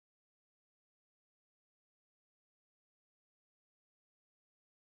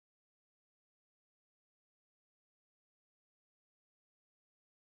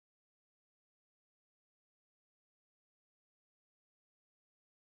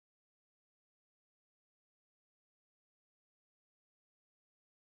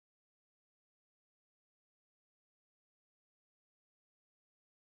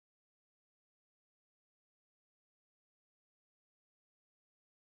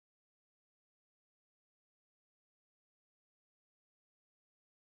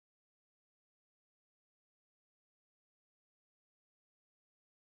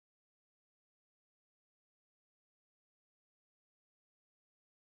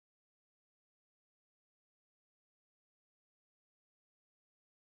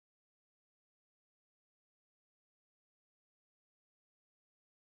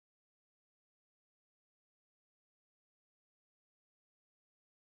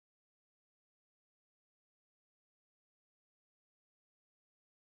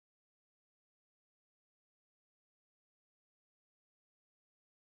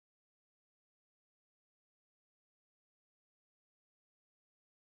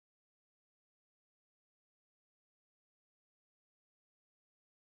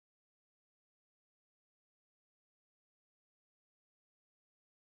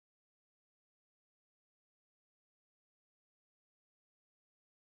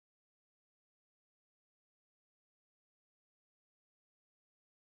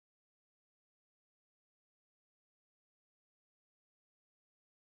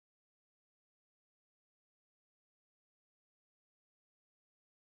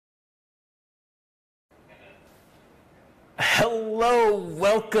Hello,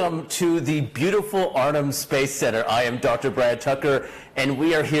 welcome to the beautiful Arnhem Space Center. I am Dr. Brad Tucker, and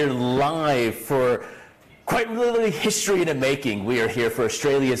we are here live for quite literally history in the making. We are here for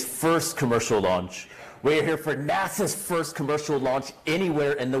Australia's first commercial launch. We are here for NASA's first commercial launch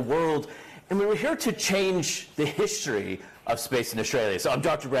anywhere in the world, and we were here to change the history of space in Australia. So I'm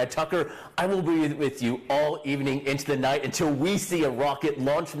Dr. Brad Tucker. I will be with you all evening into the night until we see a rocket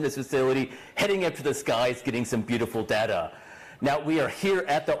launch from this facility, heading up to the skies, getting some beautiful data. Now, we are here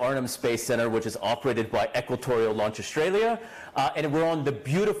at the Arnhem Space Center, which is operated by Equatorial Launch Australia, and we're on the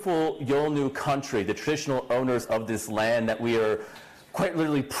beautiful Yolngu country, the traditional owners of this land that we are quite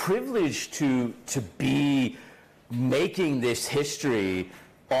literally privileged to be making this history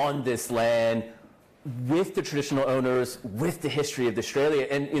on this land with the traditional owners, with the history of Australia.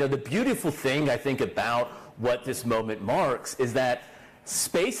 And you know, the beautiful thing I think about what this moment marks is that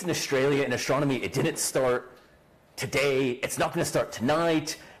space in Australia and astronomy, it didn't start today, it's not going to start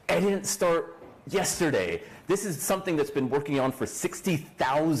tonight, it didn't start yesterday. This is something that's been working on for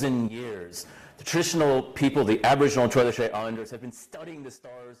 60,000 years. The traditional people, the Aboriginal and Torres Strait Islanders, have been studying the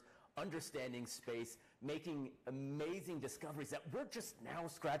stars, understanding space, making amazing discoveries that we're just now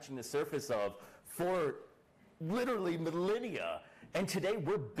scratching the surface of for literally millennia. And today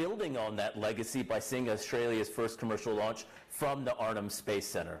we're building on that legacy by seeing Australia's first commercial launch from the Arnhem Space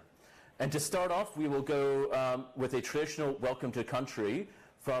Center. And to start off, we will go with a traditional welcome to country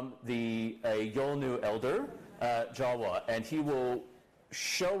from the Yolngu elder, Jawa, and he will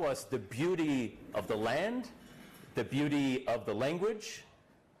show us the beauty of the land, the beauty of the language,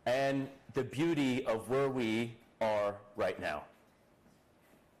 and the beauty of where we are right now.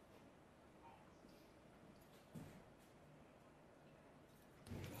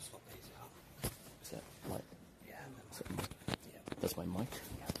 Is that mic? Yeah. That's my mic.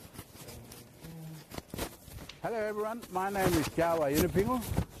 Hello everyone, my name is Jawa Yunupingu.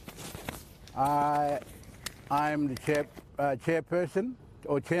 I'm the chairperson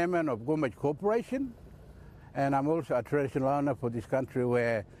or chairman of Gummidge Corporation, and I'm also a traditional owner for this country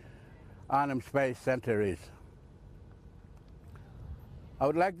where Arnhem Space Center is. I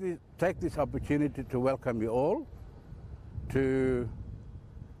would like to take this opportunity to welcome you all to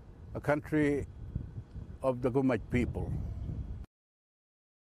a country of the Gummidge people.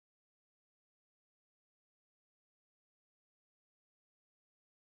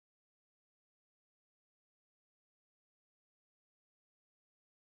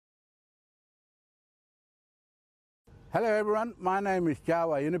 Hello everyone, my name is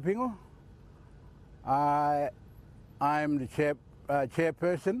Jawa Yunupingu. I'm the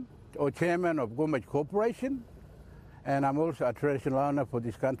chairperson or chairman of Gummidge Corporation, and I'm also a traditional owner for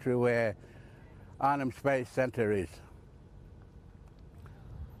this country where Arnhem Space Center is.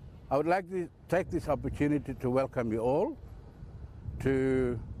 I would like to take this opportunity to welcome you all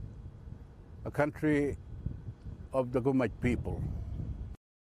to a country of the Gummidge people.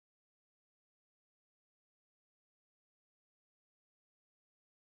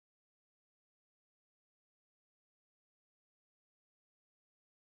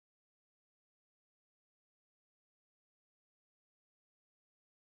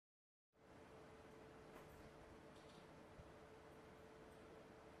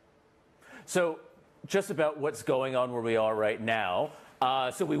 So just about what's going on where we are right now.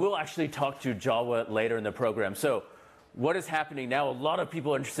 So we will actually talk to Jawa later in the program. So what is happening now? A lot of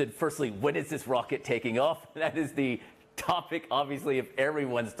people are interested, firstly, when is this rocket taking off? That is the topic, obviously, of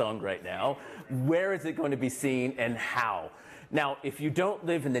everyone's tongue right now. Where is it going to be seen and how? Now, if you don't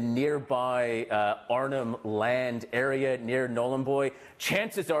live in the nearby Arnhem Land area near Nhulunbuy,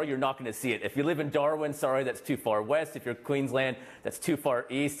 chances are you're not going to see it. If you live in Darwin, sorry, that's too far west. If you're Queensland, that's too far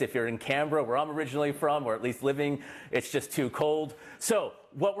east. If you're in Canberra, where I'm originally from, or at least living, it's just too cold. So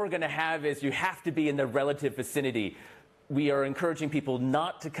what we're going to have is you have to be in the relative vicinity. We are encouraging people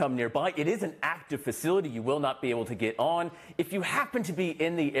not to come nearby. It is an active facility. You will not be able to get on. If you happen to be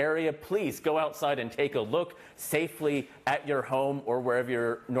in the area, please go outside and take a look safely at your home or wherever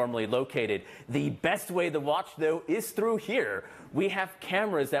you're normally located. The best way to watch, though, is through here. We have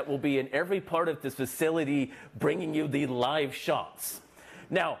cameras that will be in every part of this facility bringing you the live shots.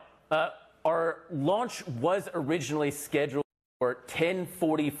 Now, our launch was originally scheduled for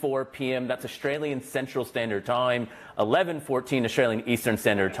 10:44 p.m. That's Australian Central Standard Time, 11:14 Australian Eastern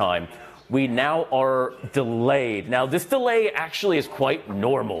Standard Time. We now are delayed. Now, this delay actually is quite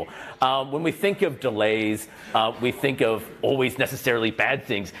normal. When we think of delays, we think of always necessarily bad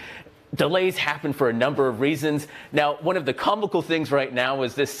things. Delays happen for a number of reasons. Now, one of the comical things right now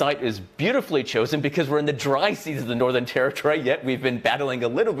is this site is beautifully chosen because we're in the dry season of the Northern Territory, yet we've been battling a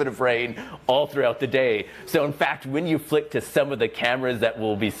little bit of rain all throughout the day. So in fact, when you flick to some of the cameras that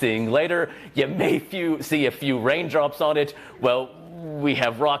we'll be seeing later, you may see a few raindrops on it. Well, we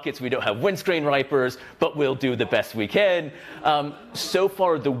have rockets, we don't have windscreen wipers, but we'll do the best we can. So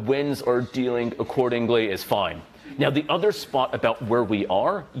far, the winds are dealing accordingly is fine. Now, the other spot about where we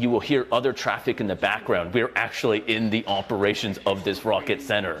are, you will hear other traffic in the background. We're actually in the operations of this rocket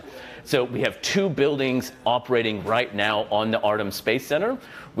center. So we have two buildings operating right now on the Artemis Space Center.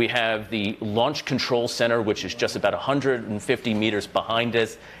 We have the Launch Control Center, which is just about 150 meters behind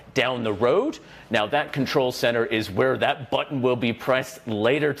us down the road. Now, that control center is where that button will be pressed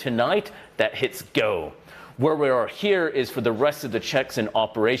later tonight that hits go. Where we are here is for the rest of the checks and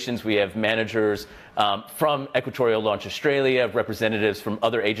operations. We have managers from Equatorial Launch Australia, representatives from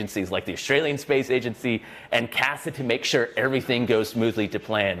other agencies like the Australian Space Agency and CASA to make sure everything goes smoothly to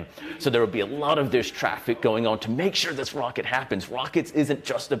plan. So there will be a lot of this traffic going on to make sure this rocket happens. Rockets isn't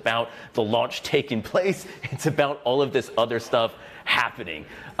just about the launch taking place, it's about all of this other stuff happening.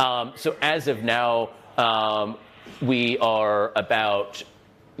 So as of now, we are about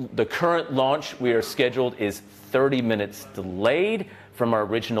the current launch we are scheduled is 30 minutes delayed from our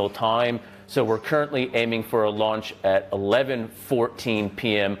original time. So we're currently aiming for a launch at 11:14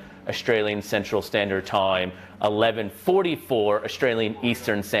 p.m. Australian Central Standard Time, 11:44 Australian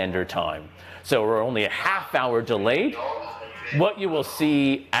Eastern Standard Time. So we're only a half-hour delayed. What you will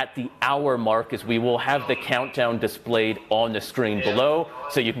see at the hour mark is we will have the countdown displayed on the screen below,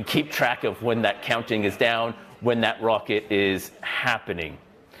 so you can keep track of when that counting is down, when that rocket is happening.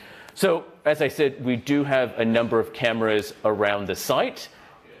 So, as I said, we do have a number of cameras around the site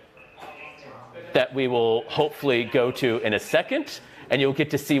that we will hopefully go to in a second, and you'll get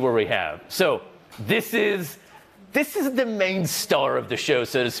to see where we have. So, this is the main star of the show,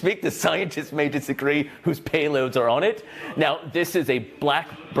 so to speak. The scientists may disagree whose payloads are on it. Now, this is a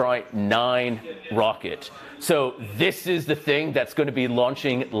Blackbright 9 rocket. So this is the thing that's going to be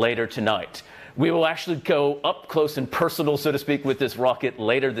launching later tonight. We will actually go up close and personal, so to speak, with this rocket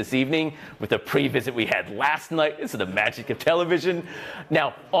later this evening with a pre-visit we had last night. This is the magic of television.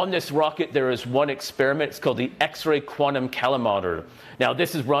 Now, on this rocket, there is one experiment. It's called the X-ray quantum calorimeter. Now,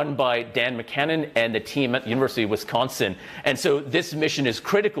 this is run by Dan McCannon and the team at the University of Wisconsin. And so this mission is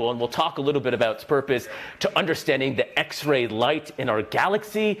critical, and we'll talk a little bit about its purpose to understanding the X-ray light in our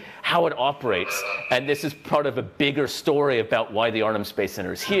galaxy, how it operates. And this is part of a bigger story about why the Artemis Space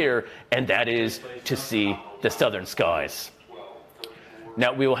Center is here, and that is to see the southern skies.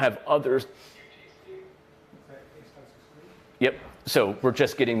 Now, we will have others. Yep. So we're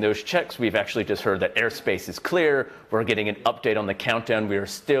just getting those checks. We've actually just heard that airspace is clear. We're getting an update on the countdown. We are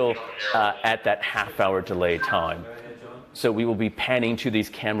still at that half-hour delay time. So we will be panning to these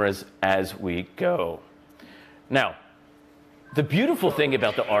cameras as we go. Now, the beautiful thing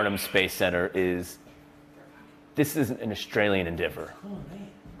about the Artemis Space Center is this isn't an Australian endeavor.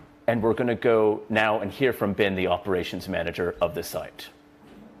 And we're going to go now and hear from Ben, the operations manager of the site.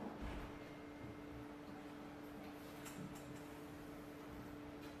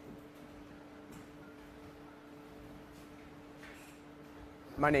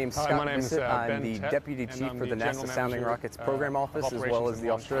 My name's Scott Bissett. I'm the Deputy Chief for the NASA Sounding Rockets Program Office, as well as the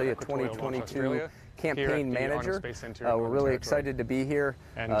Australia 2022 Campaign Manager. We're really excited to be here.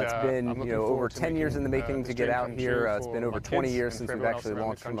 It's been over 10 years in the making to get out here. It's been over 20 years since we've actually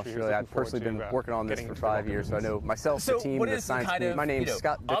launched from Australia. I've personally been working on this for 5 years, so I know myself, the team, the science team. My name's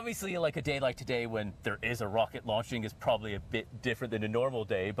Scott. Obviously, like a day like today when there is a rocket launching is probably a bit different than a normal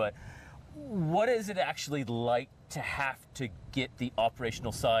day, but what is it actually like to have to get the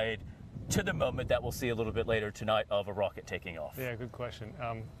operational side to the moment that we'll see a little bit later tonight of a rocket taking off? Yeah, good question.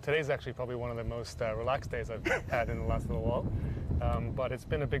 Today's actually probably one of the most relaxed days I've had in the last little while, but it's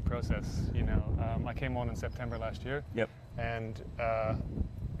been a big process. I came on in September last year, and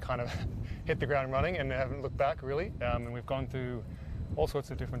kind of hit the ground running and haven't looked back really. And we've gone through all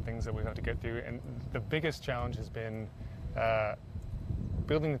sorts of different things that we have to get through, and the biggest challenge has been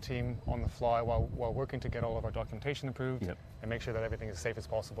building the team on the fly while working to get all of our documentation approved and make sure that everything is safe as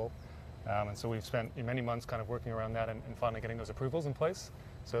possible. And so we've spent many months kind of working around that and finally getting those approvals in place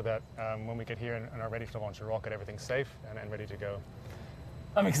so that when we get here and are ready to launch a rocket, everything's safe and ready to go.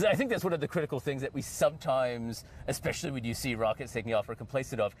 I mean, 'cause I think that's one of the critical things that we sometimes, especially when you see rockets taking off, are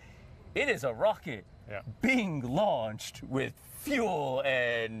complacent of. It is a rocket being launched with fuel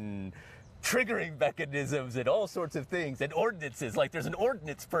and triggering mechanisms and all sorts of things and ordinances. Like there's an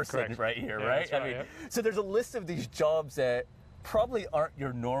ordnance person right here, right? I mean, so there's a list of these jobs that probably aren't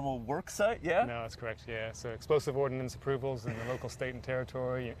your normal work site, yeah? No, that's correct, yeah. So explosive ordnance approvals in the local state and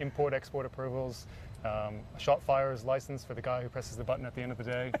territory, import-export approvals, a shot fire's license for the guy who presses the button at the end of the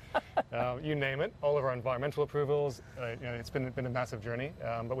day. You name it, all of our environmental approvals. It's been a massive journey,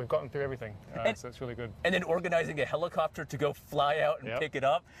 but we've gotten through everything, so it's really good. And then organizing a helicopter to go fly out and pick it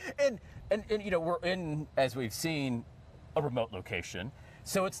up. And we're in, as we've seen, a remote location.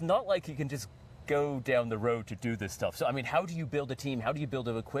 So it's not like you can just go down the road to do this stuff. So, I mean, how do you build a team? How do you build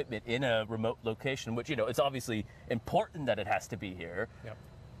equipment in a remote location, which, it's obviously important that it has to be here. Yep.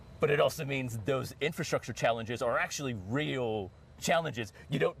 But it also means those infrastructure challenges are actually real challenges.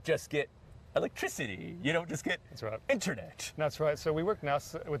 You don't just get electricity. You don't just get internet. That's right. So we worked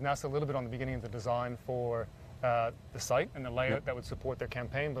with NASA a little bit on the beginning of the design for the site and the layout that would support their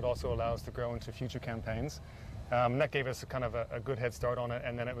campaign, but also allow us to grow into future campaigns. That gave us a good head start on it,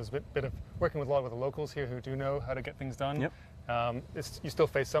 and then it was a bit of working with a lot of the locals here who do know how to get things done. Yep. You still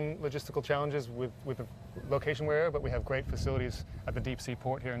face some logistical challenges with the location we're at, but we have great facilities at the deep sea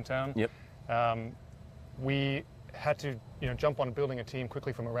port here in town. Yep. We had to jump on building a team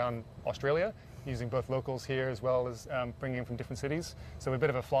quickly from around Australia, using both locals here as well as bringing in from different cities. So we're a bit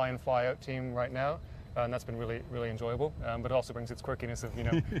of a fly-in, fly-out team right now. And that's been really, really enjoyable. But it also brings its quirkiness of,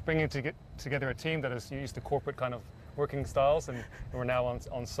 bringing together a team that is used to corporate kind of working styles, and we're now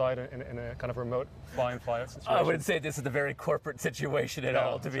on site in a kind of remote fly-in, fly-out situation. I wouldn't say this is a very corporate situation at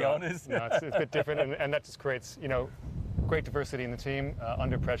all, to be honest. No, it's a bit different, and that just creates, great diversity in the team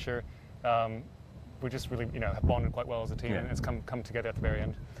under pressure. We just really, have bonded quite well as a team, and it's come together at the very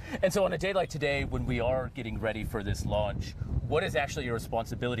end. And so on a day like today, when we are getting ready for this launch, what is actually your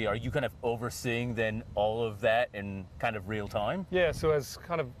responsibility? Are you kind of overseeing then all of that in kind of real time? Yeah, so as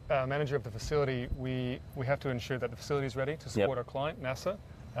kind of manager of the facility, we have to ensure that the facility is ready to support our client, NASA.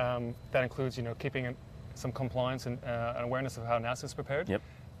 That includes, keeping some compliance and awareness of how NASA is prepared. Yep.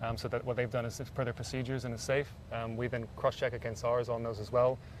 So that what they've done is per their procedures and is safe. We then cross-check against ours on those as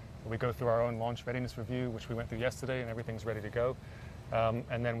well. We go through our own launch readiness review, which we went through yesterday, and everything's ready to go.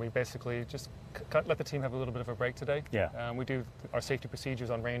 And then we basically just let the team have a little bit of a break today. Yeah. We do our safety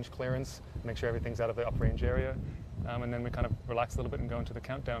procedures on range clearance, make sure everything's out of the uprange area. And then we kind of relax a little bit and go into the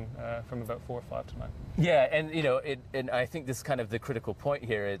countdown from about 4 or 5 tonight. Yeah, and and I think this is kind of the critical point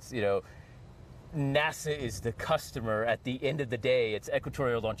here. It's NASA is the customer. At the end of the day, it's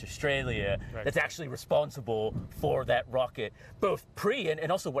Equatorial Launch Australia that's actually responsible for that rocket, both pre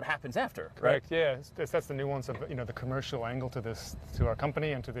and also what happens after. Correct. Right? Yeah, that's the nuance of the commercial angle to this, to our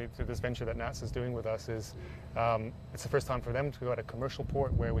company and to this venture that NASA is doing with us. Is it's the first time for them to go at a commercial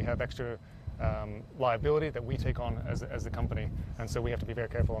port where we have extra liability that we take on as the company, and so we have to be very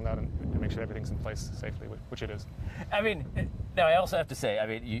careful on that and make sure everything's in place safely, which it is. I mean, now I also have to say, I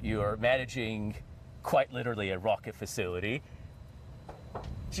mean, you are managing quite literally a rocket facility.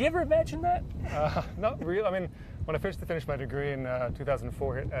 Did you ever imagine that? Not really. I mean, when I finished my degree in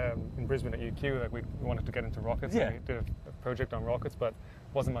 2004 in Brisbane at UQ, we wanted to get into rockets. Yeah. And we did a project on rockets, but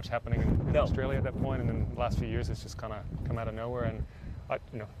wasn't much happening in Australia at that point. And then the last few years, it's just kind of come out of nowhere. And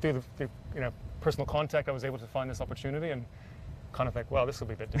through personal contact, I was able to find this opportunity and kind of like, wow, this will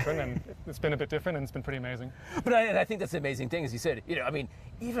be a bit different, and it's been a bit different, and it's been pretty amazing. But I think that's the amazing thing, as you said. I mean,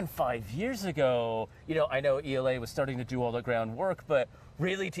 even 5 years ago, I know ELA was starting to do all the groundwork, but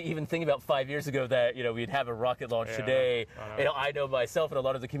really to even think about 5 years ago that we'd have a rocket launch today, I know myself and a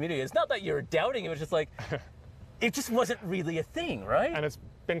lot of the community. It's not that you're doubting; it was just like it just wasn't really a thing, right? And it's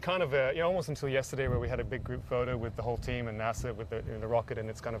been kind of almost until yesterday, where we had a big group photo with the whole team and NASA with the rocket in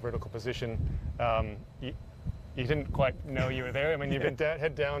its kind of vertical position. You didn't quite know you were there. I mean, you've been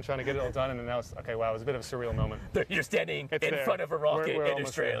head down trying to get it all done, and then now it's, okay, wow, it was a bit of a surreal moment. You're standing in front of a rocket in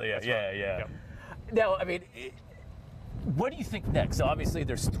Australia. Yeah. Yep. Now, I mean, what do you think next? So obviously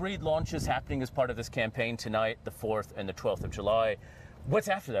there's 3 launches happening as part of this campaign tonight, the 4th and the 12th of July. What's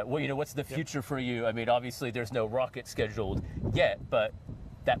after that? Well, what's the future for you? I mean, obviously there's no rocket scheduled yet, but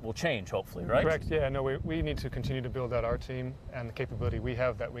that will change, hopefully, right? Correct. Yeah. No, we need to continue to build out our team and the capability we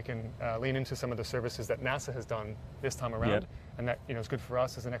have, that we can lean into some of the services that NASA has done this time around, and that is good for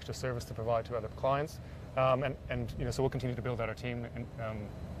us as an extra service to provide to other clients. So we'll continue to build out our team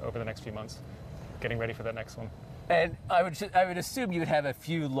over the next few months, getting ready for that next one. And I would assume you would have a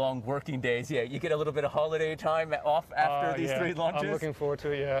few long working days. Yeah, you get a little bit of holiday time off after these 3 launches. I'm looking forward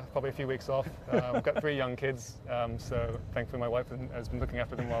to it. Yeah, probably a few weeks off. We've got 3 young kids, so thankfully my wife has been looking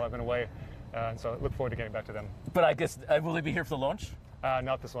after them while I've been away, and so I look forward to getting back to them. But I guess will they be here for the launch?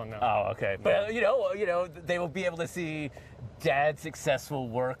 Not this one, no. Oh, okay. But they will be able to see Dad's successful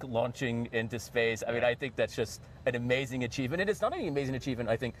work launching into space. I mean, I think that's just an amazing achievement, and it's not only an amazing achievement,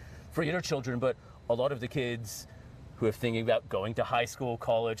 I think, for your children, but a lot of the kids who are thinking about going to high school,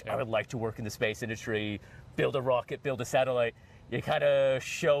 college, I would like to work in the space industry, build a rocket, build a satellite, you're kind of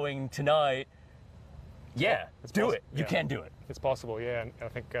showing tonight, yeah, do it. You can do it. It's possible, yeah. And I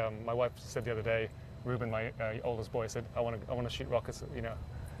think my wife said the other day, Ruben, my oldest boy, said, I want to shoot rockets, you know,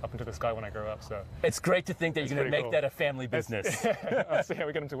 up into the sky when I grow up. So it's great to think that you're going to make that a family business. I'll see how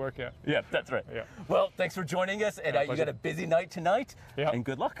we get him to work. Yeah, that's right. Yeah. Well, thanks for joining us, and you got a busy night tonight. Yeah. And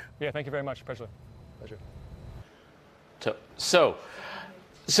good luck. Yeah, thank you very much. Pleasure. So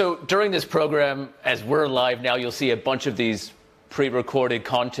during this program, as we're live now, you'll see a bunch of these pre-recorded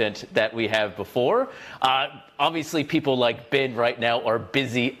content that we have before. Obviously, people like Ben right now are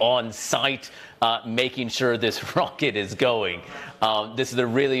busy on site making sure this rocket is going. This is a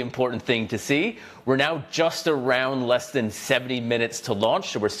really important thing to see. We're now just around less than 70 minutes to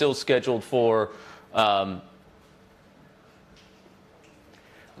launch, so we're still scheduled for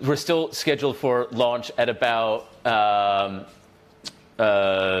launch at about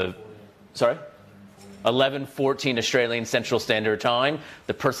 11:14 Australian Central Standard Time.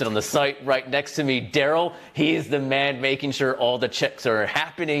 The person on the site right next to me, Daryl, he is the man making sure all the checks are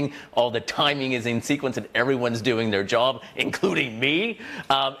happening, all the timing is in sequence, and everyone's doing their job, including me.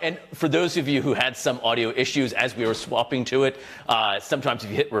 And for those of you who had some audio issues as we were swapping to it, sometimes if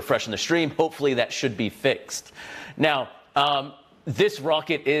you hit refresh on the stream, hopefully that should be fixed. Now, this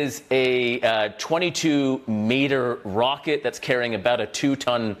rocket is a 22-meter rocket that's carrying about a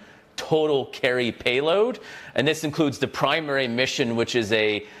 2-ton total carry payload, and this includes the primary mission, which is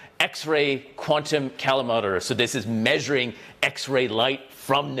a X-ray quantum calorimeter. So this is measuring X-ray light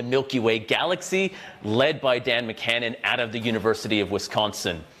from the Milky Way galaxy, led by Dan McCannon out of the University of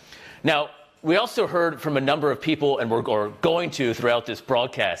Wisconsin. Now, we also heard from a number of people, and we're going to throughout this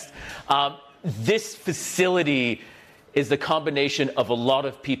broadcast, this facility is the combination of a lot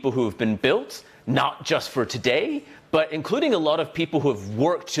of people who have been built, not just for today, but including a lot of people who have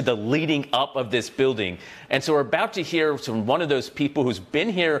worked to the leading up of this building. And so we're about to hear from one of those people who's been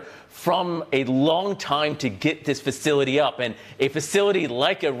here from a long time to get this facility up. And a facility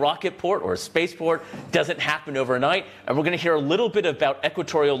like a rocket port or a spaceport doesn't happen overnight. And we're going to hear a little bit about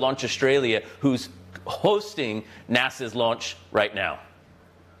Equatorial Launch Australia, who's hosting NASA's launch right now.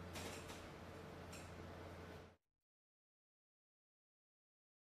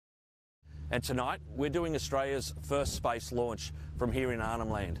 And tonight, we're doing Australia's first space launch from here in Arnhem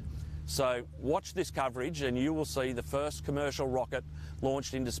Land. So watch this coverage and you will see the first commercial rocket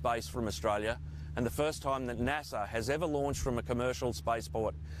launched into space from Australia, and the first time that NASA has ever launched from a commercial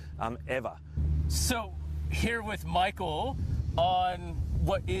spaceport ever. So here with Michael on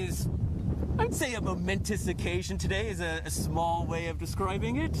what is, I'd say, a momentous occasion today is a small way of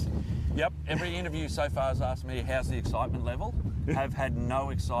describing it. Yep, every interview so far has asked me how's the excitement level. Have had no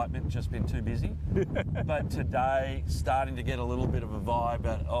excitement, just been too busy. But today, starting to get a little bit of a vibe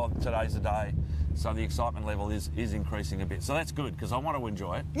that, oh, today's the day. So the excitement level is increasing a bit. So that's good, because I want to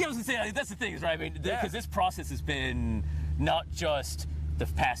enjoy it. Yeah, I was going to say, that's the thing, right? I mean, because this process has been not just the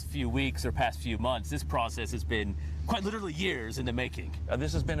past few weeks or past few months. This process has been quite literally years in the making.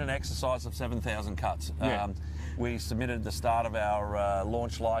 This has been an exercise of 7,000 cuts. Yeah. We submitted the start of our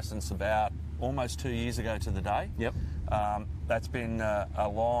launch license about almost 2 years ago to the day. Yep. That's been a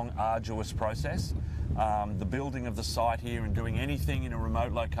long, arduous process. The building of the site here and doing anything in a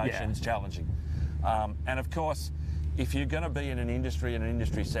remote location is challenging. And of course, if you're going to be in an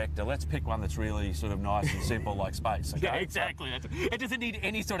industry sector, let's pick one that's really sort of nice and simple like space. Okay? Yeah, exactly. It doesn't need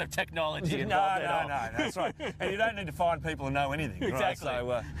any sort of technology involved at all. No, that's right. And you don't need to find people who know anything. Exactly.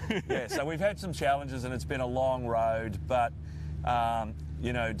 Right? So, so we've had some challenges and it's been a long road, but,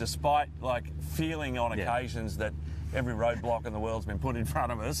 you know, despite like feeling on occasions that every roadblock in the world's been put in front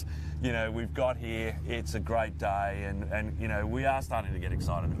of us, you know, we've got here, it's a great day, and you know, we are starting to get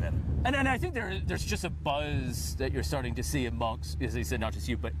excited about it. And I think there's just a buzz that you're starting to see amongst, as I said, not just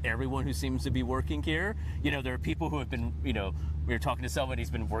you, but everyone who seems to be working here. You know, there are people who have been, you know, we were talking to someone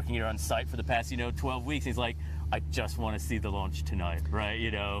who's been working here on site for the past, 12 weeks. He's like, I just want to see the launch tonight, right?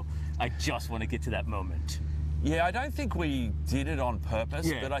 You know, I just want to get to that moment. Yeah, I don't think we did it on purpose,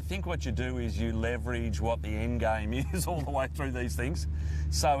 but I think what you do is you leverage what the end game is all the way through these things.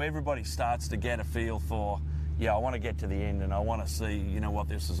 So everybody starts to get a feel for, I want to get to the end and I want to see, what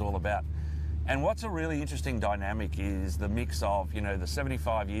this is all about. And what's a really interesting dynamic is the mix of, the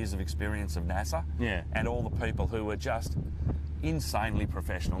 75 years of experience of NASA and all the people who are just insanely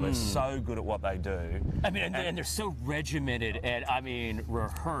professional. They're so good at what they do. I mean, and they're so regimented and,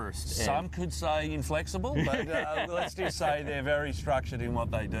 rehearsed. Some could say inflexible, but let's just say they're very structured in what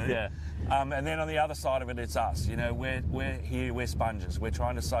they do. Yeah. And then on the other side of it, it's us. We're here, we're sponges. We're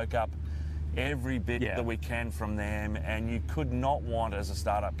trying to soak up every bit that we can from them, and you could not want, as a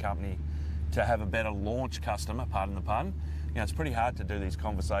startup company, to have a better launch customer, pardon the pun. You know, it's pretty hard to do these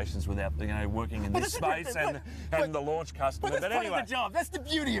conversations without, you know, working in this space and the launch customer. But anyway, part of the job. That's the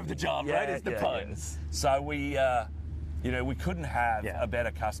beauty of the job, right? Is the puns. Yeah. So we, you know, we couldn't have a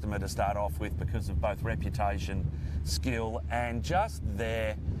better customer to start off with because of both reputation, skill, and just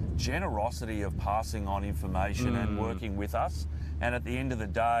their generosity of passing on information and working with us. And at the end of the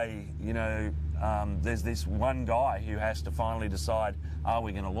day, you know, there's this one guy who has to finally decide, are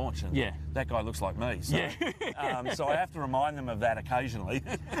we going to launch? And that guy looks like me. So, so I have to remind them of that occasionally.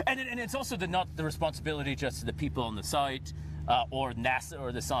 and it's also not the responsibility just to the people on the site or NASA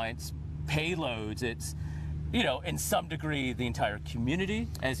or the science payloads. It's, you know, in some degree, the entire community,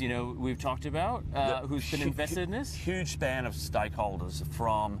 as you know, we've talked about, who's been invested in this. Huge span of stakeholders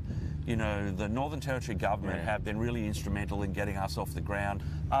from, you know, the Northern Territory government have been really instrumental in getting us off the ground,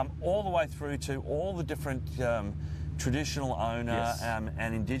 all the way through to all the different traditional owner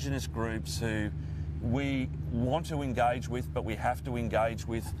and Indigenous groups who we want to engage with, but we have to engage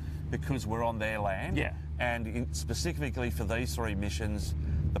with because we're on their land. Yeah. And specifically for these 3 missions,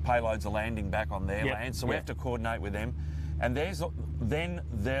 the payloads are landing back on their land, so we have to coordinate with them. And there's then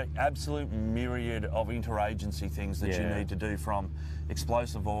the absolute myriad of interagency things that you need to do, from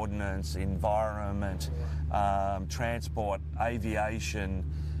explosive ordnance, environment, transport, aviation,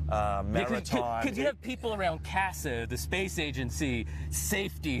 maritime. Could you have people around CASA, the space agency,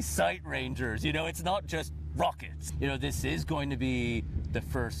 safety, site rangers? You know, it's not just rockets. You know, this is going to be the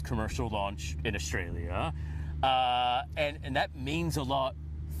first commercial launch in Australia, and that means a lot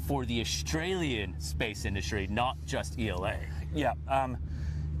for the Australian space industry, not just ELA. Yeah.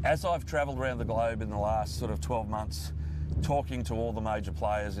 As I've travelled around the globe in the last sort of 12 months, talking to all the major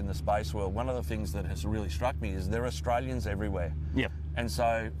players in the space world, one of the things that has really struck me is there are Australians everywhere. Yep. And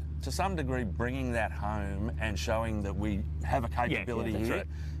so, to some degree, bringing that home and showing that we have a capability here, right.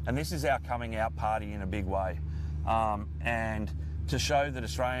 And this is our coming out party in a big way. And to show that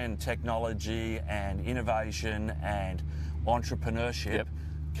Australian technology and innovation and entrepreneurship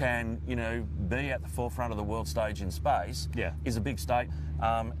can, you know, be at the forefront of the world stage in space is a big statement.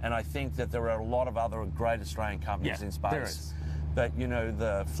 And I think that there are a lot of other great Australian companies in space. There is. But, you know,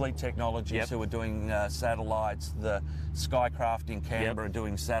 the Fleet Technologies who are doing satellites, the Skycraft in Canberra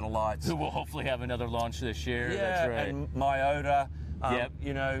doing satellites. Who will hopefully have another launch this year. Yeah, that's right. and Myota.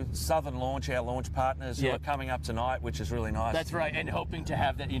 You know, Southern Launch, our launch partners who are coming up tonight, which is really nice. That's right, and hoping to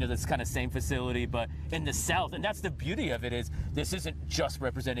have that, you know, this kind of same facility, but in the south. And that's the beauty of it, is this isn't just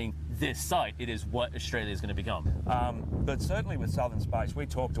representing this site, it is what Australia is going to become. But certainly with Southern Space, we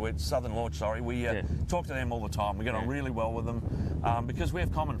talk to Southern Launch, sorry, we talk to them all the time. We get on really well with them because we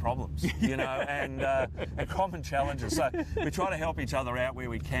have common problems, you know, and common challenges. So we try to help each other out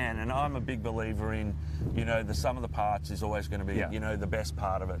where we can, and I'm a big believer in, you know, the sum of the parts is always going to be, you know, the best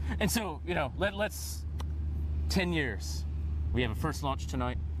part of it. And so, you know, let's 10 years. We have a first launch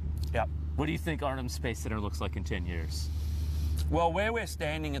tonight. Yep. What do you think Arnhem Space Center looks like in 10 years? Well, where we're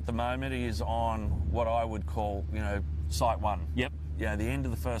standing at the moment is on what I would call, you know, Site 1. Yep. Yeah, the end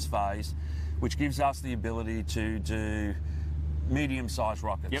of the first phase, which gives us the ability to do medium-sized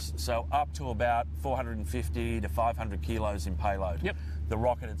rockets. Yep. So up to about 450 to 500 kilos in payload. Yep. The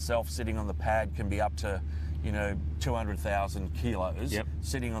rocket itself sitting on the pad can be up to, you know, 200,000 kilos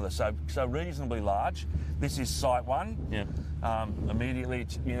sitting on the, so reasonably large. This is Site 1. Yeah. Immediately,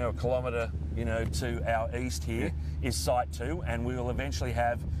 you know, a kilometre, you know, to our east here is Site 2, and we will eventually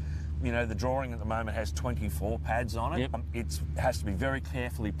have, you know, the drawing at the moment has 24 pads on it. Yep. It has to be very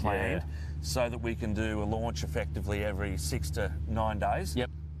carefully planned so that we can do a launch effectively every 6 to 9 days. Yep.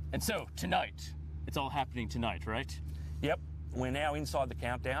 And so tonight, it's all happening tonight, right? Yep. We're now inside the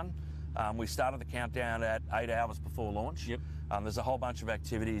countdown. We started the countdown at 8 hours before launch. Yep. There's a whole bunch of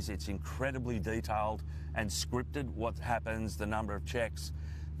activities. It's incredibly detailed and scripted what happens, the number of checks,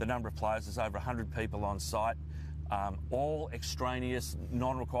 the number of players. There's over 100 people on site. All extraneous,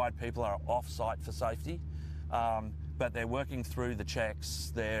 non-required people are off-site for safety, but they're working through the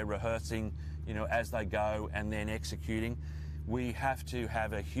checks. They're rehearsing, you know, as they go and then executing. We have to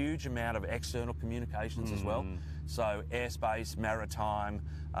have a huge amount of external communications as well. So airspace, maritime,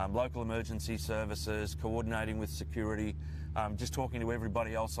 local emergency services, coordinating with security, just talking to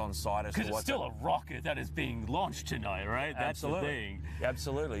everybody else on site as to Because it's still a rocket that is being launched tonight, right? That's the thing.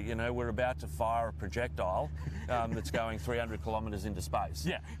 Absolutely. You know, we're about to fire a projectile that's going 300 kilometres into space.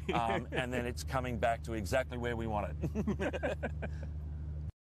 Yeah. And then it's coming back to exactly where we want it.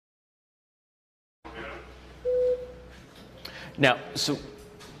 Now, so...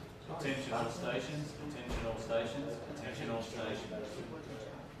 Attention all stations, attention all stations, attention all stations.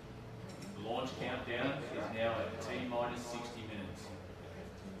 countdown is now at T-minus 60 minutes.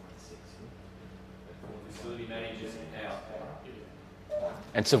 Facility managers out.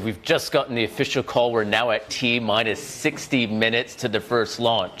 And so we've just gotten the official call. We're now at T-minus 60 minutes to the first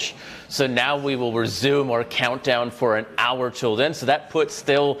launch. So now we will resume our countdown for an hour till then. So that puts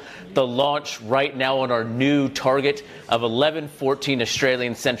still the launch right now on our new target of 11:14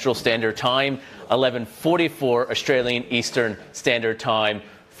 Australian Central Standard Time, 11:44 Australian Eastern Standard Time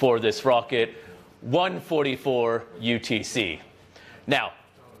for this rocket, 1:44 UTC. Now,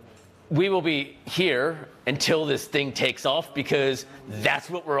 we will be here until this thing takes off because that's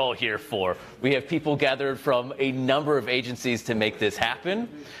what we're all here for. We have people gathered from a number of agencies to make this happen.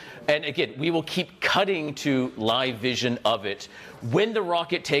 And again, we will keep cutting to live vision of it. When the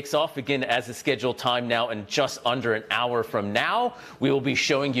rocket takes off, again, as a scheduled time now, and just under an hour from now, we will be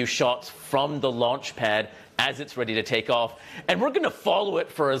showing you shots from the launch pad as it's ready to take off. And we're going to follow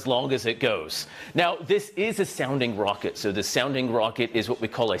it for as long as it goes. Now, this is a sounding rocket. So the sounding rocket is what we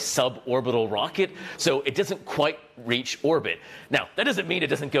call a suborbital rocket. So it doesn't quite reach orbit. Now, that doesn't mean it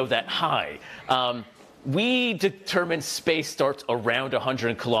doesn't go that high. We determine space starts around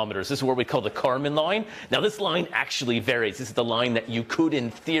 100 kilometers. This is what we call the Kármán line. Now, this line actually varies. This is the line that you could,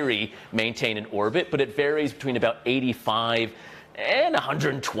 in theory, maintain in orbit, but it varies between about 85 and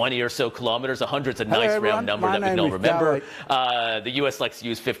 120 or so kilometers. 100 is a nice round number that we can all remember. The U.S. likes to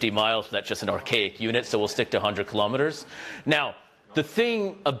use 50 miles. That's just an archaic unit, so we'll stick to 100 kilometers. Now, the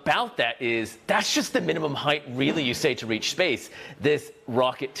thing about that is that's just the minimum height, really, you say, to reach space. This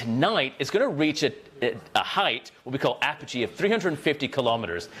rocket tonight is going to reach a height, what we call apogee, of 350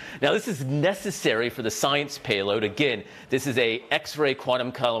 kilometers. Now, this is necessary for the science payload. Again, this is a X-ray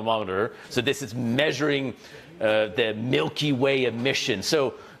quantum calorimeter, so this is measuring the Milky Way emission.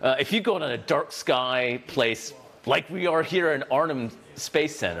 So if you go on a dark sky place like we are here in Arnhem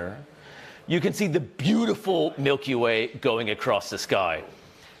Space Center, you can see the beautiful Milky Way going across the sky.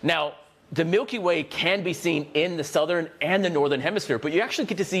 Now, the Milky Way can be seen in the southern and the northern hemisphere, but you actually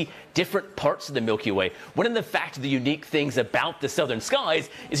get to see different parts of the Milky Way. One of the unique things about the southern skies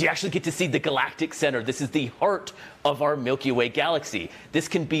is you actually get to see the galactic center. This is the heart of our Milky Way galaxy. This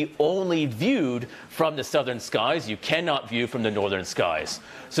can be only viewed from the southern skies. You cannot view from the northern skies.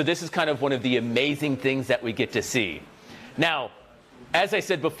 So this is kind of one of the amazing things that we get to see. Now, as I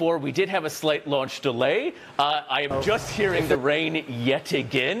said before, we did have a slight launch delay. I am just hearing the rain yet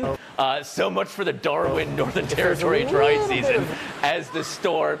again. So much for the Darwin Northern Territory dry season as the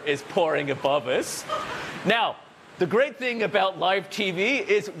storm is pouring above us. Now, the great thing about live TV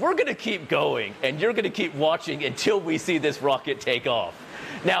is we're going to keep going, and you're going to keep watching until we see this rocket take off.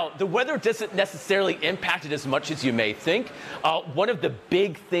 Now, the weather doesn't necessarily impact it as much as you may think. One of the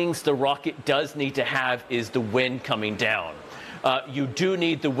big things the rocket does need to have is the wind coming down. You do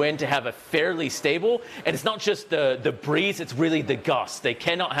need the wind to have a fairly stable, and it's not just the breeze, it's really the gusts. They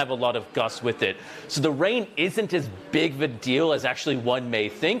cannot have a lot of gusts with it. So the rain isn't as big of a deal as actually one may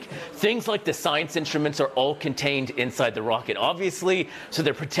think. Things like the science instruments are all contained inside the rocket, obviously, so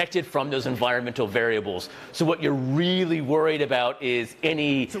they're protected from those environmental variables. So what you're really worried about is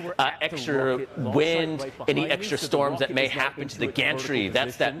any extra wind, any extra storms that may happen to the gantry.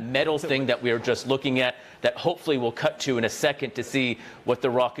 That's that metal thing that we are just looking at that hopefully we'll cut to in a second to see what the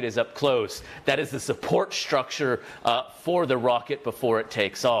rocket is up close. That is the support structure for the rocket before it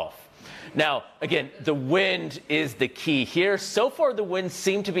takes off. Now, again, the wind is the key here. So far, the winds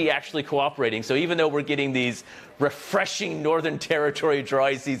seem to be actually cooperating. So even though we're getting these refreshing Northern Territory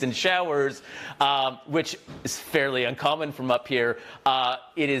dry season showers, which is fairly uncommon from up here,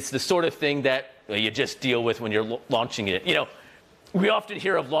 it is the sort of thing that you just deal with when you're launching it. You know, we often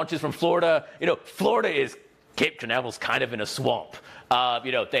hear of launches from Florida. You know, Florida is Cape Canaveral's kind of in a swamp.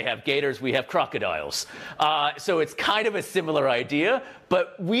 You know, they have gators, we have crocodiles. So it's kind of a similar idea,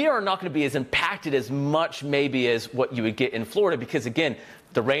 but we are not going to be as impacted as much maybe as what you would get in Florida because, again,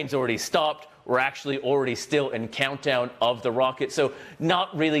 the rain's already stopped. We're actually already still in countdown of the rocket. So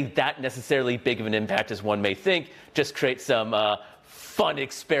not really that necessarily big of an impact as one may think. Just create some fun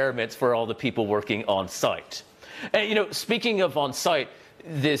experiments for all the people working on site. And, you know, speaking of on site,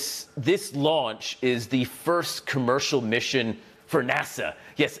 this launch is the first commercial mission for NASA.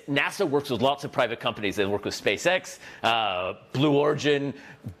 Yes, NASA works with lots of private companies. They work with SpaceX, Blue Origin,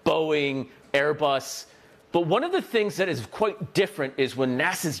 Boeing, Airbus. But one of the things that is quite different is when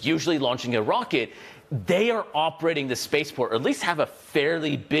NASA's usually launching a rocket, they are operating the spaceport, or at least have a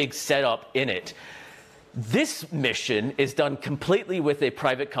fairly big setup in it. This mission is done completely with a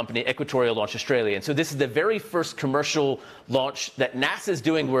private company, Equatorial Launch Australia. And so this is the very first commercial launch that NASA's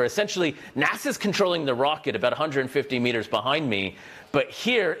doing, where essentially NASA's controlling the rocket about 150 meters behind me, But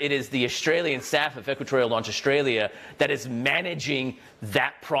here it is the Australian staff of Equatorial Launch Australia that is managing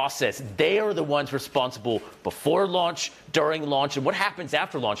that process. They are the ones responsible before launch, during launch, and what happens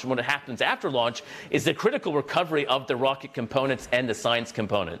after launch. And what happens after launch is the critical recovery of the rocket components and the science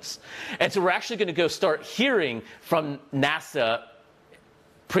components. And so we're actually going to go start hearing from NASA,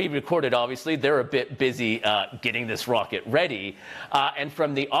 pre-recorded, obviously. They're a bit busy getting this rocket ready. And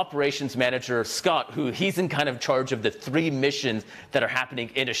from the operations manager, Scott, who he's in kind of charge of the 3 missions that are happening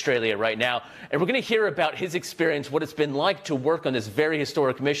in Australia right now. And we're going to hear about his experience, what it's been like to work on this very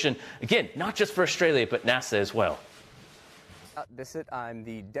historic mission. Again, not just for Australia, but NASA as well. Bissett. I'm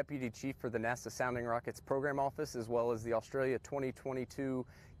the Deputy Chief for the NASA Sounding Rockets Program Office, as well as the Australia 2022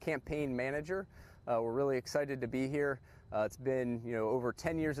 Campaign Manager. We're really excited to be here. It's been, over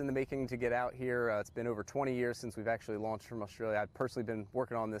 10 years in the making to get out here. It's been over 20 years since we've actually launched from Australia. I've personally been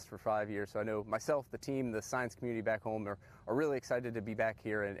working on this for 5 years, so I know myself, the team, the science community back home are really excited to be back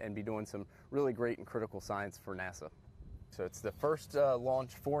here and be doing some really great and critical science for NASA. So it's the first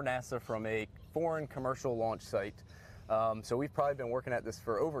launch for NASA from a foreign commercial launch site. So we've probably been working at this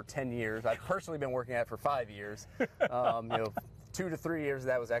for over 10 years. I've personally been working at it for 5 years. 2 to 3 years of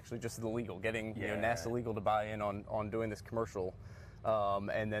that was actually just the legal, getting NASA legal to buy in on doing this commercial.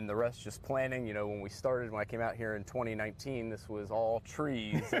 And then the rest just planning. When I came out here in 2019, this was all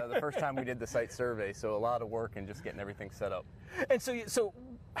trees. The first time we did the site survey, so a lot of work and just getting everything set up. And so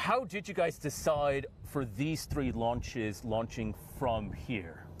how did you guys decide for these 3 launches launching from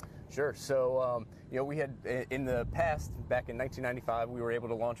here? Sure. So, we had, in the past, back in 1995, we were able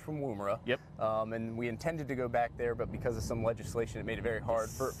to launch from Woomera. Yep. And we intended to go back there, but because of some legislation, it made it very hard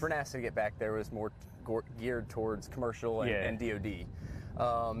for NASA to get back there. It was more geared towards commercial and DoD.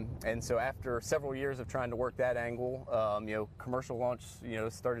 And so after several years of trying to work that angle, commercial launch,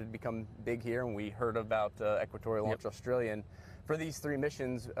 started to become big here, and we heard about Equatorial Launch Australia. And for these 3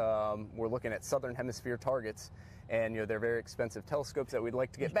 missions, we're looking at Southern Hemisphere targets. And they're very expensive telescopes that we'd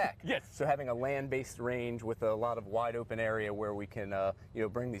like to get back. Yes. So having a land-based range with a lot of wide open area where we can,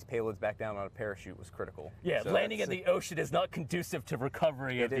 bring these payloads back down on a parachute was critical. Yeah, so landing in the ocean is not conducive to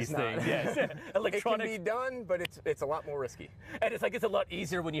recovery of these things. Yes. Electronics. It can be done, but it's a lot more risky. And it's a lot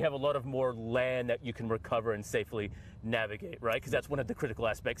easier when you have a lot of more land that you can recover and safely navigate, right? Because that's one of the critical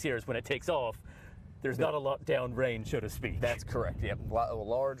aspects here is when it takes off, there's not a lot downrange, so to speak. That's correct, yep. A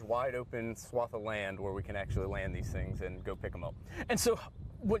large, wide open swath of land where we can actually land these things and go pick them up. And so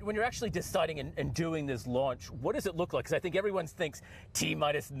when you're actually deciding and doing this launch, what does it look like? Because I think everyone thinks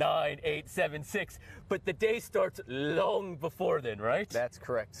T-minus 9, 8, 7, 6, but the day starts long before then, right? That's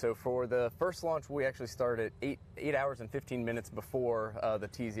correct. So for the first launch, we actually started 8 hours and 15 minutes before the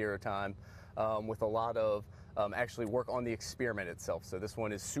T0 time with a lot of actually work on the experiment itself. So this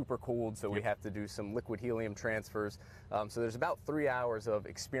one is super cooled, so we have to do some liquid helium transfers. So there's about 3 hours of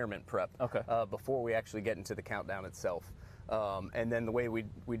experiment prep before we actually get into the countdown itself. And then the way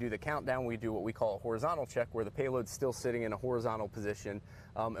we do the countdown, we do what we call a horizontal check, where the payload's still sitting in a horizontal position,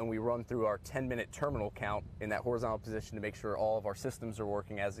 and we run through our 10-minute terminal count in that horizontal position to make sure all of our systems are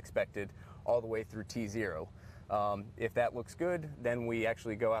working as expected all the way through T0. If that looks good, then we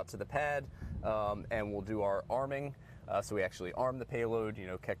actually go out to the pad and we'll do our arming. So we actually arm the payload,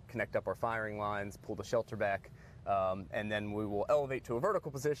 connect up our firing lines, pull the shelter back, and then we will elevate to a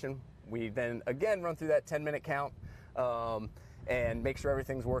vertical position. We then again run through that 10-minute count and make sure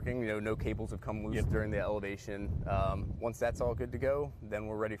everything's working. No cables have come loose during the elevation. Once that's all good to go, then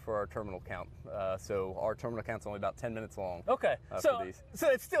we're ready for our terminal count. So our terminal count's only about 10 minutes long. Okay, so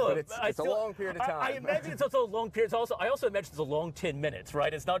it's still it's a long period of time. I imagine it's also a long period. I also imagine it's a long 10 minutes,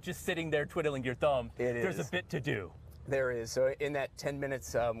 right? It's not just sitting there twiddling your thumb. There's a bit to do. There is. So in that 10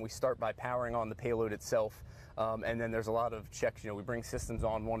 minutes, we start by powering on the payload itself. And then there's a lot of checks. We bring systems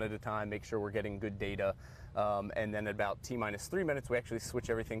on one at a time, make sure we're getting good data. And then at about T-minus 3 minutes, we actually switch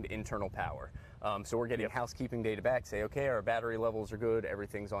everything to internal power. So we're getting housekeeping data back, say, okay, our battery levels are good,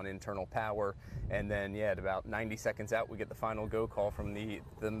 everything's on internal power. And then, at about 90 seconds out, we get the final go call from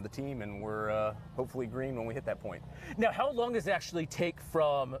the team, and we're hopefully green when we hit that point. Now, how long does it actually take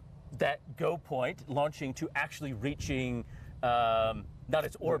from that go point, launching, to actually reaching not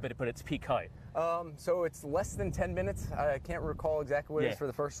its orbit, but its peak height? So it's less than 10 minutes. I can't recall exactly what it is for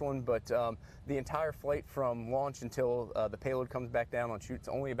the first one, but the entire flight from launch until the payload comes back down on chute is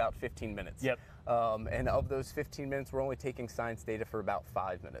only about 15 minutes. And of those 15 minutes, we're only taking science data for about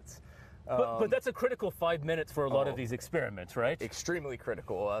 5 minutes. But that's a critical 5 minutes for a lot of these experiments, right? Extremely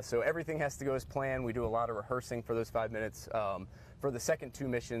critical. So everything has to go as planned. We do a lot of rehearsing for those 5 minutes. For the second 2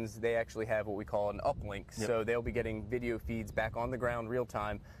 missions, they actually have what we call an uplink. Yep. So they'll be getting video feeds back on the ground real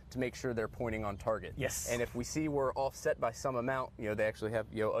time to make sure they're pointing on target. Yes. And if we see we're offset by some amount, they actually have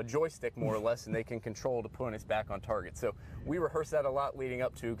a joystick more or less, and they can control to point us back on target. So we rehearse that a lot leading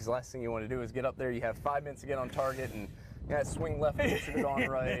up to, because the last thing you want to do is get up there, you have 5 minutes to get on target, and swing left when you should have gone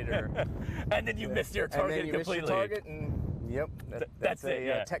right, and then you miss your target completely. Miss your target, and that's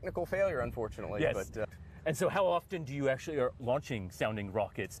a technical failure, unfortunately. Yes. But, and so how often do you actually are launching sounding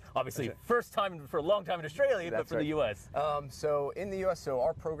rockets? Obviously, first time for a long time in Australia, but for the U.S. So in the U.S.,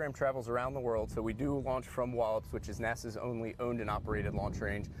 our program travels around the world. So we do launch from Wallops, which is NASA's only owned and operated launch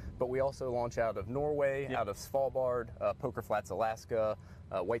range. But we also launch out of Norway, out of Svalbard, Poker Flats, Alaska,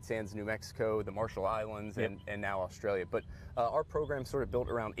 White Sands, New Mexico, the Marshall Islands, and now Australia. But our program's sort of built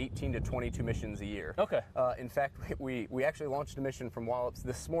around 18 to 22 missions a year. Okay. In fact, we actually launched a mission from Wallops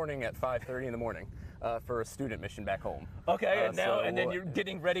this morning at 5:30 in the morning for a student mission back home. Okay, and then you're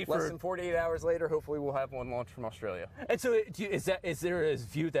getting ready for... Less than 48 hours later, hopefully we'll have one launched from Australia. And so is there a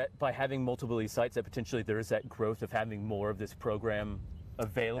view that by having multiple of these sites that potentially there is that growth of having more of this program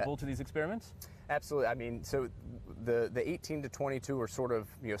available to these experiments? Absolutely. I mean, so the 18 to 22 are sort of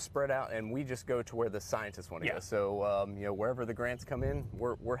spread out, and we just go to where the scientists want to go. So wherever the grants come in,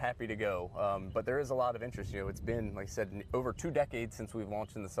 we're happy to go. But there is a lot of interest. It's been, like I said, over 2 decades since we've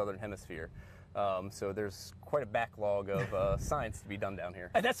launched in the Southern Hemisphere. So there's quite a backlog of science to be done down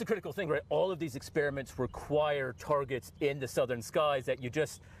here. And that's the critical thing, right? All of these experiments require targets in the southern skies that you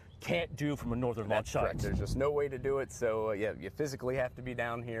just can't do from a northern launch site. Correct. There's just no way to do it. So you physically have to be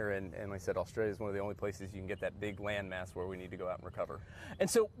down here, and like I said, Australia is one of the only places you can get that big landmass where we need to go out and recover. And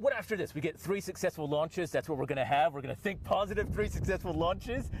so what after this? We get 3 successful launches. That's what we're going to have. We're going to think positive 3 successful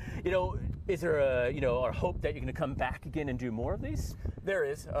launches. Is there our hope that you're going to come back again and do more of these? There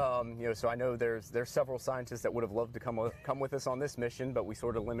is. So I know there's several scientists that would have loved to come with us on this mission, but we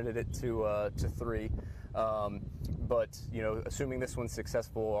sort of limited it to 3. But assuming this one's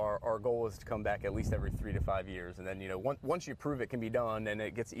successful, our goal is to come back at least every 3 to 5 years, and then once you prove it can be done and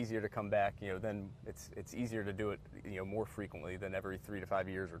it gets easier to come back, then it's easier to do it more frequently than every 3 to 5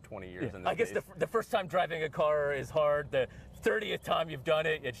 years or 20 years. I guess the first time driving a car is hard. The 30th time you've done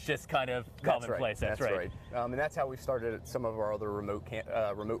it, it's just kind of commonplace. That's right. And that's how we started at some of our other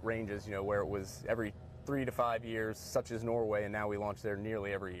remote ranges, where it was every 3 to 5 years, such as Norway, and now we launch there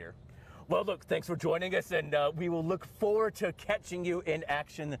nearly every year. Well, look, thanks for joining us, and we will look forward to catching you in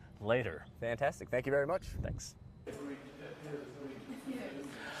action later. Fantastic. Thank you very much. Thanks.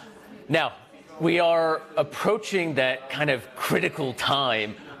 Now, we are approaching that kind of critical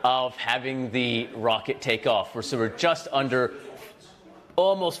time of having the rocket take off. So we're just under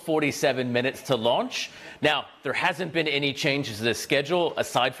almost 47 minutes to launch. Now, there hasn't been any changes to the schedule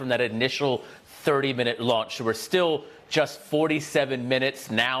aside from that initial 30-minute launch. So we're still just 47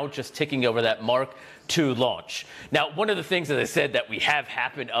 minutes now, just ticking over that mark to launch. Now, one of the things, as I said, that we have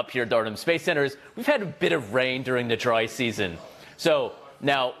happened up here at the Artemis Space Center is we've had a bit of rain during the dry season. So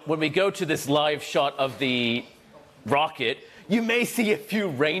now, when we go to this live shot of the rocket, you may see a few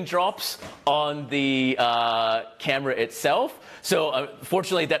raindrops on the camera itself. So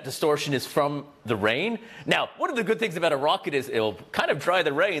unfortunately, that distortion is from the rain. Now, one of the good things about a rocket is it'll kind of dry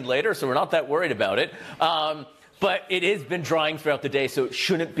the rain later, so we're not that worried about it. But it has been drying throughout the day, so it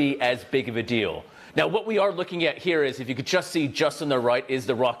shouldn't be as big of a deal. Now, what we are looking at here is, if you could just see just on the right is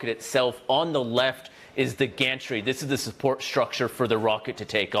the rocket itself. On the left is the gantry. This is the support structure for the rocket to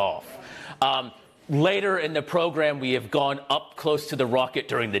take off. Later in the program, we have gone up close to the rocket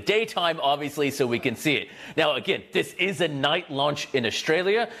during the daytime, obviously, so we can see it. Now, again, this is a night launch in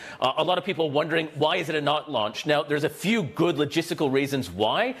Australia. A lot of people wondering, why is it a night launch? Now, there's a few good logistical reasons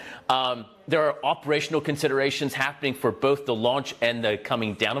why. There are operational considerations happening for both the launch and the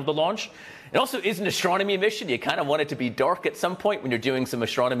coming down of the launch. It also is an astronomy mission. You kind of want it to be dark at some point when you're doing some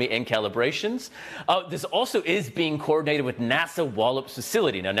astronomy and calibrations. This also is being coordinated with NASA Wallops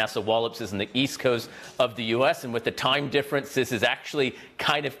facility. Now, NASA Wallops is on the east coast of the U.S., and with the time difference, this is actually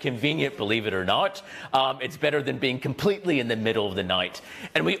kind of convenient, believe it or not. It's better than being completely in the middle of the night.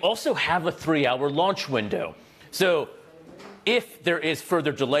 And we also have a 3-hour launch window. So if there is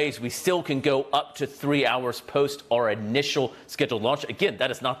further delays, we still can go up to 3 hours post our initial scheduled launch. Again, that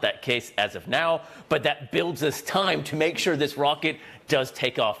is not that case as of now, but that builds us time to make sure this rocket does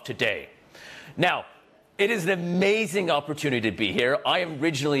take off today. Now, it is an amazing opportunity to be here. I am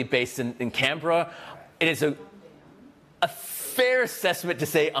originally based in Canberra. It is a fair assessment to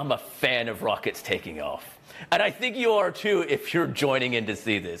say I'm a fan of rockets taking off. And I think you are too if you're joining in to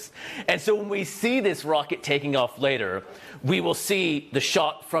see this. And so when we see this rocket taking off later, we will see the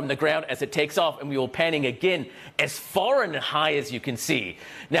shot from the ground as it takes off, and we will panning again as far and high as you can see.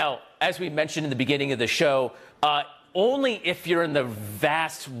 Now, as we mentioned in the beginning of the show, only if you're in the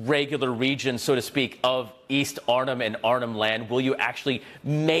vast regular region, so to speak, of East Arnhem and Arnhem Land will you actually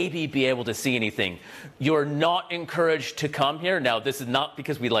maybe be able to see anything. You're not encouraged to come here. Now, this is not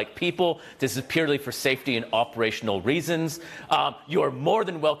because we like people. This is purely for safety and operational reasons. You are more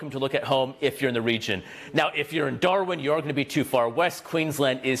than welcome to look at home if you're in the region. Now, if you're in Darwin, you're going to be too far west.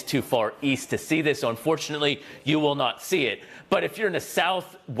 Queensland is too far east to see this. So unfortunately, you will not see it. But if you're in a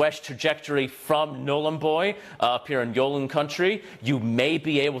southwest trajectory from Nhulunbuy, up here in Yolan country, you may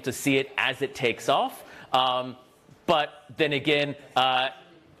be able to see it as it takes off. But then again,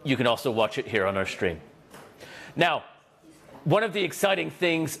 you can also watch it here on our stream. Now, one of the exciting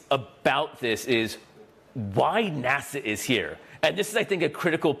things about this is why NASA is here. And this is, I think, a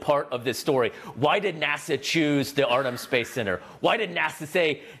critical part of this story. Why did NASA choose the Arnhem Space Center? Why did NASA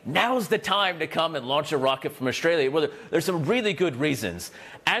say, now's the time to come and launch a rocket from Australia? Well, there's some really good reasons.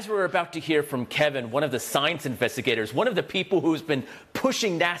 As we're about to hear from Kevin, one of the science investigators, one of the people who's been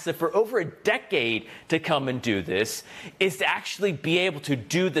pushing NASA for over a decade to come and do this, is to actually be able to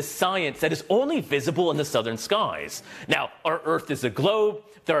do the science that is only visible in the southern skies. Now, our Earth is a globe.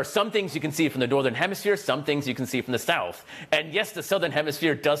 There are some things you can see from the northern hemisphere, some things you can see from the south. And yes, the southern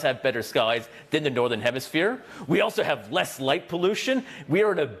hemisphere does have better skies than the northern hemisphere. We also have less light pollution. We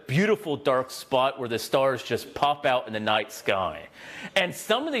are in a beautiful dark spot where the stars just pop out in the night sky. And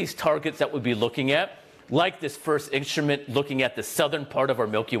some of these targets that we'll be looking at, like this first instrument looking at the southern part of our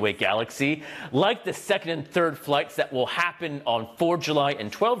Milky Way galaxy, like the second and third flights that will happen on 4 July and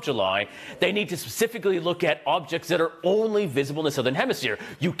 12 July, they need to specifically look at objects that are only visible in the southern hemisphere.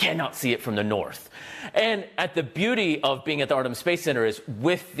 You cannot see it from the north. And at the beauty of being at the Arnhem Space Center is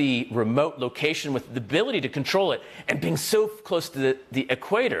with the remote location, with the ability to control it, and being so close to the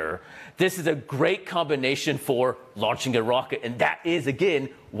equator, this is a great combination for launching a rocket. And that is, again,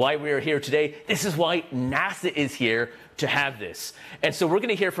 why we are here today. This is why NASA is here to have this. And so we're going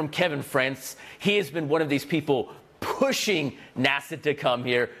to hear from Kevin France. He has been one of these people pushing NASA to come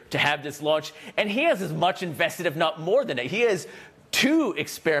here to have this launch. And he has as much invested, if not more than it. He has 2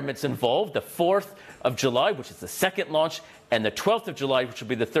 experiments involved, the 4th of July, which is the second launch, and the 12th of July, which will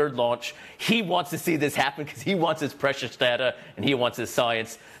be the third launch. He wants to see this happen because he wants his precious data and he wants his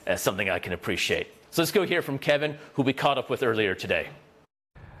science as something I can appreciate. So let's go hear from Kevin, who we caught up with earlier today.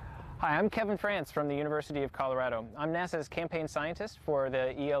 Hi, I'm Kevin France from the University of Colorado. I'm NASA's campaign scientist for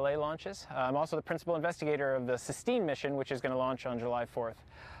the ELA launches. I'm also the principal investigator of the Sistine mission, which is going to launch on July 4th.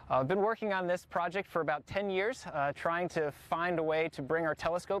 I've been working on this project for about 10 years, trying to find a way to bring our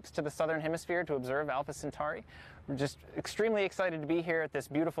telescopes to the southern hemisphere to observe Alpha Centauri. We're just extremely excited to be here at this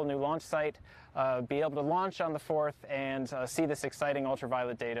beautiful new launch site, be able to launch on the 4th and see this exciting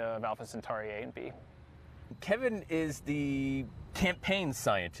ultraviolet data of Alpha Centauri A and B. Kevin is the campaign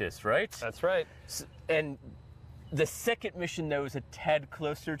scientist, right? That's right. And the second mission, though, is a tad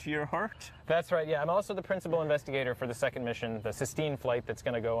closer to your heart? That's right, yeah. I'm also the principal investigator for the second mission, the Sistine flight that's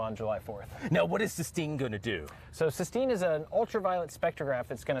going to go on July 4th. Now, what is Sistine going to do? So Sistine is an ultraviolet spectrograph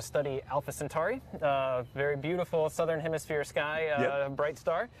that's going to study Alpha Centauri, very beautiful southern hemisphere sky, bright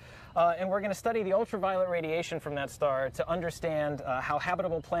star. And we're going to study the ultraviolet radiation from that star to understand how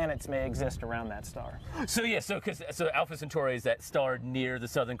habitable planets may exist around that star. So yeah, so Alpha Centauri is that star near the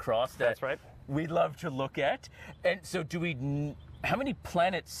Southern Cross that That's right. we love to look at. And so how many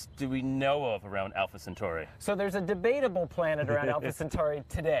planets do we know of around Alpha Centauri? So there's a debatable planet around Alpha Centauri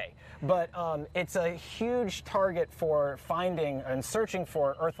today, but it's a huge target for finding and searching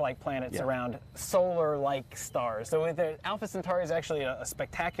for Earth-like planets around solar-like stars. So Alpha Centauri is actually a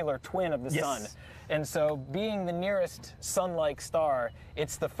spectacular twin of the sun. And so being the nearest sun-like star,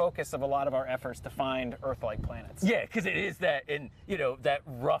 it's the focus of a lot of our efforts to find Earth-like planets. Yeah, because it is that, and that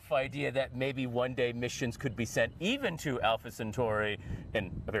rough idea that maybe one day missions could be sent even to Alpha Centauri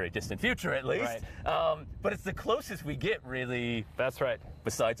in a very distant future, at least. Right. But it's the closest we get, really. That's right.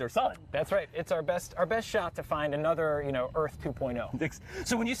 Besides our sun. That's right. It's our best shot to find another, Earth 2.0.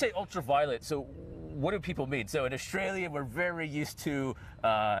 So when you say ultraviolet, so what do people mean? So in Australia, we're very used to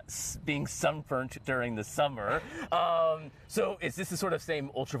being sunburnt during the summer. So is this the sort of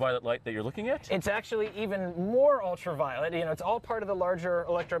same ultraviolet light that you're looking at? It's actually even more ultraviolet. It's all part of the larger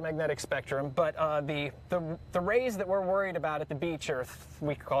electromagnetic spectrum, but the rays that we're worried about at the beach are,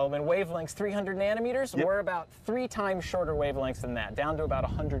 we call them in wavelengths 300 nanometers. We're about 3 times shorter wavelengths than that, down to about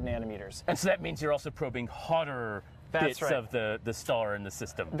 100 nanometers. And so that means you're also probing hotter bits of the star in the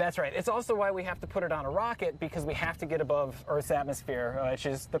system. That's right. It's also why we have to put it on a rocket, because we have to get above Earth's atmosphere, which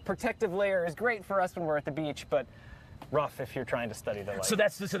is the protective layer is great for us when we're at the beach, but rough if you're trying to study the light. So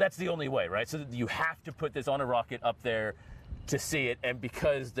that's the only way, right? So you have to put this on a rocket up there to see it, and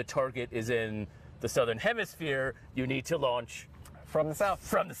because the target is in the southern hemisphere, you need to launch from the south.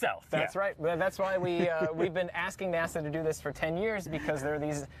 From the south. That's right. That's why we've been asking NASA to do this for 10 years, because there are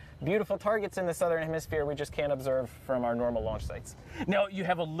these beautiful targets in the southern hemisphere we just can't observe from our normal launch sites. Now, you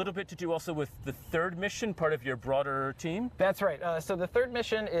have a little bit to do also with the third mission, part of your broader team? That's right. So the third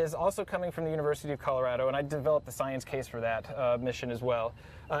mission is also coming from the University of Colorado, and I developed the science case for that mission as well.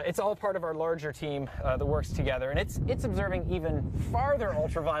 It's all part of our larger team that works together, and it's observing even farther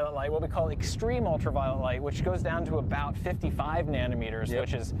ultraviolet light, what we call extreme ultraviolet light, which goes down to about 55 nanometers,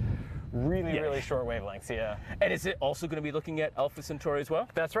 which is really short wavelengths, And is it also going to be looking at Alpha Centauri as well?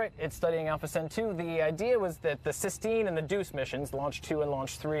 That's right. It's studying Alpha Cent 2. The idea was that the Sistine and the Deuce missions, Launch 2 and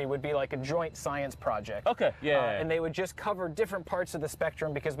Launch 3, would be like a joint science project. Okay, and they would just cover different parts of the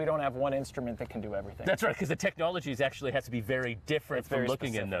spectrum, because we don't have one instrument that can do everything. That's right, because the technologies actually has to be very different from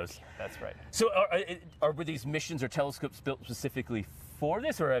looking in those. That's right. So were these missions or telescopes built specifically for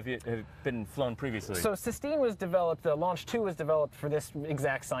this, or have it been flown previously? So Sistine was developed, Launch 2 was developed for this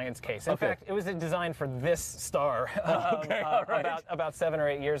exact science case. In fact, it was designed for this star about 7 or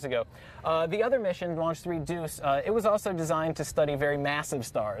 8 years ago. The other mission, Launch 3 Deuce, it was also designed to study very massive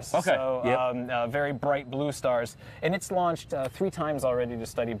stars, so very bright blue stars. And it's launched 3 times already to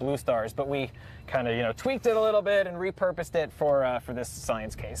study blue stars, but we kind of tweaked it a little bit and repurposed it for this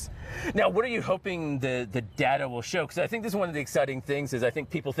science case. Now, what are you hoping the data will show? Because I think this is one of the exciting things is I think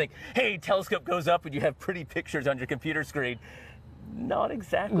people think, hey, telescope goes up and you have pretty pictures on your computer screen. Not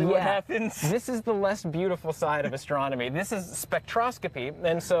exactly what happens. This is the less beautiful side of astronomy. This is spectroscopy,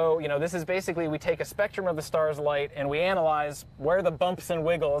 and so this is basically we take a spectrum of the star's light and we analyze where the bumps and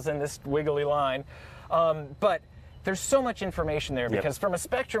wiggles in this wiggly line. But there's so much information there, because from a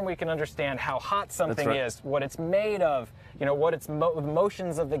spectrum we can understand how hot something is, what it's made of, what its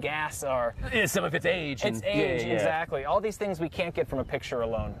motions of the gas are. Some of its age. Its age, exactly. All these things we can't get from a picture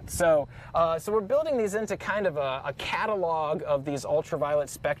alone. So, so we're building these into kind of a catalog of these ultraviolet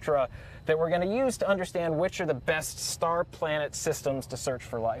spectra that we're going to use to understand which are the best star-planet systems to search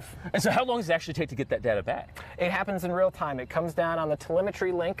for life. And so how long does it actually take to get that data back? It happens in real time. It comes down on the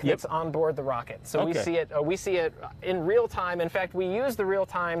telemetry link that's on board the rocket. So we see it in real time. In fact, we use the real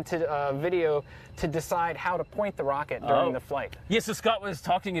time video to decide how to point the rocket during the flight. Yes, so Scott was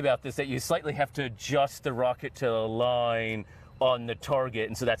talking about this, that you slightly have to adjust the rocket to align on the target,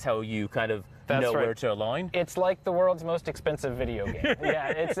 and so that's how you kind of know where to align? It's like the world's most expensive video game.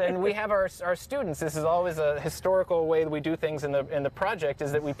 And we have our students. This is always a historical way that we do things in the project,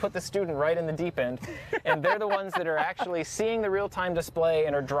 is that we put the student right in the deep end, and they're the ones that are actually seeing the real-time display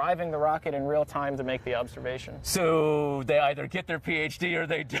and are driving the rocket in real time to make the observation. So they either get their PhD or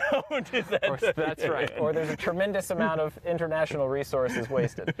they don't. Is that that's right. Or there's a tremendous amount of international resources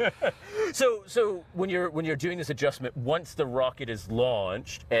wasted. So when you're doing this adjustment, once the rocket is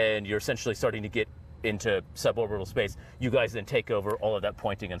launched and you're essentially starting to get into suborbital space, you guys then take over all of that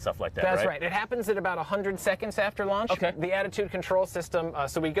pointing and stuff like that, That's right. It happens at about 100 seconds after launch. Okay. The attitude control system,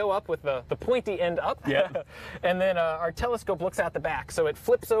 so we go up with the pointy end up, and then our telescope looks out the back. So it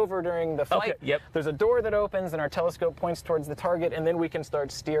flips over during the flight. There's a door that opens, and our telescope points towards the target, and then we can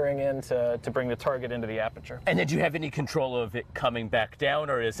start steering in to bring the target into the aperture. And then do you have any control of it coming back down,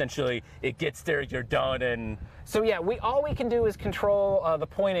 or essentially it gets there, you're done, and... So all we can do is control the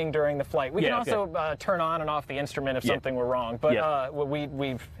pointing during the flight. We can also turn on and off the instrument if something were wrong. But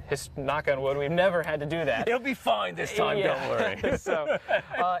we've knock on wood, we've never had to do that. It'll be fine this time. Don't worry. So,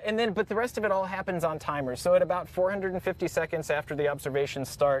 but the rest of it all happens on timers. So at about 450 seconds after the observations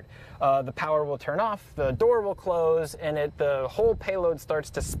start, the power will turn off, the door will close, and the whole payload starts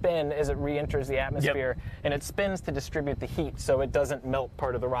to spin as it re-enters the atmosphere, and it spins to distribute the heat so it doesn't melt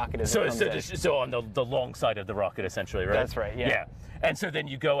part of the rocket as it comes in. So on the long side of the rocket, essentially, right? That's right, yeah. And so then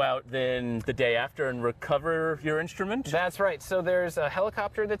you go out then the day after and recover your instrument? That's right. So there's a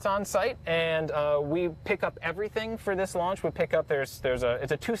helicopter that's on site, and we pick up everything for this launch. We pick up, it's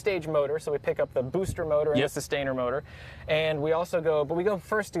a two-stage motor, so we pick up the booster motor and the sustainer motor. And we also but we go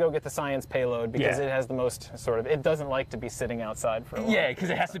first to go get the science payload, because it has the most it doesn't like to be sitting outside for a while. Yeah, because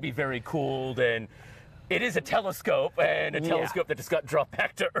it has to be very cooled, and It is a telescope, and a telescope that just got dropped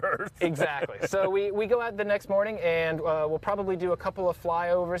back to Earth. Exactly. So we go out the next morning, and we'll probably do a couple of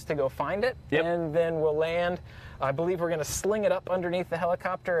flyovers to go find it, and then we'll land. I believe we're going to sling it up underneath the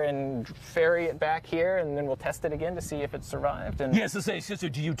helicopter and ferry it back here, and then we'll test it again to see if it survived. And so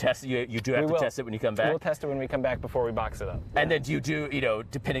do you test it? You do have to test it when you come back? We'll test it when we come back before we box it up. And then do you do,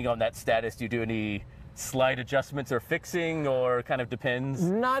 depending on that status, do you do any slight adjustments or fixing, or kind of depends?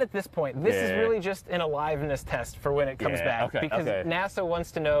 Not at this point. This is really just an aliveness test for when it comes back, because NASA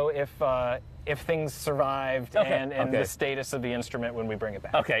wants to know if things survived and the status of the instrument when we bring it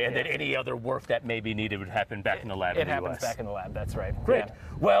back. Okay, and then any other work that may be needed would happen back in the lab. It happens back in the lab. That's right. Great. Yeah.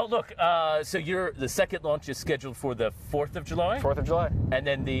 Well, look. So the second launch is scheduled for the 4th of July. 4th of July. And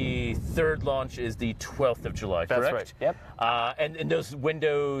then the third launch is the 12th of July. That's correct? Right. Yep. And those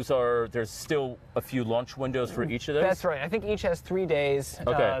windows there's still a few launch windows for each of those. That's right. I think each has 3 days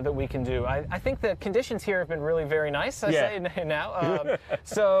that we can do. I think the conditions here have been really very nice. I say now.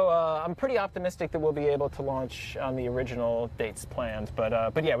 So I'm pretty optimistic that we'll be able to launch on the original dates planned.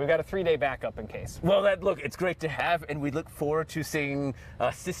 But yeah, we've got a 3-day backup in case. Well, look, it's great to have, and we look forward to seeing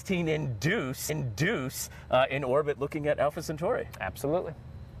Sistine induce in orbit, looking at Alpha Centauri. Absolutely.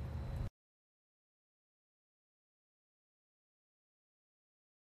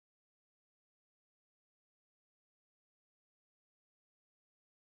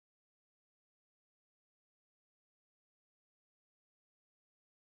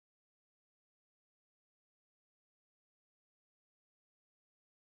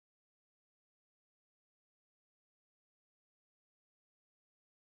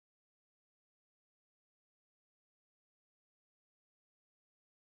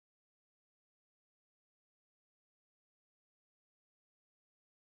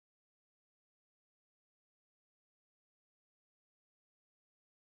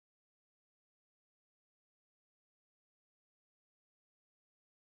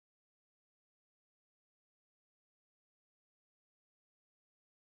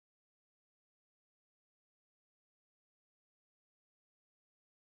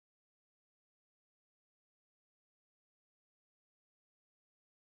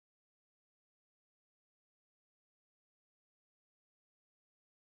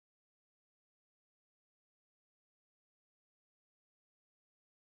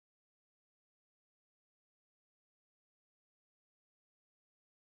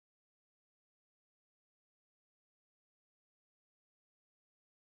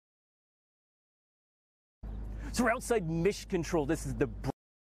 So we're outside mission control. This is the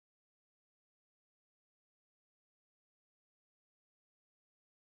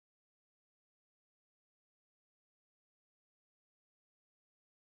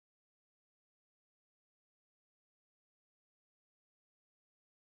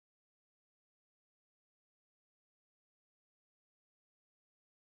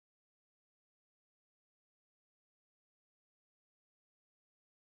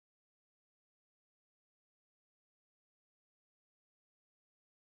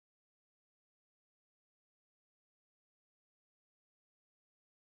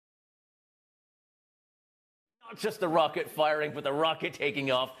not just the rocket firing, but the rocket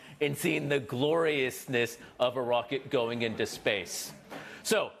taking off and seeing the gloriousness of a rocket going into space.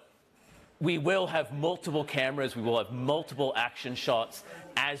 So we will have multiple cameras. We will have multiple action shots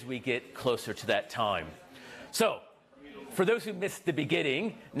as we get closer to that time. So for those who missed the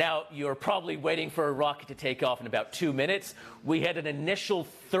beginning, now you're probably waiting for a rocket to take off in about 2 minutes. We had an initial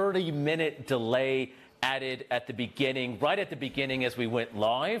 30-minute delay added at the beginning, right at the beginning as we went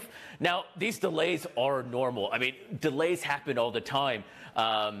live. Now, these delays are normal. I mean, delays happen all the time.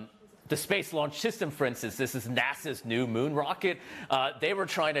 The Space Launch System, for instance, this is NASA's new moon rocket. They were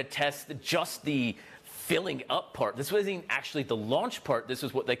trying to test just the filling up part. This wasn't actually the launch part. This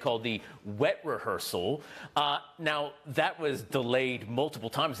was what they call the wet rehearsal. Now, that was delayed multiple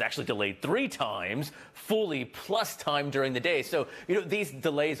times. It's actually delayed 3 times, fully plus time during the day. So, these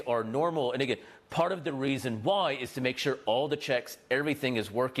delays are normal. And again, part of the reason why is to make sure all the checks, everything is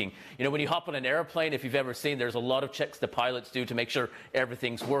working. When you hop on an airplane, if you've ever seen, there's a lot of checks the pilots do to make sure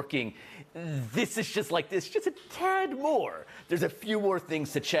everything's working. This is just like this, just a tad more. There's a few more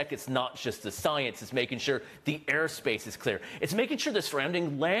things to check. It's not just the science. It's making sure the airspace is clear. It's making sure the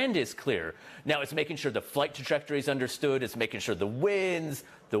surrounding land is clear. Now, it's making sure the flight trajectory is understood. It's making sure the winds,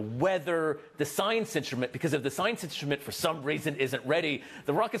 the weather, the science instrument, because if the science instrument for some reason isn't ready,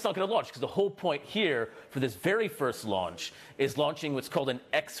 the rocket's not going to launch, because the whole point here for this very first launch is launching what's called an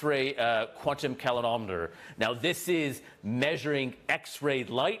X-ray quantum calorimeter. Now, this is measuring X-ray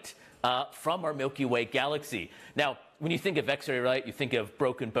light from our Milky Way galaxy. Now, when you think of X-ray light, you think of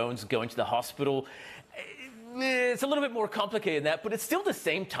broken bones going to the hospital. it's a little bit more complicated than that, but it's still the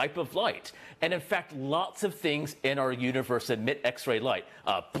same type of light. And in fact, lots of things in our universe emit X-ray light.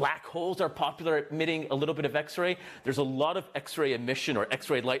 Black holes are popular at emitting a little bit of X-ray. There's a lot of X-ray emission or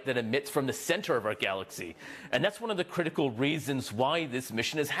X-ray light that emits from the center of our galaxy. And that's one of the critical reasons why this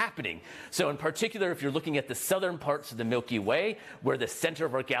mission is happening. So in particular, if you're looking at the southern parts of the Milky Way, where the center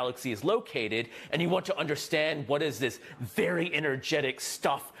of our galaxy is located, and you want to understand what is this very energetic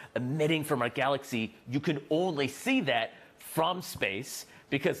stuff emitting from our galaxy, you can only see that from space,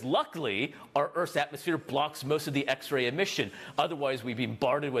 because luckily our Earth's atmosphere blocks most of the X-ray emission. Otherwise, we'd be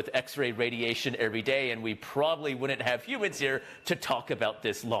bombarded with X-ray radiation every day, and we probably wouldn't have humans here to talk about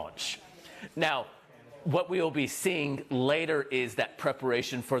this launch. Now, what we will be seeing later is that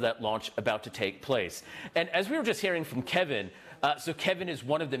preparation for that launch about to take place. And as we were just hearing from Kevin, so Kevin is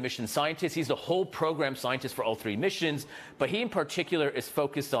one of the mission scientists. He's the whole program scientist for all 3 missions, but he in particular is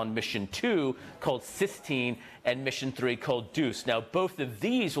focused on mission 2 called Sistine and mission 3 called Deuce. Now, both of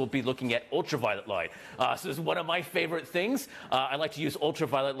these will be looking at ultraviolet light. So this is one of my favorite things. I like to use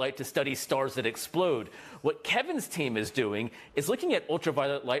ultraviolet light to study stars that explode. What Kevin's team is doing is looking at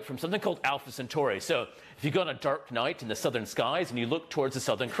ultraviolet light from something called Alpha Centauri. So if you go on a dark night in the southern skies and you look towards the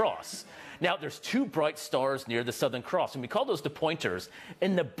Southern Cross, now, there's 2 bright stars near the Southern Cross, and we call those the pointers.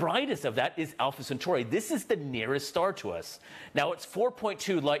 And the brightest of that is Alpha Centauri. This is the nearest star to us. Now, it's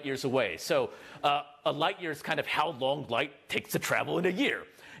 4.2 light years away. So a light year is kind of how long light takes to travel in a year.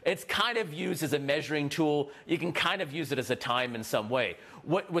 It's kind of used as a measuring tool. You can kind of use it as a time in some way.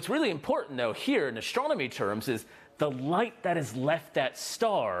 What's really important, though, here in astronomy terms is the light that has left that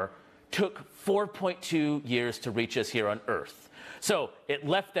star took 4.2 years to reach us here on Earth. So it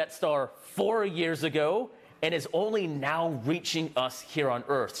left that star 4 years ago and is only now reaching us here on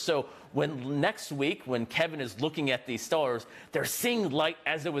Earth. So next week, when Kevin is looking at these stars, they're seeing light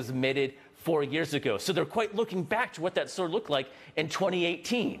as it was emitted 4 years ago. So they're quite looking back to what that star looked like in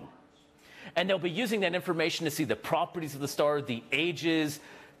 2018. And they'll be using that information to see the properties of the star, the ages,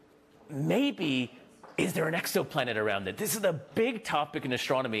 maybe is there an exoplanet around it? This is a big topic in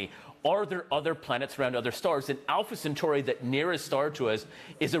astronomy. Are there other planets around other stars? And Alpha Centauri, that nearest star to us,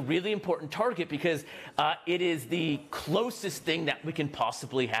 is a really important target because it is the closest thing that we can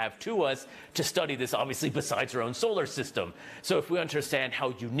possibly have to us to study this, obviously, besides our own solar system. So if we understand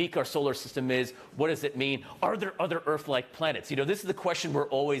how unique our solar system is, what does it mean? Are there other Earth-like planets? You know, this is the question we're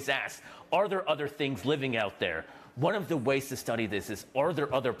always asked. Are there other things living out there? One of the ways to study this is, are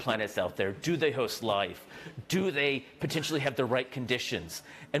there other planets out there? Do they host life? Do they potentially have the right conditions?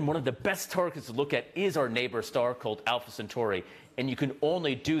 And one of the best targets to look at is our neighbor star called Alpha Centauri. And you can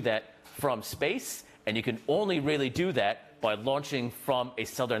only do that from space, and you can only really do that by launching from a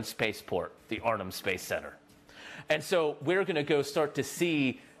southern spaceport, the Arnhem Space Center. And so we're going to go start to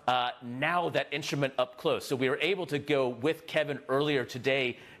see now that instrument up close. So we were able to go with Kevin earlier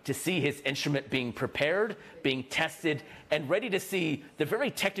today to see his instrument being prepared, being tested, and ready to see the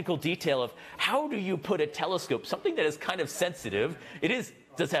very technical detail of how do you put a telescope, something that is kind of sensitive.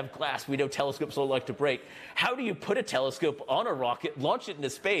 Does have glass. We know telescopes don't like to break. How do you put a telescope on a rocket, launch it into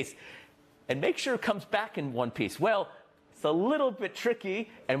space, and make sure it comes back in one piece? Well, it's a little bit tricky,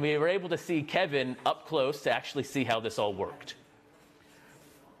 and we were able to see Kevin up close to actually see how this all worked.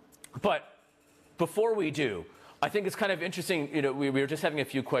 But before we do, I think it's kind of interesting, you know, we were just having a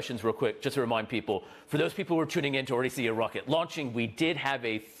few questions real quick, just to remind people. For those people who are tuning in to already see a rocket launching, we did have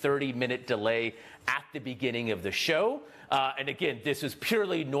a 30-minute delay at the beginning of the show. And again, this is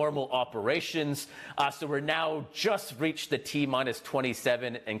purely normal operations. So we're now just reached the T-minus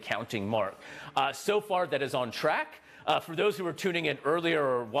 27 and counting mark. So far, that is on track. For those who were tuning in earlier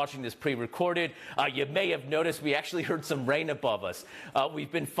or watching this pre-recorded, you may have noticed we actually heard some rain above us.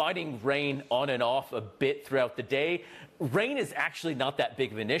 We've been fighting rain on and off a bit throughout the day. Rain is actually not that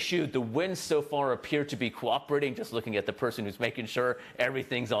big of an issue. The winds so far appear to be cooperating, just looking at the person who's making sure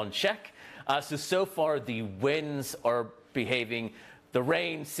everything's on check. So far, the winds are behaving. The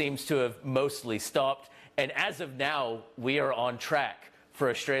rain seems to have mostly stopped. And as of now, we are on track for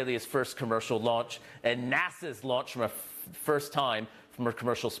Australia's first commercial launch and NASA's launch from a first time from a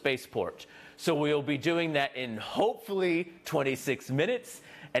commercial spaceport. So we'll be doing that in hopefully 26 minutes.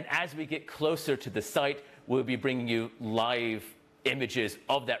 And as we get closer to the site, we'll be bringing you live images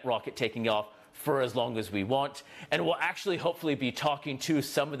of that rocket taking off for as long as we want. And we'll actually hopefully be talking to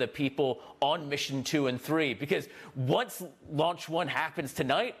some of the people on mission 2 and 3, because once launch 1 happens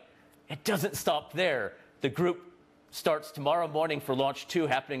tonight, it doesn't stop there. The group starts tomorrow morning for launch 2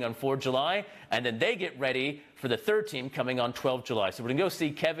 happening on 4 July, and then they get ready for the third team coming on 12 July. So we're going to go see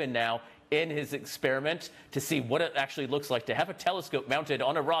Kevin now in his experiment to see what it actually looks like to have a telescope mounted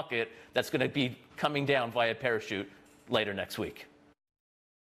on a rocket that's going to be coming down via parachute later next week.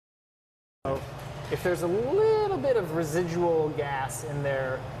 If there's a little bit of residual gas in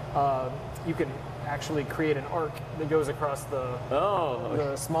there, you can actually create an arc that goes across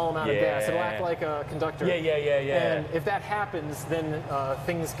the small amount of gas. It'll act like a conductor. And if that happens, then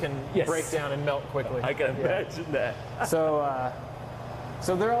things can break down and melt quickly. I can imagine that.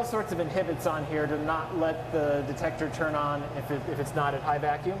 So there are all sorts of inhibits on here to not let the detector turn on if it's not at high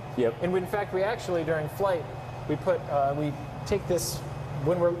vacuum. And in fact, we actually, during flight, we take this,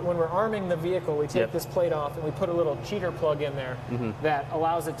 when we're arming the vehicle, we take this plate off and we put a little cheater plug in there that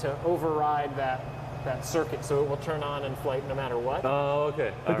allows it to override that circuit, so it will turn on in flight no matter what. Oh,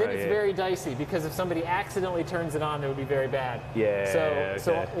 okay. But then it's very dicey, because if somebody accidentally turns it on, it would be very bad.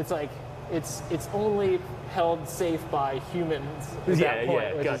 So it's like it's only held safe by humans at that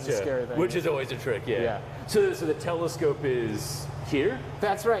point, which is a scary thing. Which is always a trick, So the telescope is here?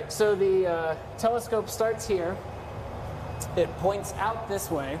 That's right. So the telescope starts here. It points out this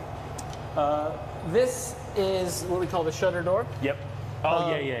way. This is what we call the shutter door.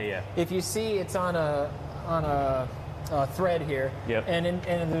 If you see, it's on a thread here. And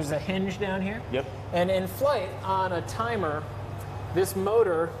there's a hinge down here. And in flight, on a timer, this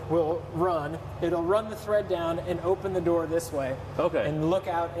motor will run. It'll run the thread down and open the door this way. And look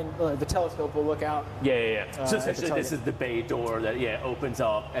out, and the telescope will look out. So essentially, this is the bay door that opens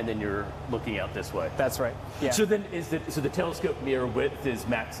up, and then you're looking out this way. That's right. So then, so the telescope mirror width is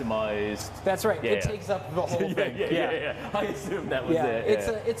maximized. That's right. It takes up the whole thing. I assume that was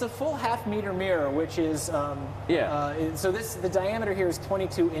it. It's a full half-meter mirror, which is so the diameter here is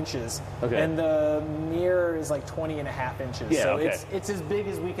 22 inches, and the mirror is like 20.5 inches. It's as big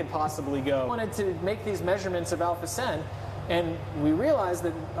as we could possibly go. We wanted to make these measurements of Alpha Centauri, and we realized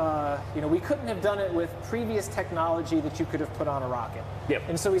that we couldn't have done it with previous technology that you could have put on a rocket.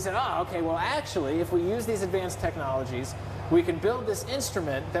 And so we said, well, actually, if we use these advanced technologies, we can build this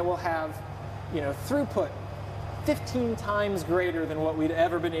instrument that will have, throughput 15 times greater than what we'd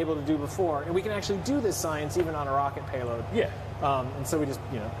ever been able to do before, and we can actually do this science even on a rocket payload. And so we just,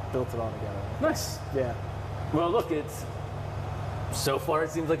 built it all together. Nice. Well, look, so far, it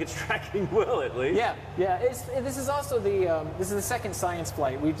seems like it's tracking well, at least. This is also the second science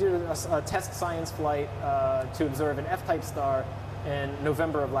flight. We did a test science flight to observe an F-type star in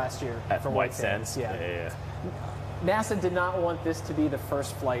November of last year from White Sands. NASA did not want this to be the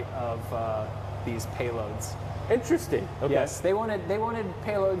first flight of these payloads. Interesting. Yes, they wanted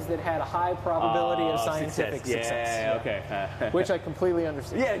payloads that had a high probability of scientific success. Which I completely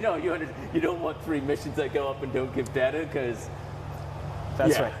understand. You don't want 3 missions that go up and don't give data, because.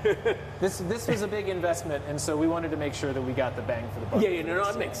 That's right. This was a big investment, and so we wanted to make sure that we got the bang for the buck.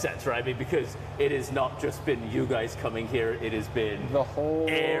 That makes sense, right? I mean, because it has not just been you guys coming here; it has been the whole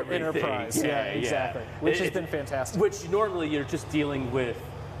enterprise. Exactly. Which has been fantastic. Which normally you're just dealing with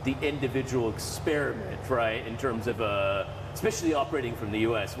the individual experiment, right? In terms of especially operating from the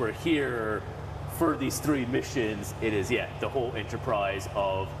U.S., where here for these 3 missions, it is the whole enterprise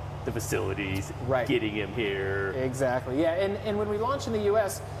of the facilities, getting him here. Exactly, and when we launch in the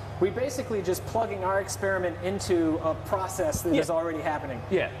U.S., we basically just plugging our experiment into a process that is already happening.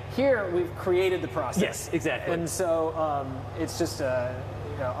 Here, we've created the process. Yes, exactly. And so it's just a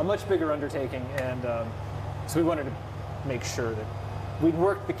much bigger undertaking, and so we wanted to make sure that we'd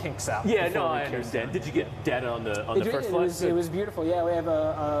work the kinks out. I understand. Did you get data on the first flight? It was beautiful. We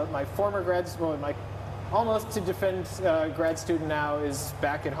have my former my almost to defend grad student now is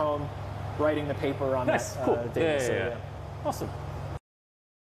back at home writing the paper on that data. Awesome.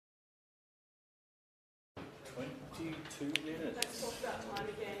 22 minutes.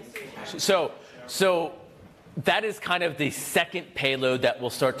 So that is kind of the second payload that we'll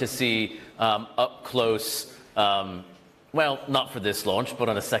start to see up close. Well, not for this launch, but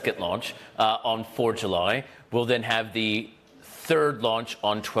on a second launch on 4 July. We'll then have the third launch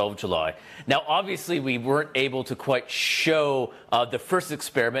on 12 July. Now, obviously, we weren't able to quite show the first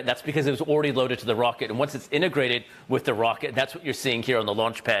experiment. That's because it was already loaded to the rocket. And once it's integrated with the rocket, that's what you're seeing here on the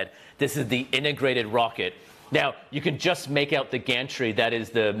launch pad. This is the integrated rocket. Now, you can just make out the gantry. That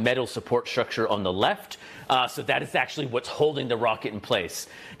is the metal support structure on the left. So that is actually what's holding the rocket in place.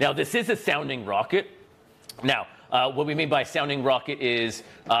 Now, this is a sounding rocket. Now, what we mean by sounding rocket is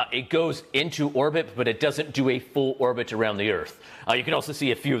it goes into orbit, but it doesn't do a full orbit around the Earth. You can also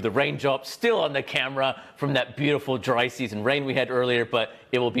see a few of the raindrops still on the camera from that beautiful dry season rain we had earlier, but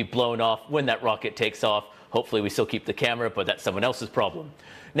it will be blown off when that rocket takes off Hopefully we still keep the camera, but that's someone else's problem.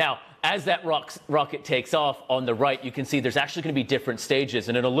 Now, as that rocket takes off on the right, you can see there's actually going to be different stages.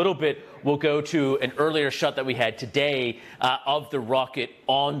 And in a little bit, we'll go to an earlier shot that we had today of the rocket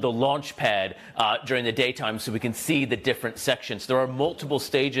on the launch pad during the daytime, so we can see the different sections. There are multiple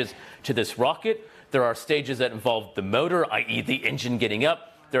stages to this rocket. There are stages that involve the motor, i.e. the engine getting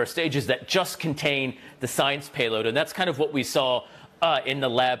up. There are stages that just contain the science payload, and that's kind of what we saw in the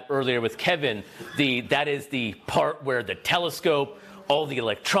lab earlier with Kevin. That is the part where the telescope, all the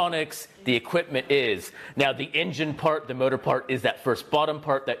electronics, the equipment is. Now, the engine part, the motor part, is that first bottom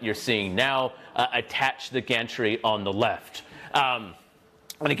part that you're seeing now attached to the gantry on the left. And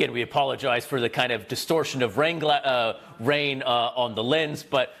again, we apologize for the kind of distortion of rain on the lens,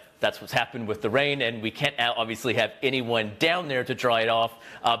 but that's what's happened with the rain, and we can't obviously have anyone down there to dry it off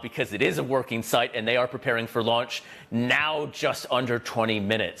because it is a working site, and they are preparing for launch now just under 20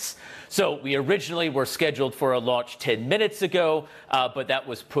 minutes. So we originally were scheduled for a launch 10 minutes ago, but that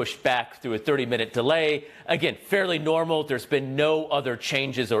was pushed back through a 30-minute delay. Again, fairly normal. There's been no other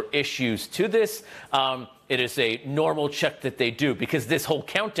changes or issues to this. It is a normal check that they do because this whole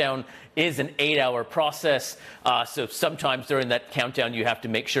countdown is an 8-hour process. So sometimes during that countdown, you have to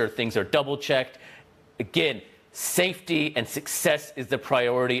make sure things are double checked. Again, safety and success is the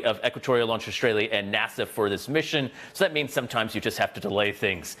priority of Equatorial Launch Australia and NASA for this mission. So that means sometimes you just have to delay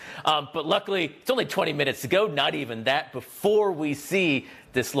things. But luckily, it's only 20 minutes to go, not even that, before we see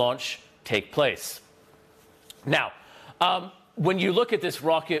this launch take place. Now, when you look at this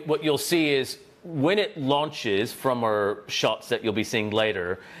rocket, what you'll see is when it launches from our shots that you'll be seeing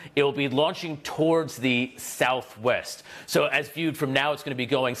later, it will be launching towards the southwest. So as viewed from now, it's going to be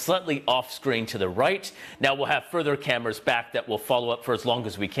going slightly off screen to the right. Now we'll have further cameras back that will follow up for as long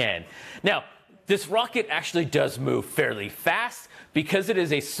as we can. Now, this rocket actually does move fairly fast. Because it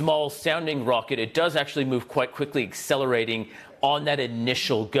is a small sounding rocket, it does actually move quite quickly, accelerating on that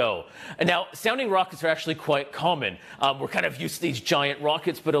initial go. And now, sounding rockets are actually quite common. We're kind of used to these giant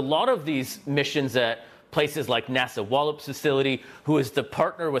rockets, but a lot of these missions at places like NASA Wallops facility, who is the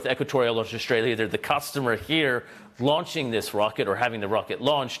partner with Equatorial Launch Australia, they're the customer here launching this rocket or having the rocket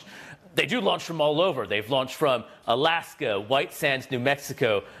launched. They do launch from all over. They've launched from Alaska, White Sands, New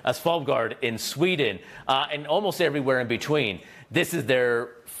Mexico, Svalbard in Sweden, and almost everywhere in between. This is their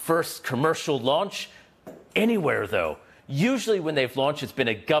first commercial launch anywhere, though. Usually when they've launched, it's been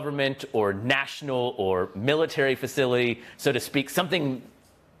a government or national or military facility, so to speak, something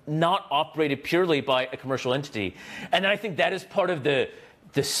not operated purely by a commercial entity. And I think that is part of the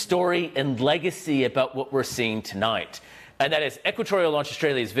story and legacy about what we're seeing tonight. And that is Equatorial Launch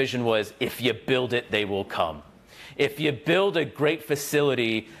Australia's vision was, if you build it, they will come. If you build a great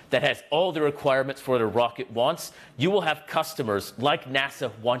facility that has all the requirements for what a rocket wants, you will have customers like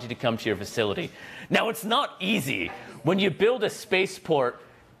NASA wanting to come to your facility. Now, it's not easy. When you build a spaceport,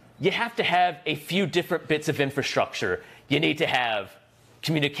 you have to have a few different bits of infrastructure. You need to have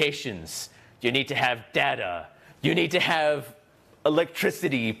communications. You need to have data. You need to have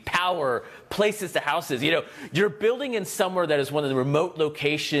electricity, power, places to houses. You know, you're building in somewhere that is one of the remote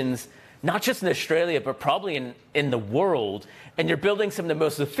locations, not just in Australia, but probably in the world, and you're building some of the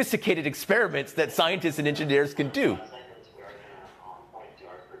most sophisticated experiments that scientists and engineers can do.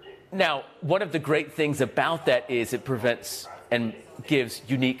 Now, one of the great things about that is it prevents and gives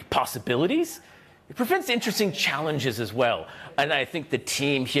unique possibilities. It prevents interesting challenges as well. And I think the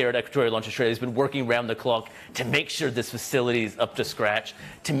team here at Equatorial Launch Australia has been working around the clock to make sure this facility is up to scratch,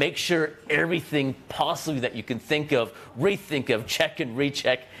 to make sure everything possibly that you can think of, rethink of, check and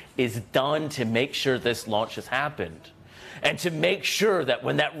recheck is done to make sure this launch has happened. And to make sure that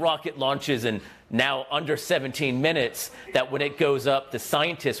when that rocket launches in now under 17 minutes, that when it goes up, the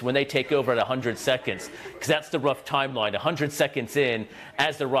scientists, when they take over at 100 seconds, because that's the rough timeline, 100 seconds in,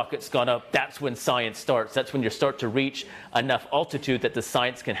 as the rocket's gone up, that's when science starts. That's when you start to reach enough altitude that the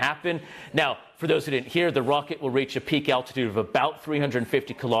science can happen. Now, for those who didn't hear, the rocket will reach a peak altitude of about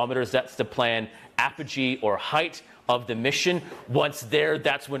 350 kilometers. That's the planned apogee or height of the mission. Once there,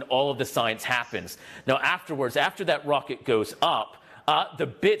 that's when all of the science happens. Now, afterwards, after that rocket goes up, the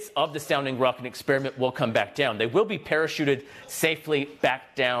bits of the sounding rocket experiment will come back down. They will be parachuted safely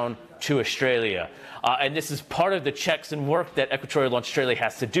back down to Australia. And this is part of the checks and work that Equatorial Launch Australia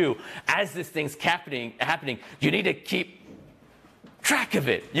has to do. As this thing's happening, you need to keep track of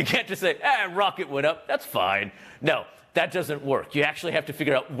it. You can't just say, rocket went up, that's fine. No, that doesn't work. You actually have to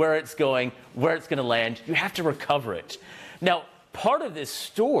figure out where it's going, where it's going to land. You have to recover it. Now, part of this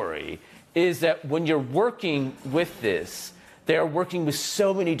story is that when you're working with this, They're working with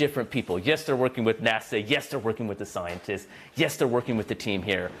so many different people. Yes, they're working with NASA. Yes, they're working with the scientists. Yes, they're working with the team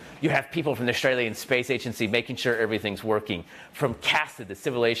here. You have people from the Australian Space Agency making sure everything's working. From CASA, the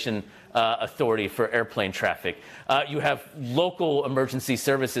Civil Aviation Authority for airplane traffic. You have local emergency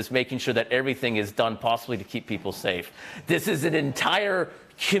services making sure that everything is done possibly to keep people safe. This is an entire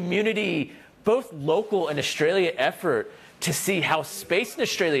community, both local and Australia effort to see how space in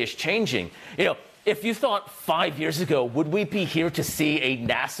Australia is changing. You know, if you thought 5 years ago, would we be here to see a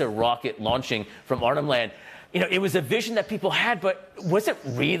NASA rocket launching from Arnhem Land? You know, it was a vision that people had, but was it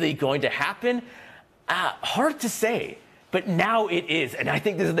really going to happen? Hard to say, but now it is. And I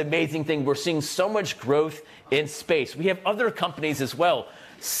think this is an amazing thing. We're seeing so much growth in space. We have other companies as well.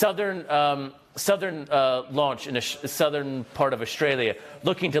 Southern launch in the southern part of Australia,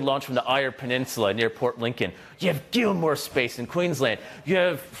 looking to launch from the Eyre Peninsula near Port Lincoln. You have Gilmore Space in Queensland. You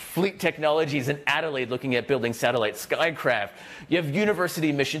have Fleet Technologies in Adelaide looking at building satellite Skycraft. You have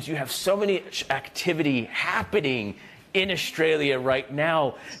university missions. You have so many activity happening in Australia right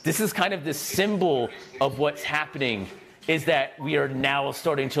now. This is kind of the symbol of what's happening, is that we are now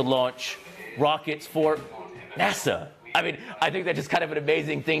starting to launch rockets for NASA. I mean, I think that's just kind of an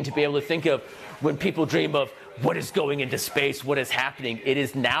amazing thing to be able to think of when people dream of what is going into space, what is happening. It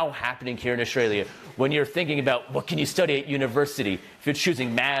is now happening here in Australia. When you're thinking about what can you study at university, if you're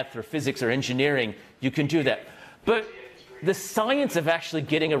choosing math or physics or engineering, you can do that. But the science of actually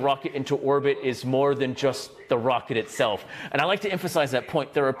getting a rocket into orbit is more than just the rocket itself. And I like to emphasize that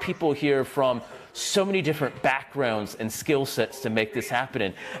point. There are people here from so many different backgrounds and skill sets to make this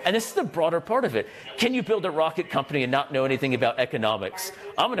happen. And this is the broader part of it. Can you build a rocket company and not know anything about economics?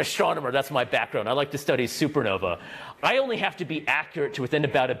 I'm an astronomer. That's my background. I like to study supernova. I only have to be accurate to within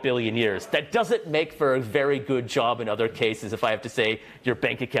about 1 billion years. That doesn't make for a very good job in other cases. If I have to say your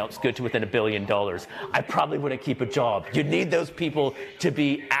bank account's good to within $1 billion, I probably wouldn't keep a job. You need those people to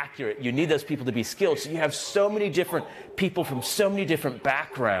be accurate. You need those people to be skilled. So you have so many different people from so many different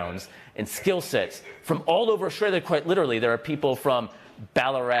backgrounds and skill sets from all over Australia. Quite literally, there are people from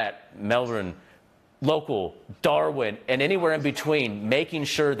Ballarat, Melbourne, local, Darwin, and anywhere in between, making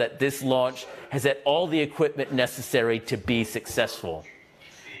sure that this launch has had all the equipment necessary to be successful.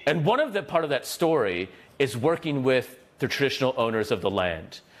 And one of the part of that story is working with the traditional owners of the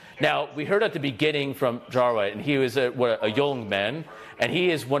land. Now, we heard at the beginning from Jarwa, and he was a young man, and he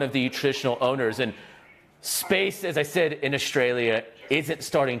is one of the traditional owners. And space, as I said, in Australia isn't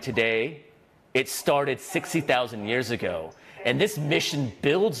starting today. It started 60,000 years ago. And this mission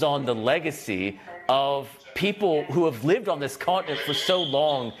builds on the legacy of people who have lived on this continent for so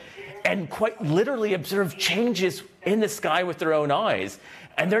long and quite literally observed changes in the sky with their own eyes.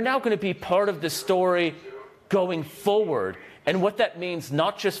 And they're now going to be part of the story going forward. And what that means,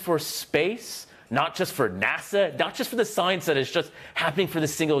 not just for space, not just for NASA, not just for the science that is just happening for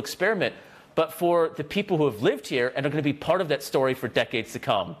this single experiment, but for the people who have lived here and are going to be part of that story for decades to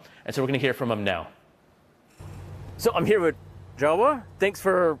come. And so we're going to hear from them now. So I'm here with Jawa. Thanks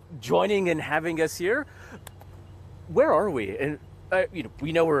for joining and having us here. Where are we? And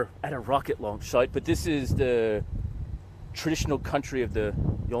we know we're at a rocket launch site, but this is the traditional country of the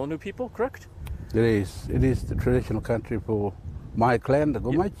Yolngu people, correct? It is. It is the traditional country for my clan, the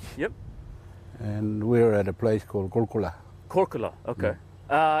Gumach. Yep. And we're at a place called Korkula. Korkula, okay.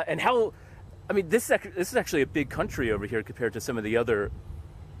 And how? I mean, this is actually a big country over here compared to some of the other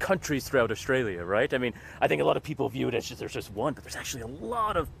countries throughout Australia, right? I mean, I think a lot of people view it as there's just one, but there's actually a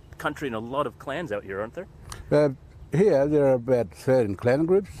lot of country and a lot of clans out here, aren't there? Here there are about 13 clan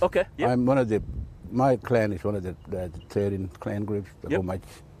groups. Okay. Yep. I'm one of the. My clan is one of the 13 clan groups. The Gumach.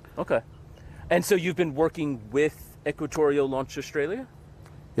 Okay. And so you've been working with Equatorial Launch Australia?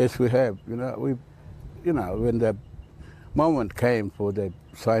 Yes, we have. When the moment came for the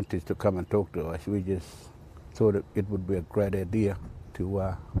scientists to come and talk to us, we just thought it would be a great idea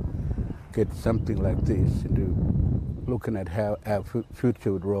to get something like this into looking at how our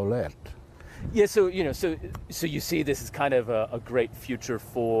future would roll out. Yeah, so you see this is kind of a great future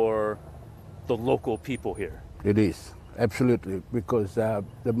for the local people here. It is, absolutely, because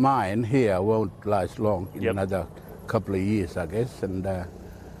the mine here won't last long in another couple of years, I guess. And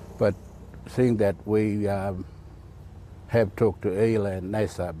but seeing that we have talked to ELA and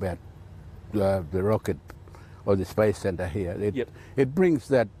NASA about the rocket or the space center here, it brings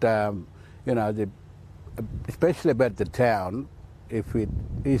that, especially about the town, if it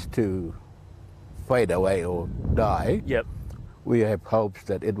is to fade away or die, we have hopes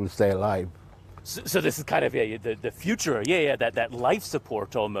that it will stay alive. So this is kind of the future, that life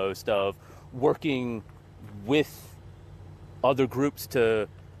support almost of working with other groups to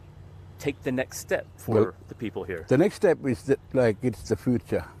take the next step for the people here? The next step is that, like, it's the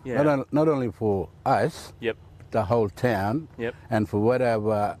future. Yeah. Not only for us, Yep. the whole town, Yep. and for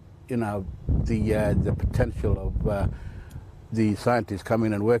whatever, you know, the potential of the scientists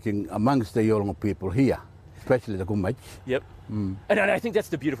coming and working amongst the Yolngu people here, especially the Gumach. Yep. And I think that's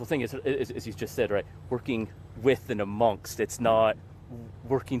the beautiful thing, is, as you just said, right? Working with and amongst. It's not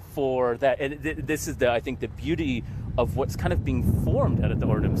working for that. And this is, I think, the beauty of what's kind of being formed out at the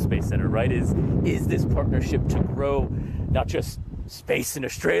Arnhem Space Center, right? Is this partnership to grow not just space in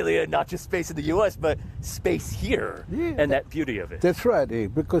Australia, not just space in the U.S., but space here, and that beauty of it. That's right,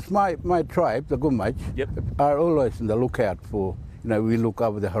 because my tribe, the Gumach, Yep. are always in the lookout for, you know, we look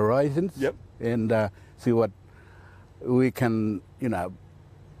over the horizons, Yep. and see what we can, you know,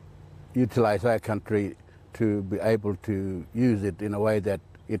 utilize our country to be able to use it in a way that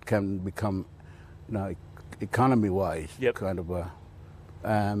it can become, you know, economy-wise, Yep. kind of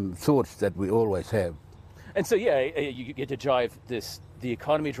thoughts that we always have. And so, yeah, you get to drive the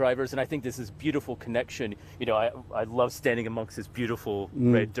economy drivers, and I think this is beautiful connection. You know, I love standing amongst this beautiful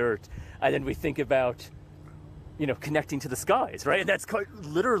red dirt, and then we think about, you know, connecting to the skies, right? And that's quite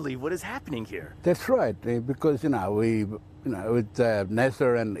literally what is happening here. That's right, because, you know, with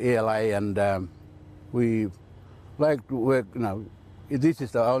NASA and ELA, and we like to work, you know, this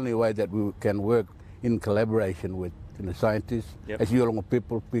is the only way that we can work in collaboration with, you know, scientists, Yep. as Yolngu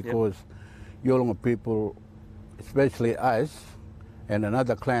people, because Yolngu people, especially us and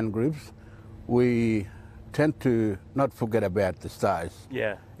another clan groups, we tend to not forget about the stars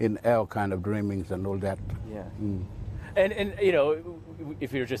in our kind of dreamings and all that. Yeah. And you know,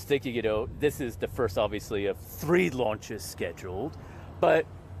 if you're just thinking, you know, this is the first, obviously, of 3 launches scheduled, but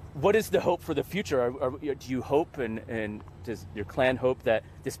what is the hope for the future? Do you hope, and does your clan hope that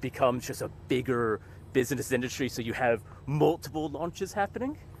this becomes just a bigger business industry, so you have multiple launches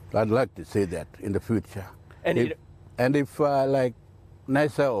happening? I'd like to see that in the future. And if like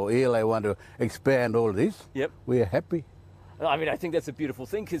NASA or ELA want to expand all this, Yep. we are happy. I mean, I think that's a beautiful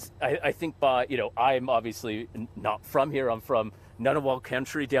thing, because I think you know, I'm obviously not from here. I'm from Ngunnawal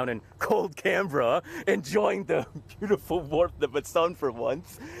country down in cold Canberra, enjoying the beautiful warmth of the sun for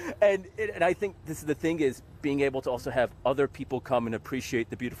once. And I think this is the thing, is being able to also have other people come and appreciate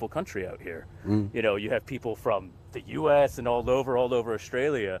the beautiful country out here. You know, you have people from the U.S. and all over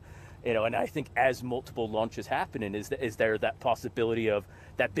Australia. You know, and I think as multiple launches happen, and is there that possibility of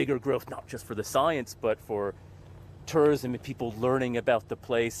that bigger growth, not just for the science, but for tourism and people learning about the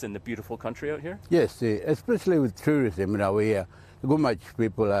place and the beautiful country out here? Yes, especially with tourism. You know, the Gumach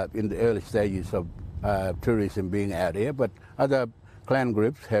people are in the early stages of tourism being out here, but other clan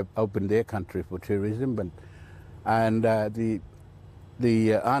groups have opened their country for tourism, and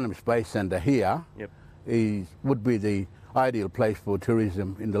the Arnhem Space Center here would be the ideal place for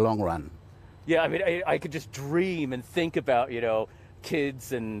tourism in the long run. Yeah, I mean, I could just dream and think about, you know,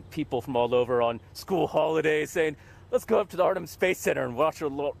 kids and people from all over on school holidays saying, let's go up to the Arnhem Space Center and watch a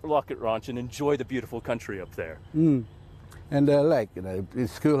rocket launch and enjoy the beautiful country up there. And like, you know, the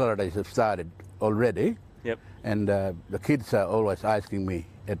school holidays have started already. Yep. And the kids are always asking me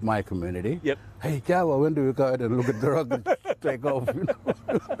at my community, Yep. Hey, Jawa, when do we go out and look at the rocket take off? You know?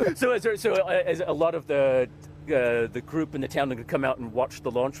 So is a lot of the group in the town going to come out and watch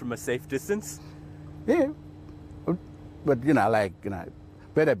the launch from a safe distance? Yeah. But, you know, like, you know,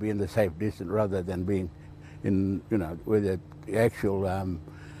 better be in the safe distance rather than being in, you know, where the actual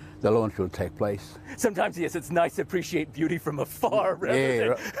the launch will take place. Sometimes, yes, it's nice to appreciate beauty from afar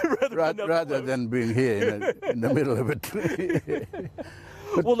rather than being here in the middle of it.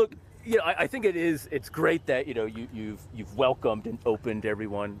 Well, look, you know, I think it's great that, you know, you've welcomed and opened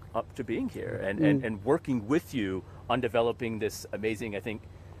everyone up to being here and working with you on developing this amazing, I think,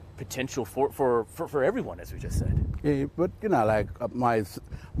 potential for everyone, as we just said. Yeah, but, you know, like my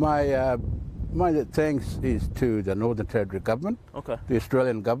thanks is to the Northern Territory government, the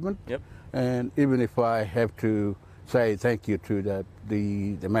Australian government, and even if I have to say thank you to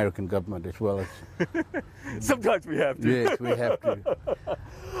the American government as well. Sometimes we have to. Yes, we have to.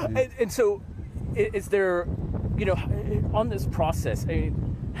 And so, is there, you know, on this process, I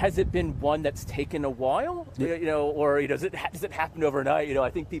mean, has it been one that's taken a while, you know, or, you know, does it happen overnight? You know, I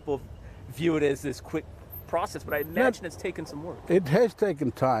think people view it as this quick process, but I imagine it's taken some work. It has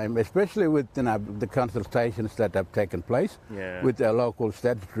taken time, especially with, you know, the consultations that have taken place with the local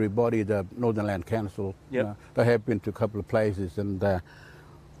statutory body, the Northern Land Council. You know, they have been to a couple of places and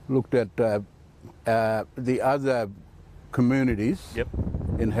looked at the other communities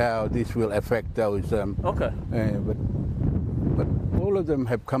in how this will affect those. But all of them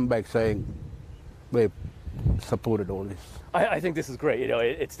have come back saying we're supported all this. I think this is great. You know,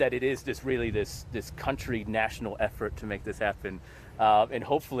 it's that it is this really this country national effort to make this happen, and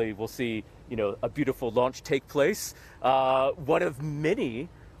hopefully we'll see, you know, a beautiful launch take place, one of many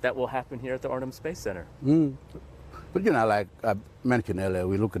that will happen here at the Arnhem Space Center. But you know, like I mentioned earlier,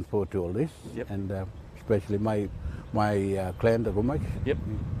 we're looking forward to all this, and especially my client, the Gumash. Yep.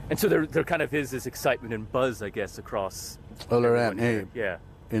 And so there kind of is this excitement and buzz, I guess, across all around. Yeah.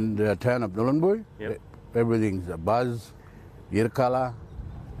 In the town of Nhulunbuy, everything's a buzz, Yirrkala,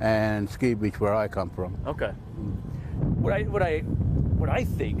 and Ski Beach, where I come from. Okay. What I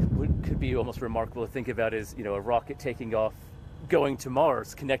think could be almost remarkable to think about is, you know, a rocket taking off, going to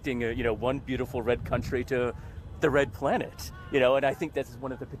Mars, connecting you know, one beautiful red country to the red planet. You know, and I think that's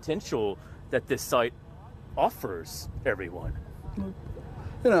one of the potential that this site offers everyone.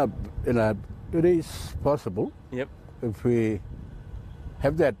 You know, it is possible. Yep. If we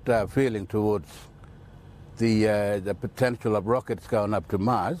have that feeling towards the potential of rockets going up to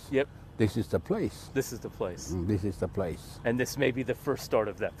Mars. Yep. This is the place. This is the place. This is the place. And this may be the first start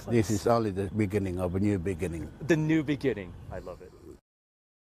of that place. This is only the beginning of a new beginning. The new beginning. I love it.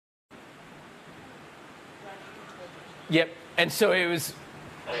 Yep. And so it was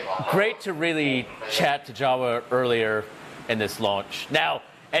great to really chat to Jawa earlier in this launch. Now,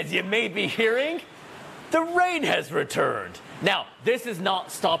 as you may be hearing, the rain has returned. Now, this is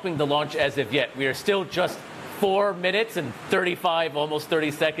not stopping the launch as of yet. We are still just 4 minutes and 35, almost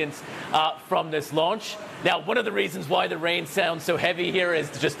 30 seconds from this launch. Now, one of the reasons why the rain sounds so heavy here is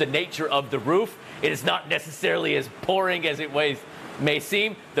just the nature of the roof. It is not necessarily as pouring as it may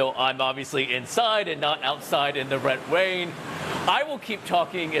seem, though I'm obviously inside and not outside in the red rain. I will keep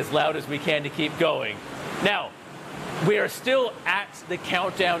talking as loud as we can to keep going. Now, we are still at the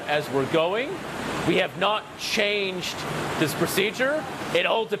countdown as we're going. We have not changed this procedure. It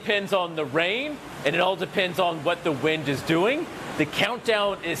all depends on the rain, and it all depends on what the wind is doing. The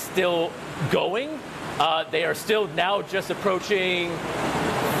countdown is still going. They are still now just approaching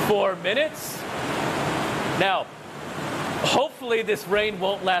 4 minutes. Now, hopefully this rain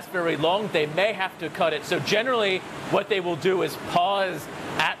won't last very long. They may have to cut it. So generally what they will do is pause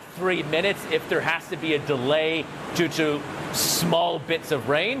at 3 minutes if there has to be a delay due to small bits of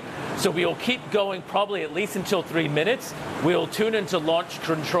rain. So we will keep going probably at least until 3 minutes. We'll tune into launch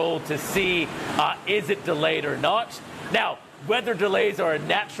control to see is it delayed or not. Now, weather delays are a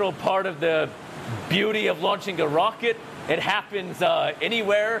natural part of the beauty of launching a rocket. It happens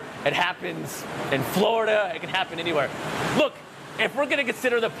anywhere. It happens in Florida. It can happen anywhere. Look, if we're going to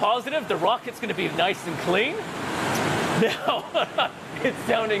consider the positive, the rocket's going to be nice and clean. Now, it's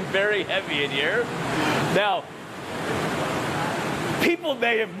sounding very heavy in here. Now, people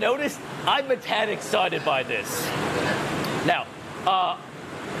may have noticed I'm a tad excited by this. Now,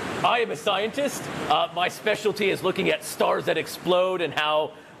 I am a scientist. My specialty is looking at stars that explode and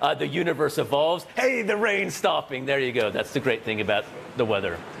how the universe evolves. Hey, the rain's stopping. There you go. That's the great thing about the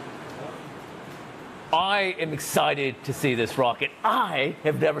weather. I am excited to see this rocket. I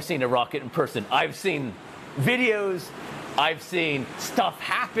have never seen a rocket in person. I've seen videos. I've seen stuff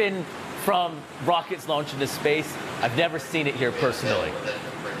happen from rockets launched into space. I've never seen it here personally.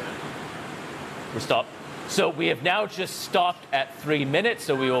 We're stopped. So we have now just stopped at 3 minutes,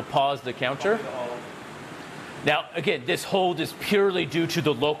 so we will pause the counter. Now, again, this hold is purely due to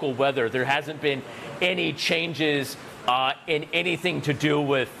the local weather. There hasn't been any changes in anything to do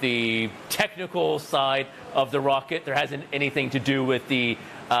with the technical side of the rocket. There hasn't anything to do with the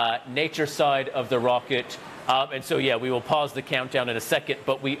nature side of the rocket. And so, yeah, we will pause the countdown in a second,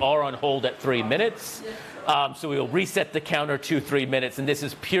 but we are on hold at 3 minutes. So we will reset the counter to 3 minutes, and this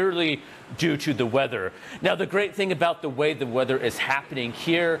is purely due to the weather. Now, the great thing about the way the weather is happening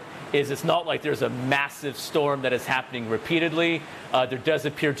here is it's not like there's a massive storm that is happening repeatedly. There does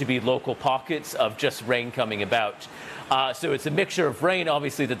appear to be local pockets of just rain coming about. So it's a mixture of rain,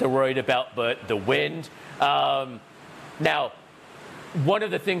 obviously, that they're worried about, but the wind. Now, one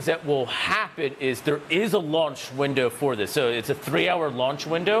of the things that will happen is there is a launch window for this. So it's a 3-hour launch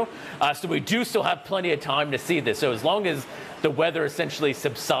window. So we do still have plenty of time to see this. So as long as the weather essentially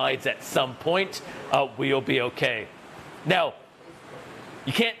subsides at some point, we'll be okay. Now,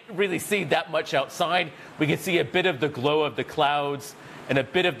 you can't really see that much outside. We can see a bit of the glow of the clouds and a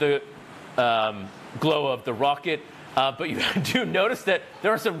bit of the glow of the rocket. But you do notice that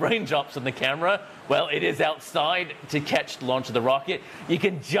there are some raindrops on the camera. Well, it is outside to catch the launch of the rocket. You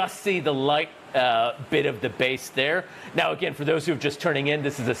can just see the light bit of the base there. Now, again, for those who are just turning in,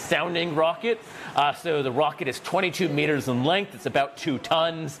 this is a sounding rocket. So the rocket is 22 meters in length. It's about 2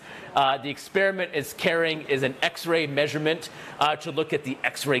 tons. The experiment is carrying is an X-ray measurement to look at the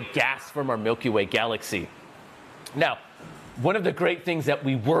X-ray gas from our Milky Way galaxy. Now, one of the great things that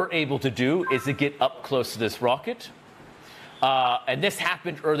we were able to do is to get up close to this rocket. And this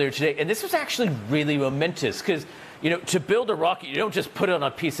happened earlier today. And this was actually really momentous because, to build a rocket, you don't just put it on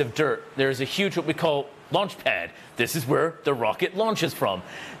a piece of dirt. There's a huge, what we call, launch pad. This is where the rocket launches from.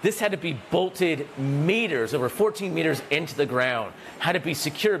 This had to be bolted meters, over 14 meters into the ground. Had to be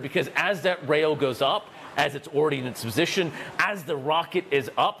secure because as that rail goes up, as it's already in its position, as the rocket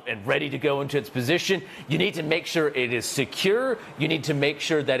is up and ready to go into its position, you need to make sure it is secure. You need to make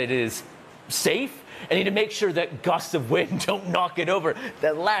sure that it is safe. And you need to make sure that gusts of wind don't knock it over.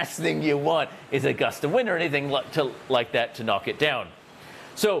 The last thing you want is a gust of wind or anything like that to knock it down.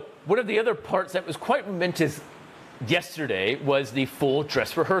 So one of the other parts that was quite momentous yesterday was the full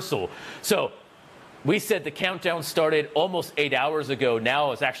dress rehearsal. So we said the countdown started almost 8 hours ago.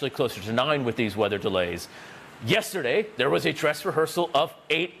 Now it's actually closer to 9 with these weather delays. Yesterday, there was a dress rehearsal of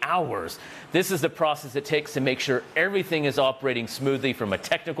 8 hours. This is the process it takes to make sure everything is operating smoothly from a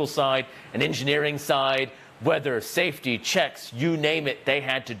technical side, an engineering side, weather, safety, checks, you name it, they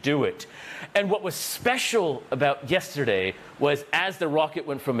had to do it. And what was special about yesterday was as the rocket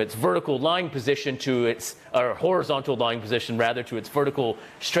went from its vertical lying position to its, or horizontal lying position rather, to its vertical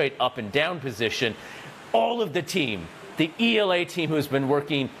straight up and down position, all of the team, the ELA team who's been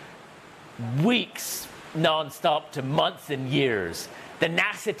working weeks nonstop to months and years, the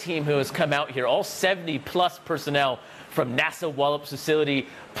NASA team who has come out here, all 70 plus personnel from NASA Wallops facility,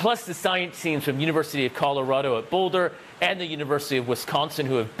 plus the science teams from University of Colorado at Boulder and the University of Wisconsin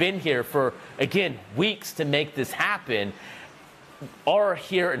who have been here for, again, weeks to make this happen, are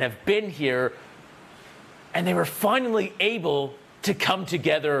here and have been here, and they were finally able to come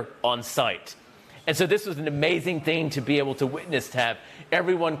together on site. And so this was an amazing thing to be able to witness, to have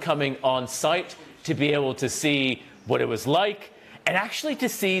everyone coming on site, to be able to see what it was like, and actually to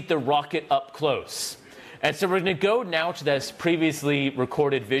see the rocket up close. And so we're going to go now to this previously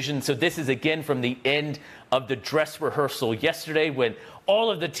recorded vision. So this is again from the end of the dress rehearsal yesterday when all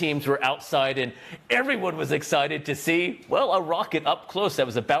of the teams were outside and everyone was excited to see, well, a rocket up close that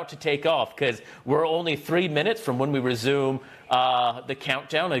was about to take off because we're only 3 minutes from when we resume the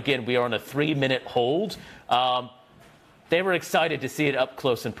countdown. Again, we are on a 3-minute hold. They were excited to see it up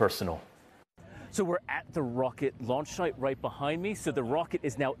close and personal. So we're at the rocket launch site right behind me. So the rocket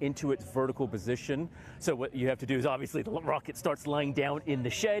is now into its vertical position. So what you have to do is obviously the rocket starts lying down in the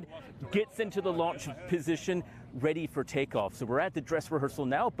shed, gets into the launch position, ready for takeoff. So we're at the dress rehearsal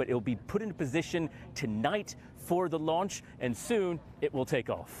now, but it'll be put into position tonight for the launch, and soon it will take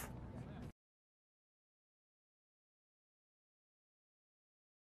off.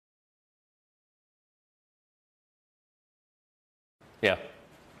 Yeah.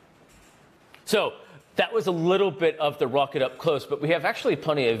 So that was a little bit of the rocket up close, but we have actually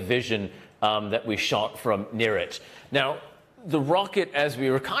plenty of vision that we shot from near it. Now, the rocket, as we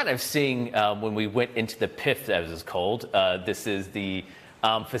were kind of seeing when we went into the PIF, as it's called, this is the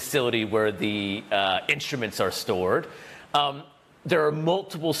facility where the instruments are stored. There are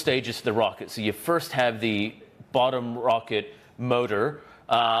multiple stages to the rocket. So you first have the bottom rocket motor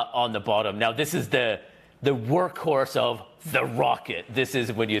on the bottom. Now, this is the workhorse of the rocket. This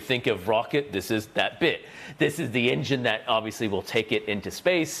is, when you think of rocket, this is that bit. This is the engine that obviously will take it into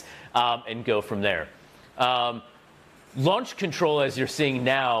space and go from there. Launch control, as you're seeing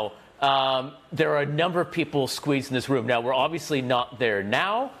now, there are a number of people squeezed in this room. Now, we're obviously not there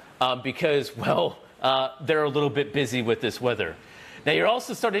now because, well, they're a little bit busy with this weather. Now, you're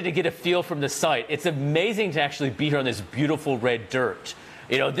also starting to get a feel from the site. It's amazing to actually be here on this beautiful red dirt.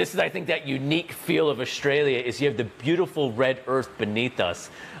 You know, this is, I think, that unique feel of Australia is you have the beautiful red earth beneath us.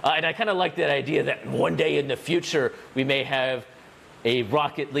 And I kind of like that idea that one day in the future, we may have a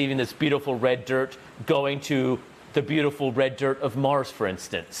rocket leaving this beautiful red dirt going to the beautiful red dirt of Mars, for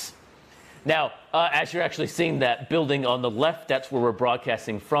instance. Now, as you're actually seeing that building on the left, that's where we're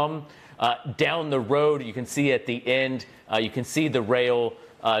broadcasting from. Down the road, you can see at the end, you can see the rail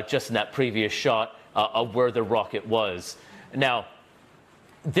just in that previous shot of where the rocket was. Now,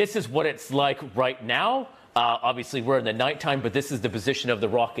 this is what it's like right now. Obviously, we're in the nighttime, but this is the position of the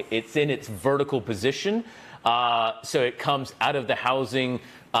rocket. It's in its vertical position. So it comes out of the housing,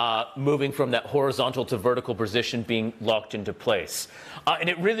 moving from that horizontal to vertical position, being locked into place. And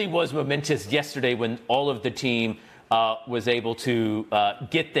it really was momentous yesterday when all of the team was able to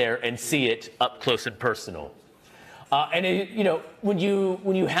get there and see it up close and personal. And you know, when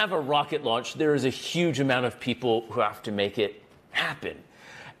you have a rocket launch, there is a huge amount of people who have to make it happen.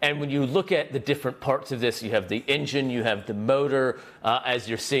 And when you look at the different parts of this, you have the engine, you have the motor, as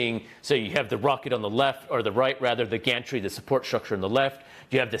you're seeing. So you have the rocket on the left, or the right rather, the gantry, the support structure on the left.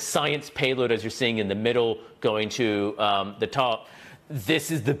 You have the science payload, as you're seeing in the middle, going to the top.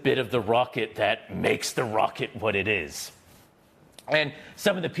 This is the bit of the rocket that makes the rocket what it is. And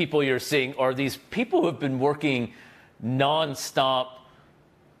some of the people you're seeing are these people who have been working non-stop,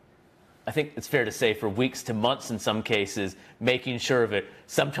 I think it's fair to say, for weeks to months in some cases, making sure of it.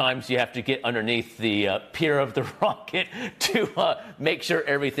 Sometimes you have to get underneath the pier of the rocket to make sure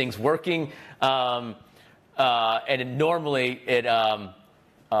everything's working. And normally it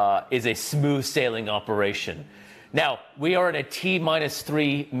is a smooth sailing operation. Now, we are in a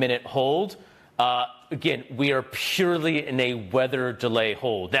T-3 minute hold. Again, we are purely in a weather delay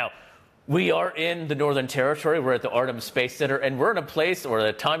hold. Now, we are in the Northern Territory. We're at the Artemis Space Center, and we're in a place, or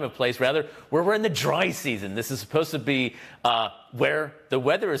a time of place rather, where we're in the dry season. This is supposed to be where the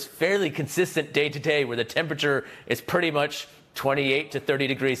weather is fairly consistent day to day, where the temperature is pretty much 28 to 30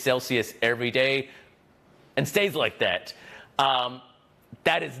 degrees Celsius every day and stays like that.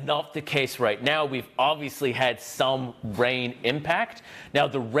 That is not the case right now. We've obviously had some rain impact. Now,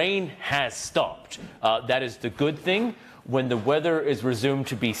 the rain has stopped. That is the good thing. When the weather is resumed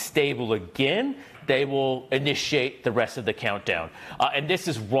to be stable again, they will initiate the rest of the countdown. And this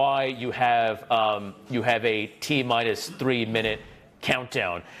is why you have a T-3 minute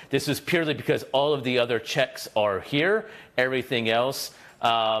countdown. This is purely because all of the other checks are here. Everything else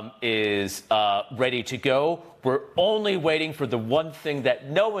is ready to go. We're only waiting for the one thing that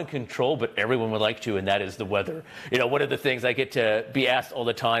no one can control, but everyone would like to, and that is the weather. You know, one of the things I get to be asked all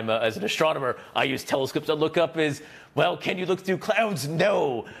the time as an astronomer, I use telescopes to look up, is, well, can you look through clouds?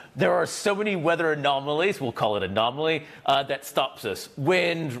 No. There are so many weather anomalies, we'll call it anomaly, that stops us.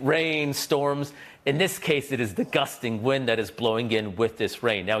 Wind, rain, storms. In this case, it is the gusting wind that is blowing in with this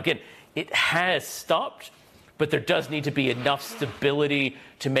rain. Now, again, it has stopped, but there does need to be enough stability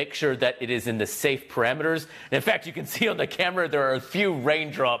to make sure that it is in the safe parameters. And in fact, you can see on the camera there are a few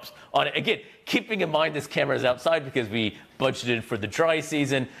raindrops on it. Again, keeping in mind this camera is outside because we budgeted for the dry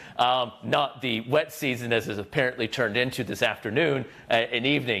season, not the wet season, as is apparently turned into this afternoon and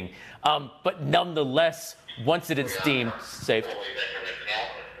evening. But nonetheless, once it is deemed safe.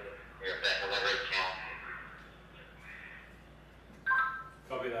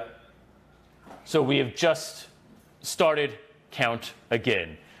 Copy that. So we have just started count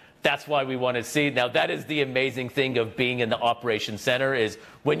again. That's why we want to see. Now, that is the amazing thing of being in the operations center, is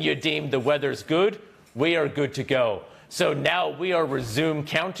when you deem the weather's good, we are good to go. So now we are resume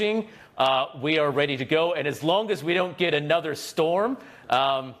counting. We are ready to go. And as long as we don't get another storm,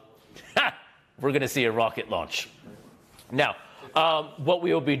 we're going to see a rocket launch. Now, what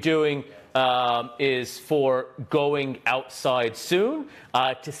we will be doing is for going outside soon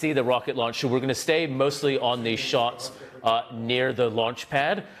to see the rocket launch. So we're going to stay mostly on these shots near the launch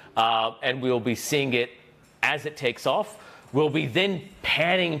pad, and we'll be seeing it as it takes off. We'll be then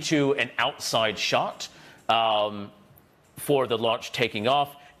panning to an outside shot for the launch taking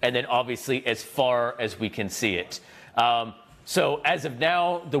off, and then obviously as far as we can see it. So as of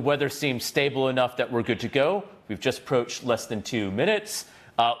now, the weather seems stable enough that we're good to go. We've just approached less than 2 minutes.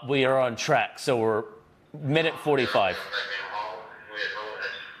 We are on track, so we're minute 45.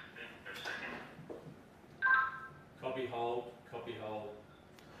 Copy hold, copy hold.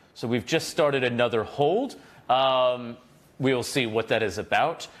 So we've just started another hold. We will see what that is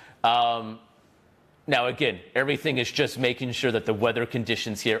about. Now, again, everything is just making sure that the weather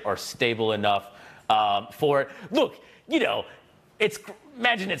conditions here are stable enough for it. Look, you know,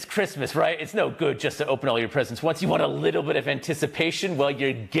 imagine it's Christmas, right? It's no good just to open all your presents once. You want a little bit of anticipation. Well,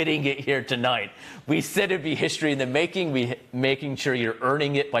 you're getting it here tonight. We said it'd be history in the making. Making sure you're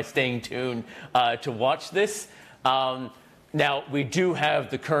earning it by staying tuned to watch this. Now, we do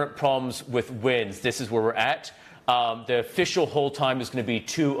have the current problems with winds. This is where we're at. The official hold time is going to be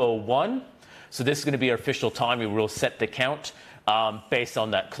 2:01. So this is going to be our official time. We will set the count based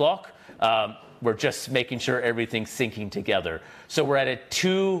on that clock. We're just making sure everything's syncing together. So we're at a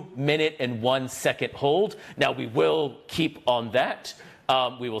 2 minute and 1 second hold. Now, we will keep on that.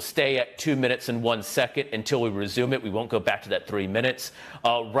 We will stay at 2 minutes and 1 second until we resume it. We won't go back to that 3 minutes.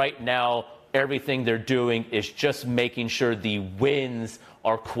 Right now, everything they're doing is just making sure the winds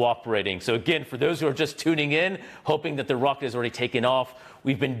are cooperating. So again, for those who are just tuning in, hoping that the rocket has already taken off,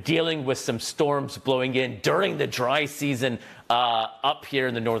 we've been dealing with some storms blowing in during the dry season up here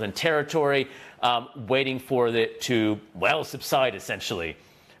in the Northern Territory, waiting for it to, well, subside, essentially.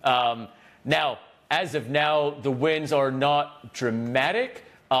 Now, as of now, the winds are not dramatic,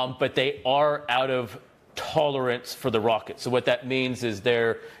 but they are out of tolerance for the rocket. So what that means is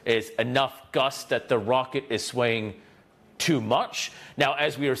there is enough gust that the rocket is swaying too much. Now,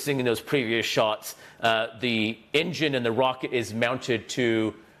 as we were seeing in those previous shots, the engine and the rocket is mounted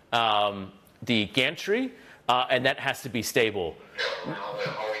to the gantry, and that has to be stable.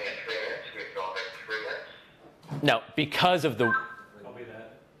 Now, because of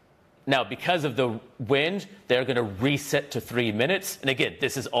the wind, they're going to reset to 3 minutes. And again,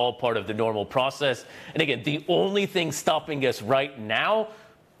 this is all part of the normal process. And again, the only thing stopping us right now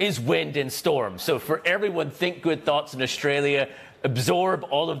is wind and storm. So for everyone, think good thoughts in Australia. Absorb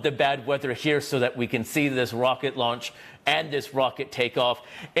all of the bad weather here so that we can see this rocket launch and this rocket takeoff.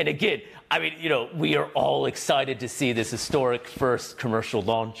 And again, I mean, you know, we are all excited to see this historic first commercial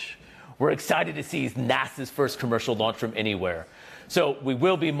launch. We're excited to see NASA's first commercial launch from anywhere. So we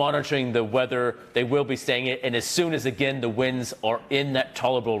will be monitoring the weather. They will be staying it. And as soon as, again, the winds are in that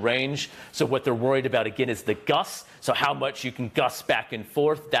tolerable range. So what they're worried about, again, is the gusts. So how much you can gust back and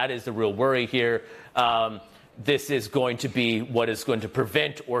forth. That is the real worry here. This is going to be what is going to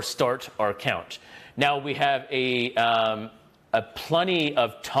prevent or start our count. Now we have a plenty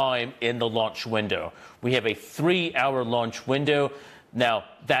of time in the launch window. We have a 3-hour launch window. Now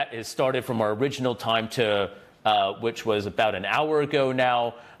that is started from our original time to which was about an hour ago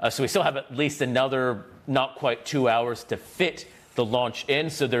now. So we still have at least another not quite 2 hours to fit the launch in.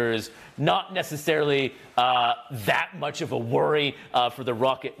 So there is not necessarily that much of a worry for the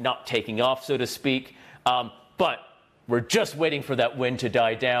rocket not taking off, so to speak. But we're just waiting for that wind to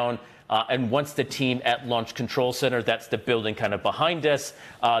die down. And once the team at Launch Control Center, that's the building kind of behind us,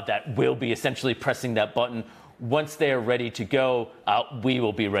 that will be essentially pressing that button. Once they are ready to go, we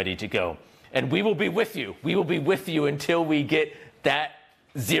will be ready to go. And we will be with you. We will be with you until we get that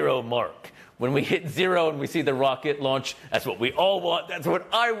 0 mark. When we hit 0 and we see the rocket launch, that's what we all want. That's what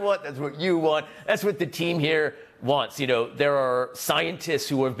I want. That's what you want. That's what the team here wants. You know, there are scientists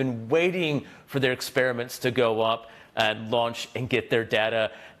who have been waiting for their experiments to go up and launch and get their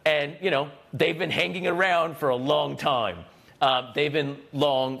data. And, you know, they've been hanging around for a long time. They've been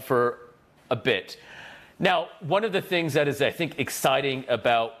long for a bit. Now, one of the things that is, I think, exciting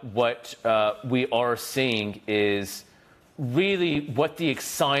about what we are seeing is really what the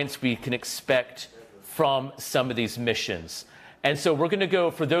science we can expect from some of these missions. And so we're going to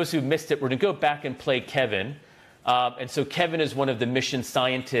go, for those who missed it, we're going to go back and play Kevin. And so Kevin is one of the mission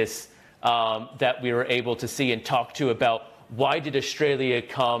scientists that we were able to see and talk to about why did NASA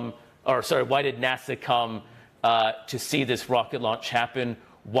come to see this rocket launch happen?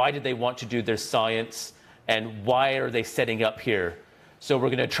 Why did they want to do their science? And why are they setting up here? So we're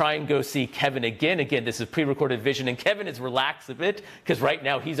going to try and go see Kevin again. Again, this is pre-recorded vision. And Kevin is relaxed a bit because right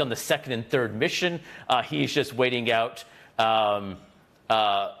now he's on the 2nd and 3rd mission. He's just waiting out for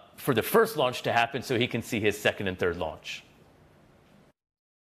the first launch to happen so he can see his 2nd and 3rd launch.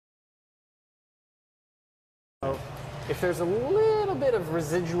 If there's a little bit of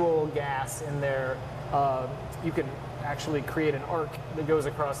residual gas in there, you can actually create an arc that goes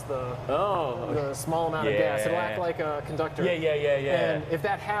across the small amount of gas. It'll act like a conductor. Yeah. And if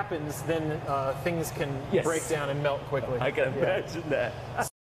that happens, then things can break down and melt quickly. I can imagine that.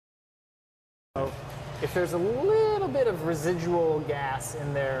 If there's a little bit of residual gas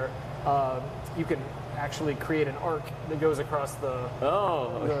in there, you can actually create an arc that goes across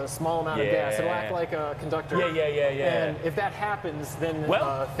the small amount of gas. It'll act like a conductor. Yeah. And if that happens, then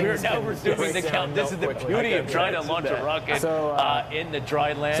we're now resuming the count. This is the beauty of trying to launch a rocket in the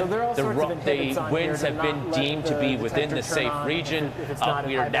dry land. So there are all sorts of inhibits on the winds here have been deemed to be within the safe region.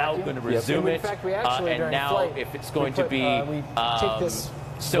 We are now going to resume it. In fact, we actually, and now, flight, if it's going to be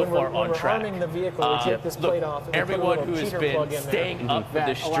so when far we're, on track. Arming the vehicle, we take this plate off. And everyone who has been staying up for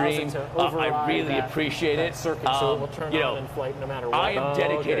the stream, I really appreciate it. Circuit, so it will turn on in flight no matter what. I am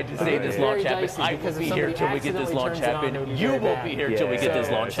dedicated to seeing this launch happen. I will be here till we get this launch happen. You will be here till we get this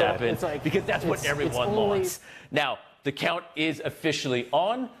launch happen, because that's what everyone wants. Now, the count is officially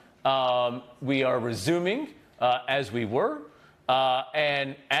on. We are resuming as we were.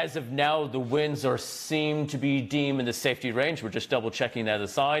 And as of now, the winds seem to be deemed in the safety range. We're just double checking that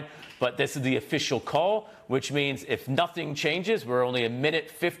aside. But this is the official call, which means if nothing changes, we're only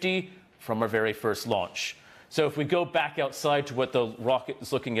 1:50 from our very first launch. So if we go back outside to what the rocket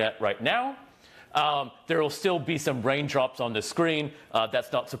is looking at right now, there will still be some raindrops on the screen.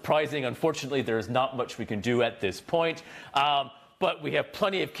 That's not surprising. Unfortunately, there is not much we can do at this point. But we have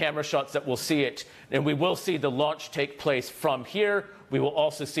plenty of camera shots that will see it. And we will see the launch take place from here. We will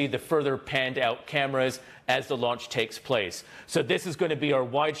also see the further panned out cameras as the launch takes place. So this is going to be our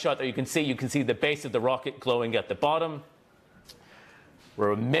wide shot that you can see. You can see the base of the rocket glowing at the bottom.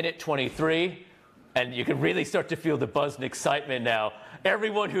 We're 1:23. And you can really start to feel the buzz and excitement now.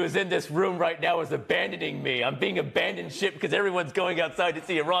 Everyone who is in this room right now is abandoning me. I'm being abandoned ship because everyone's going outside to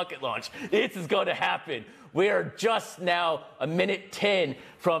see a rocket launch. This is going to happen. We are just now a minute 10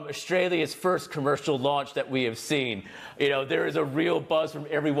 from Australia's first commercial launch that we have seen. You know, there is a real buzz from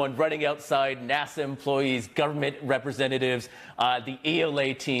everyone running outside, NASA employees, government representatives, the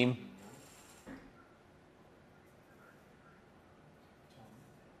ELA team.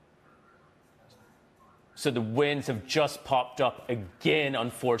 So the winds have just popped up again,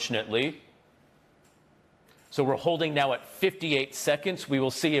 unfortunately. So we're holding now at 58 seconds. We will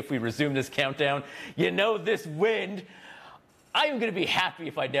see if we resume this countdown. You know, this wind, I am going to be happy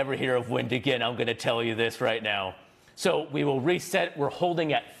if I never hear of wind again. I'm going to tell you this right now. So we will reset. We're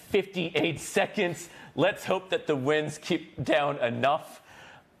holding at 58 seconds. Let's hope that the winds keep down enough.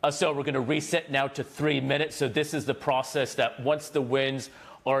 So we're going to reset now to 3 minutes. So this is the process that once the winds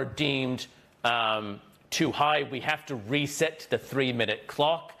are deemed too high, we have to reset to the 3-minute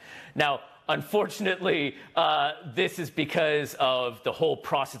clock. Now, unfortunately, this is because of the whole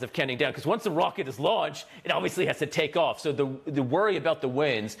process of counting down. Because once the rocket is launched, it obviously has to take off. So the worry about the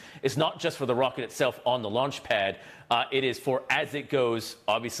winds is not just for the rocket itself on the launch pad. It is for as it goes,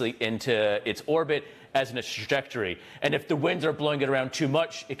 obviously, into its orbit as in a trajectory. And if the winds are blowing it around too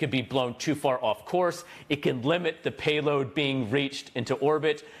much, it could be blown too far off course. It can limit the payload being reached into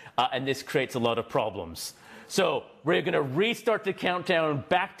orbit. And this creates a lot of problems. So we're going to restart the countdown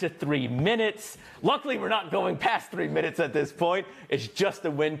back to 3 minutes. Luckily, we're not going past 3 minutes at this point. It's just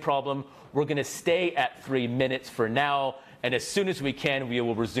a wind problem. We're going to stay at 3 minutes for now. And as soon as we can, we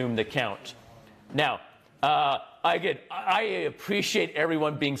will resume the count. Now, again, I appreciate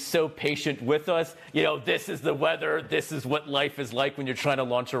everyone being so patient with us. You know, this is the weather. This is what life is like when you're trying to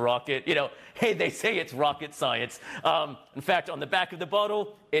launch a rocket. You know, hey, they say it's rocket science. In fact, on the back of the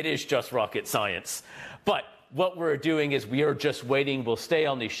bottle, it is just rocket science. But what we're doing is we are just waiting. We'll stay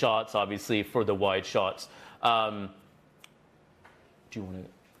on these shots, obviously, for the wide shots. Do you want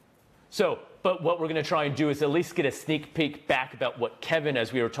to? But what we're going to try and do is at least get a sneak peek back about what Kevin,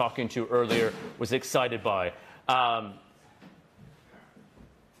 as we were talking to earlier, was excited by.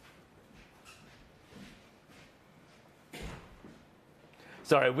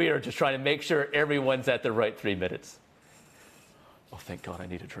 Sorry, we are just trying to make sure everyone's at the right 3 minutes. Oh, thank God, I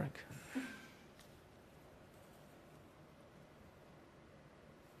need a drink.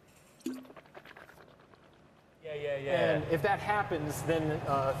 And if that happens, then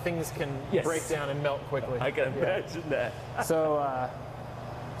things can break down and melt quickly. I can imagine that.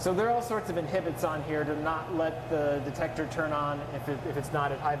 So there are all sorts of inhibits on here to not let the detector turn on if it's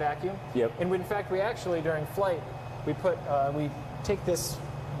not at high vacuum. Yep. And in fact, we actually during flight we take this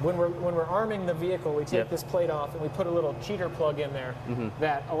when we're arming the vehicle, we take this plate off and we put a little cheater plug in there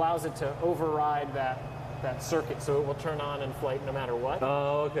that allows it to override that circuit, so it will turn on in flight no matter what.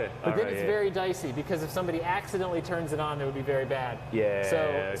 Oh, okay. But then it's very dicey because if somebody accidentally turns it on, it would be very bad.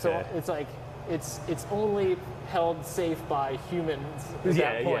 Yeah. So it's like it's only held safe by humans at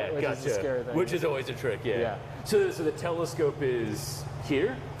that point, which is a scary thing. Which is always a trick. Yeah. So the telescope is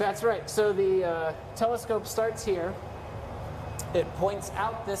here? That's right. So the telescope starts here. It points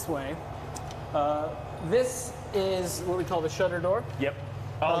out this way. This is what we call the shutter door. Yep.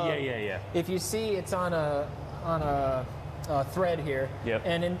 Oh, yeah. If you see, it's on a thread here. Yep.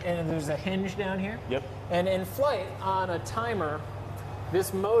 And there's a hinge down here. Yep. And in flight, on a timer,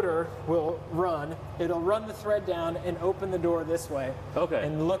 this motor will run. It'll run the thread down and open the door this way. Okay.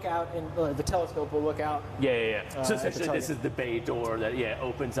 And look out, and the telescope will look out. Yeah. So essentially, this is the bay door that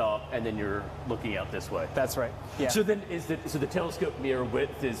opens up, and then you're looking out this way. That's right. Yeah. So then, so the telescope mirror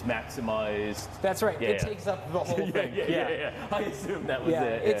width is maximized. That's right. It takes up the whole thing. Yeah. I assume that was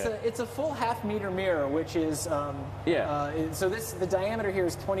it. It's a full half-meter mirror, which is so the diameter here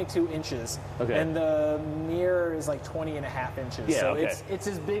is 22 inches. Okay. And the mirror is like 20.5 inches. Yeah. So it's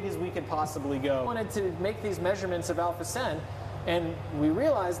as big as we could possibly go. I wanted to make these measurements of Alpha Centauri, and we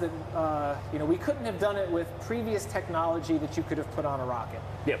realized that we couldn't have done it with previous technology that you could have put on a rocket.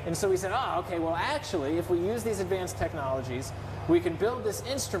 Yep. And so we said, okay, well actually, if we use these advanced technologies, we can build this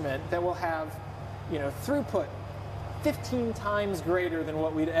instrument that will have, throughput 15 times greater than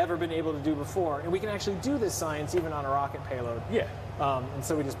what we'd ever been able to do before, and we can actually do this science even on a rocket payload. Yeah. And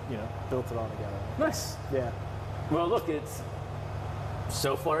so we just built it all together. Nice. Yeah. Well, look,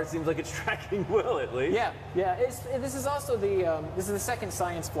 so far it seems like it's tracking well, at least. Yeah. This is also the second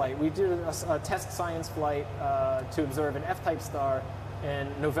science flight. We did a test science flight to observe an F-type star in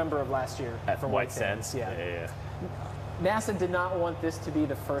November of last year at White Sands. Yeah. NASA did not want this to be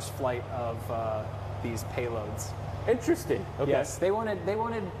the first flight of these payloads. Interesting. Okay. Yes, they wanted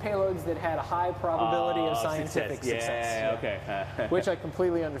payloads that had a high probability of scientific success. Yeah, okay. Which I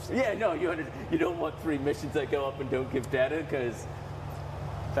completely understand. Yeah, no, you don't want 3 missions that go up and don't give data, because...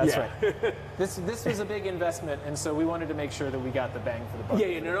 That's right. This was a big investment, and so we wanted to make sure that we got the bang for the buck.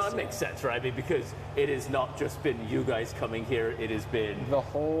 Yeah, no, that makes sense, right? I mean, because it has not just been you guys coming here, it has been the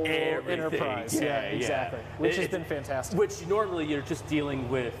whole everything. Enterprise. Yeah, exactly. Which has been fantastic. Which normally you're just dealing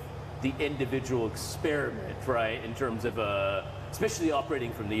with the individual experiment, right? In terms of, especially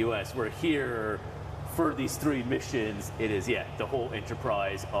operating from the U.S., where here, for these 3 missions, it is, the whole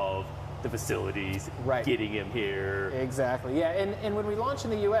enterprise of the facilities, getting him here. Exactly, yeah. And when we launch in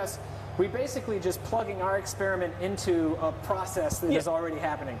the U.S., we basically just plugging our experiment into a process that is already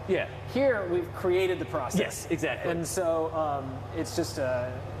happening. Yeah. Here, we've created the process. Yes, exactly. And so it's just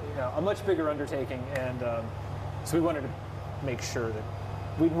a much bigger undertaking, and so we wanted to make sure that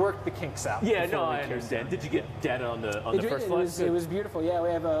we'd work the kinks out. Yeah, no, I understand. Did you get data on the first flight? It was beautiful. Yeah, we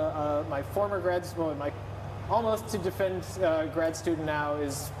have my former my almost to defend grad student now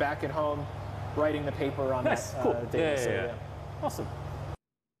is back at home writing the paper on that cool. data. Yeah. Awesome.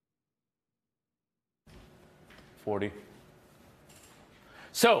 40.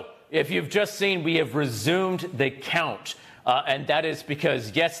 So, if you've just seen, we have resumed the count. And that is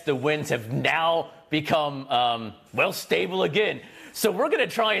because, yes, the winds have now become, stable again. So we're going to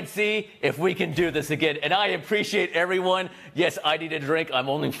try and see if we can do this again. And I appreciate everyone. Yes, I need a drink. I'm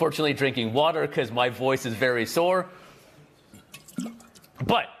only unfortunately drinking water because my voice is very sore.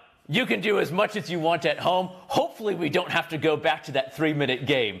 But you can do as much as you want at home. Hopefully we don't have to go back to that 3-minute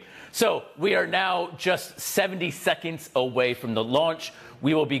game. So we are now just 70 seconds away from the launch.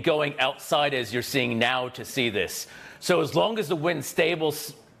 We will be going outside, as you're seeing now, to see this. So as long as the wind's stable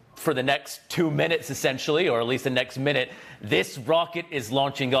for the next 2 minutes, essentially, or at least the next minute, this rocket is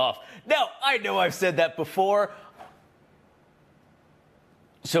launching off. Now, I know I've said that before.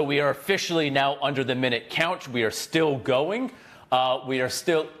 So we are officially now under the minute count. We are still going. So we are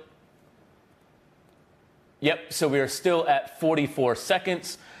still at 44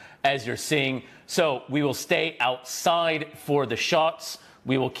 seconds, as you're seeing. So we will stay outside for the shots.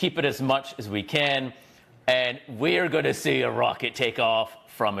 We will keep it as much as we can. And we are going to see a rocket take off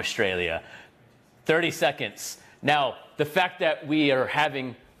from Australia. 30 seconds. Now, the fact that we are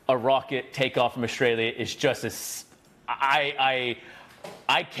having a rocket take off from Australia is just as... I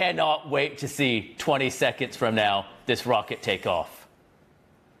cannot wait to see 20 seconds from now this rocket take off.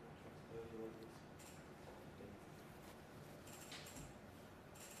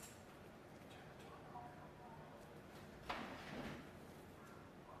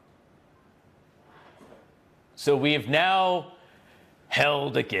 So we have now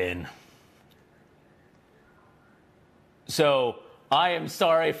held again. So I am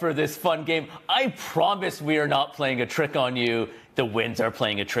sorry for this fun game. I promise we are not playing a trick on you. The winds are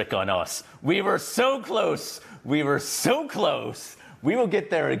playing a trick on us. We were so close. We were so close. We will get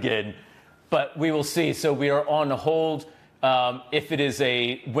there again, but we will see. So we are on hold. If it is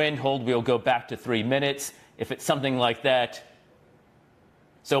a wind hold, we'll go back to 3 minutes. If it's something like that.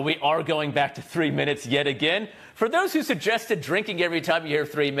 So we are going back to 3 minutes yet again. For those who suggested drinking every time you hear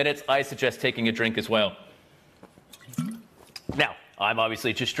 3 minutes, I suggest taking a drink as well. Now, I'm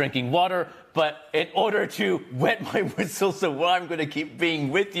obviously just drinking water, but in order to wet my whistle, so I'm going to keep being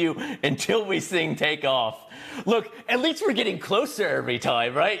with you until we sing take off. Look, at least we're getting closer every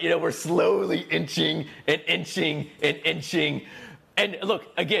time, right? You know, we're slowly inching and inching and inching. And look,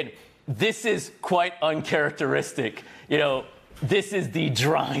 again, this is quite uncharacteristic. You know, this is the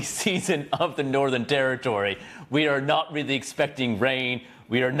dry season of the Northern Territory. We are not really expecting rain.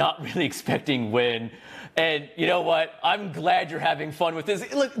 We are not really expecting wind. And you know what? I'm glad you're having fun with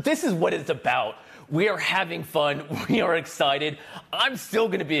this. Look, this is what it's about. We are having fun. We are excited. I'm still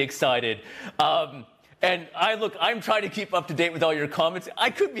going to be excited. And I'm trying to keep up to date with all your comments. I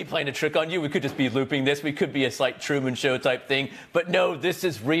could be playing a trick on you. We could just be looping this. We could be a slight Truman Show type thing. But no, this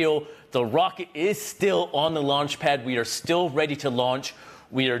is real. The rocket is still on the launch pad. We are still ready to launch.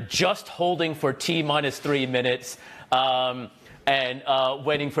 We are just holding for T-minus 3 minutes. And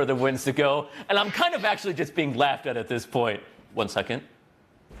waiting for the winds to go. And I'm kind of actually just being laughed at this point. 1 second.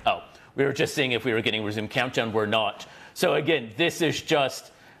 Oh, we were just seeing if we were getting resumed countdown. We're not. So again, this is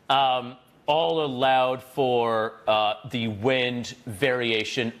just all allowed for the wind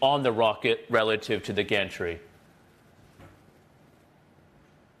variation on the rocket relative to the gantry.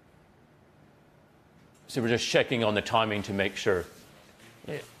 So we're just checking on the timing to make sure.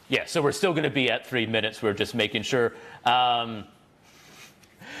 Yeah, so we're still going to be at 3 minutes. We're just making sure.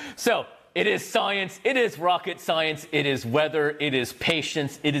 So it is science. It is rocket science. It is weather. It is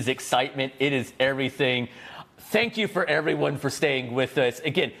patience. It is excitement. It is everything. thank you for everyone for staying with us.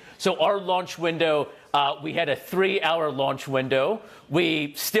 Again, so our launch window, we had a 3-hour launch window.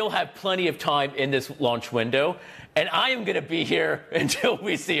 We still have plenty of time in this launch window. And I am going to be here until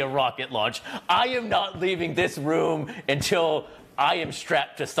we see a rocket launch. I am not leaving this room until I am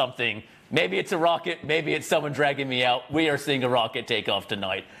strapped to something. Maybe it's a rocket. Maybe it's someone dragging me out. We are seeing a rocket take off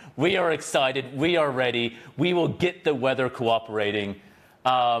tonight. We are excited. We are ready. We will get the weather cooperating.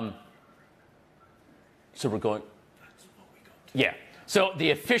 So we're going. Yeah. So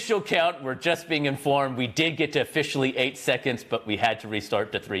the official count, we're just being informed, we did get to officially 8 seconds, but we had to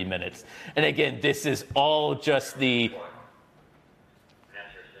restart to 3 minutes. And again, this is all just the...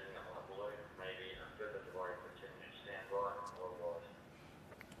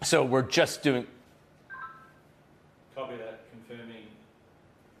 So we're just doing... Copy that, confirming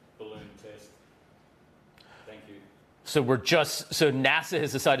balloon test. Thank you. So NASA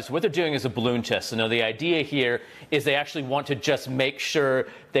has decided, so what they're doing is a balloon test. So now the idea here is they actually want to just make sure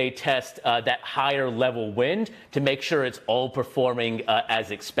they test that higher level wind to make sure it's all performing as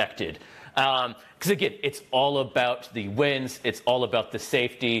expected. Because again, it's all about the winds, it's all about the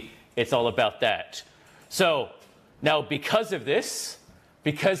safety, it's all about that. So now because of this,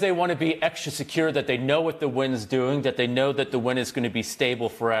 because they want to be extra secure that they know what the wind's doing, that they know that the wind is going to be stable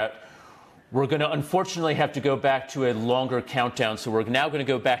throughout, we're going to unfortunately have to go back to a longer countdown. So we're now going to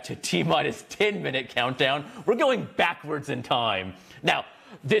go back to T-minus 10-minute countdown. We're going backwards in time. Now,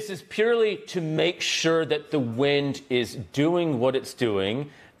 this is purely to make sure that the wind is doing what it's doing,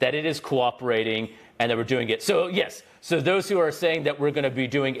 that it is cooperating, and that we're doing it. So yes, so those who are saying that we're going to be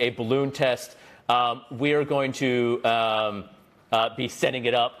doing a balloon test, we are going to be setting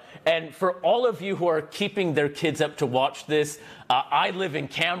it up. And for all of you who are keeping their kids up to watch this, I live in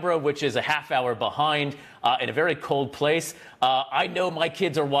Canberra, which is a half-hour behind in a very cold place. I know my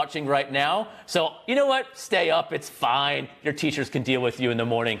kids are watching right now. So you know what? Stay up. It's fine. Your teachers can deal with you in the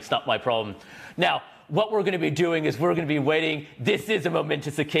morning. It's not my problem. Now, what we're going to be doing is we're going to be waiting. This is a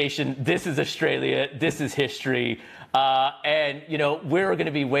momentous occasion. This is Australia. This is history. And, you know, we're going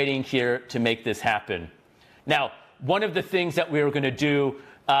to be waiting here to make this happen. Now, one of the things that we were going to do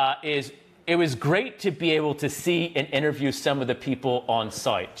is it was great to be able to see and interview some of the people on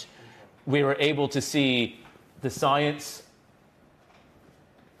site. We were able to see the science.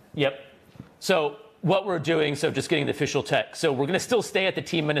 Yep. So what we're doing, so just getting the official tech. So we're going to still stay at the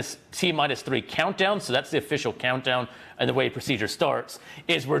T-minus 3 countdown. So that's the official countdown. And the way procedure starts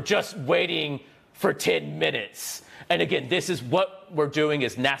is we're just waiting for 10 minutes. And again, this is what we're doing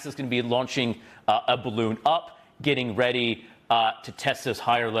is NASA's going to be launching a balloon up, getting ready to test those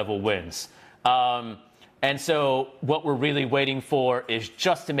higher level winds. And so what we're really waiting for is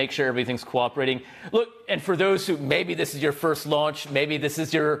just to make sure everything's cooperating. Look, and for those who maybe this is your first launch, maybe this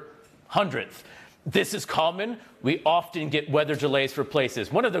is your 100th, this is common. We often get weather delays for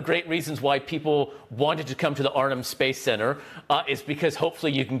places. One of the great reasons why people wanted to come to the Arnhem Space Center is because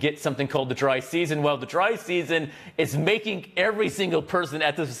hopefully you can get something called the dry season. Well, the dry season is making every single person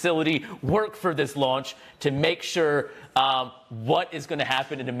at the facility work for this launch to make sure what is going to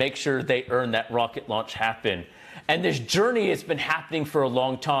happen and to make sure they earn that rocket launch happen. And this journey has been happening for a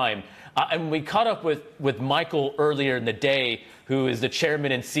long time. And we caught up with Michael earlier in the day, who is the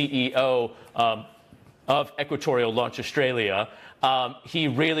chairman and CEO of Equatorial Launch Australia. He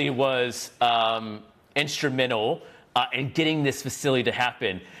really was instrumental in getting this facility to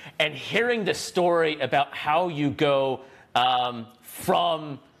happen. And hearing the story about how you go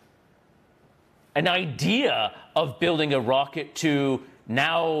from an idea of building a rocket to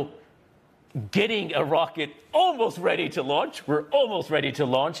now getting a rocket almost ready to launch. We're almost ready to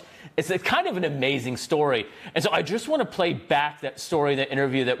launch. It's a kind of an amazing story. And so I just want to play back that story, that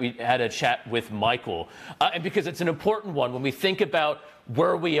interview that we had a chat with Michael. And because it's an important one. When we think about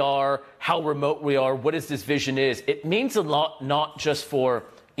where we are, how remote we are, what this vision is, it means a lot, not just for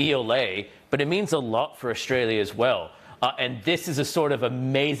ELA, but it means a lot for Australia as well. And this is a sort of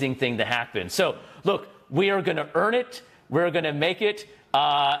amazing thing to happen. So look, we are going to earn it. We're going to make it.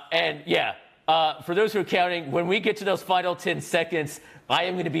 And yeah, for those who are counting, when we get to those final 10 seconds, I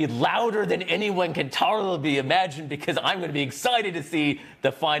am going to be louder than anyone can tolerably imagine because I'm going to be excited to see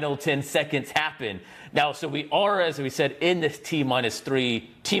the final 10 seconds happen. Now, so we are, as we said, in this T-minus 3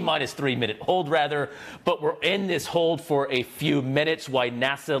 minute hold rather, but we're in this hold for a few minutes while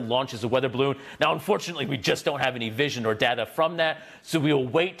NASA launches a weather balloon. Now, unfortunately, we just don't have any vision or data from that, so we will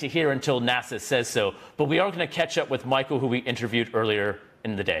wait to hear until NASA says so. But we are going to catch up with Michael, who we interviewed earlier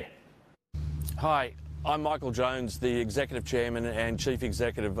in the day. Hi, I'm Michael Jones, the Executive Chairman and Chief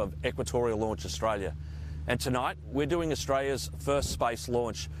Executive of Equatorial Launch Australia. And tonight, we're doing Australia's first space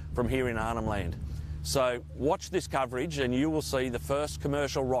launch from here in Arnhem Land. So watch this coverage and you will see the first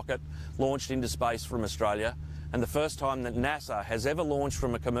commercial rocket launched into space from Australia, and the first time that NASA has ever launched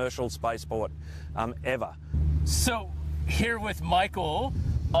from a commercial spaceport ever. So here with Michael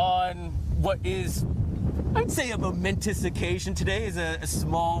on what is, I'd say, a momentous occasion today is a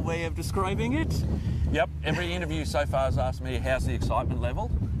small way of describing it. Yep, every interview so far has asked me how's the excitement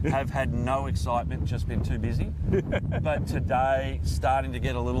level. Have had no excitement, just been too busy. But today, starting to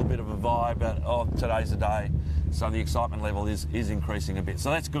get a little bit of a vibe of today's a day. So the excitement level is increasing a bit. So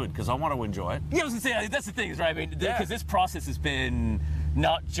that's good, because I want to enjoy it. Yeah, I was going to say, that's the thing, right? I mean, because this process has been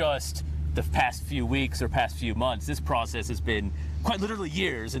not just the past few weeks or past few months. This process has been quite literally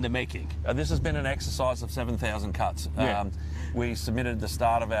years in the making. This has been an exercise of 7,000 cuts. Yeah. We submitted the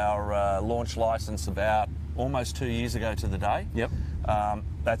start of our launch license about almost 2 years ago to the day. Yep.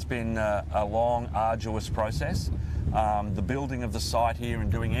 That's been a long, arduous process. The building of the site here and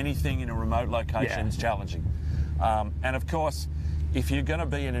doing anything in a remote location is challenging. And of course, if you're going to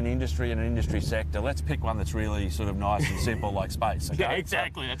be in an industry sector, let's pick one that's really sort of nice and simple like space. Okay? Yeah,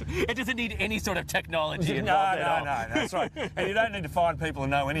 exactly. It doesn't need any sort of technology No, involved at all. no, that's right. And you don't need to find people who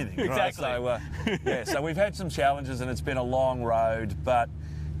know anything. Exactly. Right? So we've had some challenges and it's been a long road, but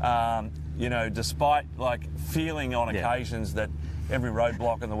you know, despite like feeling on occasions that every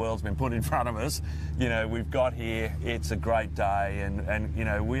roadblock in the world's been put in front of us, you know, we've got here, it's a great day, and you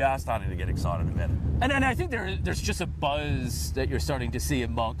know, we are starting to get excited about it. And I think there's just a buzz that you're starting to see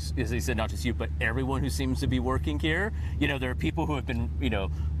amongst, as I said, not just you, but everyone who seems to be working here. You know, there are people who have been, you know,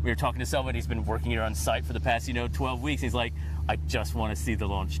 we were talking to someone, he's been working here on site for the past, 12 weeks. He's like, I just want to see the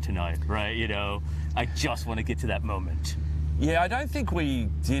launch tonight, right? You know, I just want to get to that moment. Yeah, I don't think we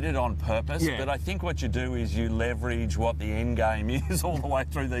did it on purpose, but I think what you do is you leverage what the end game is all the way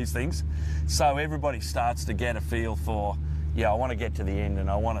through these things. So everybody starts to get a feel for, I want to get to the end and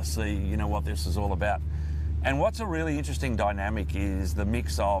I want to see, what this is all about. And what's a really interesting dynamic is the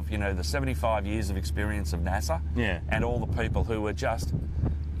mix of, the 75 years of experience of NASA and all the people who are just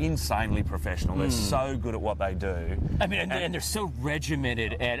insanely professional. They're so good at what they do. I mean, and they're so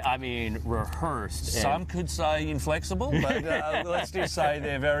regimented and, rehearsed. Some could say inflexible, but let's just say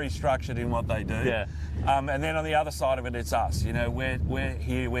they're very structured in what they do. Yeah. And then on the other side of it, it's us. We're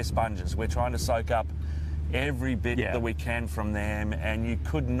here, we're sponges. We're trying to soak up every bit that we can from them, and you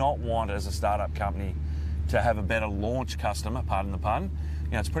could not want, as a startup company, to have a better launch customer, pardon the pun.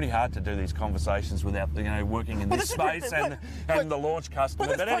 It's pretty hard to do these conversations without, working in this space and the launch customer.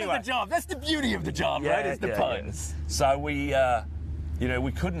 But that's part of the job. That's the beauty of the job, right? Is the puns. So we,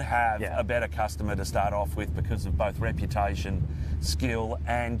 we couldn't have a better customer to start off with because of both reputation, skill,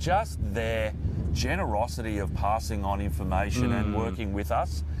 and just their generosity of passing on information and working with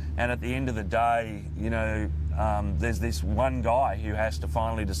us. And at the end of the day, there's this one guy who has to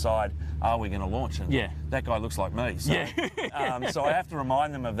finally decide, are we going to launch? And that guy looks like me. So, so I have to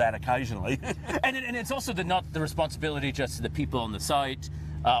remind them of that occasionally. and it's also not the responsibility just to the people on the site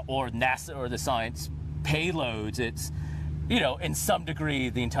or NASA or the science payloads. It's, in some degree,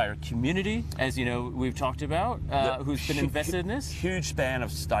 the entire community, as we've talked about, who's been invested in this. Huge span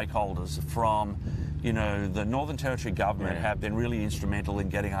of stakeholders from, the Northern Territory government have been really instrumental in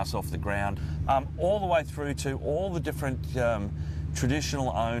getting us off the ground, all the way through to all the different traditional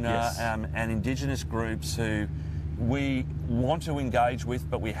owner and Indigenous groups who we want to engage with,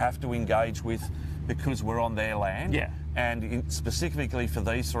 but we have to engage with because we're on their land. Yeah. And specifically for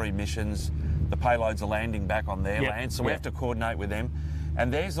these three missions, the payloads are landing back on their land, so we have to coordinate with them.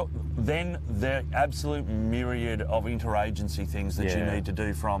 And there's then the absolute myriad of interagency things that you need to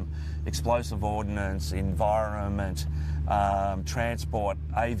do, from explosive ordnance, environment, transport,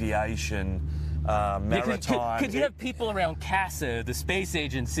 aviation, maritime. Could you have people around CASA, the space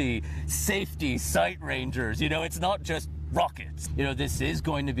agency, safety, site rangers? It's not just rockets. This is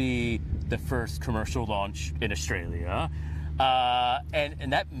going to be the first commercial launch in Australia,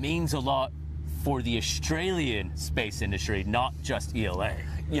 and that means a lot for the Australian space industry, not just ELA.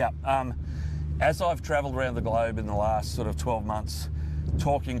 Yeah. As I've travelled around the globe in the last sort of 12 months,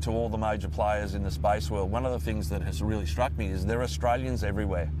 talking to all the major players in the space world, one of the things that has really struck me is there are Australians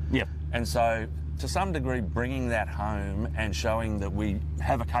everywhere. Yeah. And so, to some degree, bringing that home and showing that we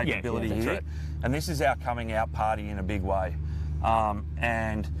have a capability here, and this is our coming out party in a big way,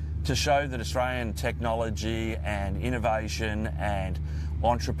 and to show that Australian technology and innovation and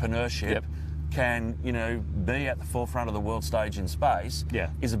entrepreneurship can, be at the forefront of the world stage in space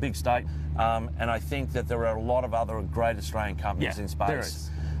is a big statement. And I think that there are a lot of other great Australian companies in space. There is.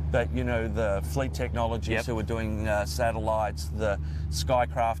 But, the Fleet Technologies who are doing satellites, the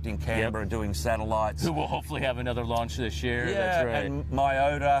Skycraft in Canberra doing satellites. Who will hopefully have another launch this year. Yeah, that's right. and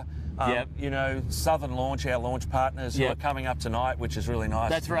Myota, You know, Southern Launch, our launch partners, who are coming up tonight, which is really nice.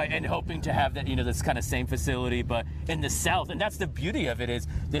 That's right, and hoping to have that, you know, this kind of same facility, but in the south. And that's the beauty of it, is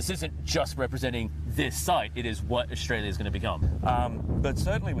this isn't just representing this site, it is what Australia is going to become. But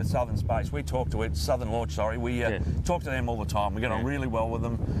certainly with Southern Space, we talk to it, Southern Launch, sorry, we talk to them all the time. We get on really well with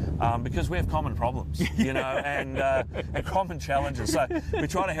them because we have common problems, you know, and common challenges. So we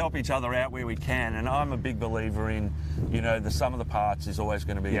try to help each other out where we can, and I'm a big believer in, you know, the sum of the parts is always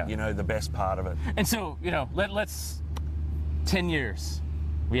going to be, you know, the best part of it. And so, you know, let's 10 years.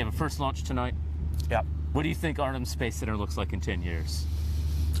 We have a first launch tonight. Yep. What do you think Arnhem Space Center looks like in 10 years?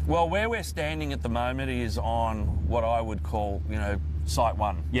 Well, where we're standing at the moment is on what I would call, you know, Site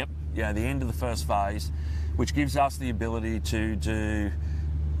 1. Yep. You know, the end of the first phase, which gives us the ability to do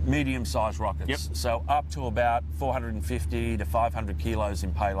medium-sized rockets. Yep. So up to about 450 to 500 kilos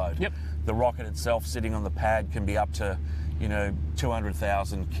in payload. Yep. The rocket itself sitting on the pad can be up to, you know,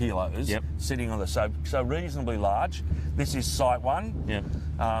 200,000 kilos sitting on the, so reasonably large. This is Site 1. Yeah.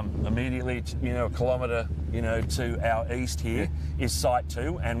 Immediately, you know, a kilometre, you know, to our east here is Site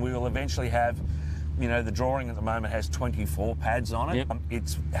 2, and we will eventually have, you know, the drawing at the moment has 24 pads on it.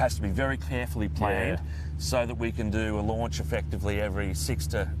 It has to be very carefully planned so that we can do a launch effectively every 6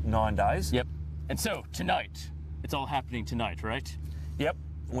 to 9 days. Yep. And so tonight, it's all happening tonight, right? Yep.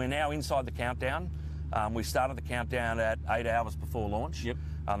 We're now inside the countdown. We started the countdown at 8 hours before launch. Yep.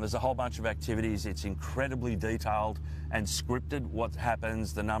 There's a whole bunch of activities. It's incredibly detailed and scripted what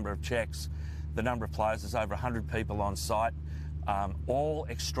happens, the number of checks, the number of players. There's over 100 people on site. All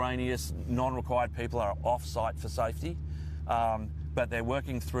extraneous, non-required people are off-site for safety, but they're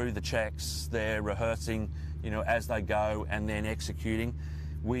working through the checks. They're rehearsing, you know, as they go and then executing.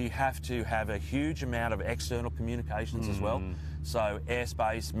 We have to have a huge amount of external communications as well. So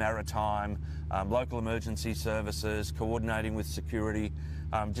airspace, maritime, local emergency services, coordinating with security,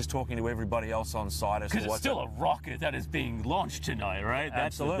 just talking to everybody else on site as to what's... Because it's still a rocket that is being launched tonight, right?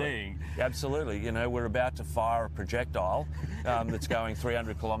 That's the thing. Absolutely. You know, we're about to fire a projectile that's going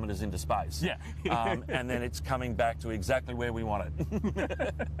 300 kilometres into space. Yeah. And then it's coming back to exactly where we want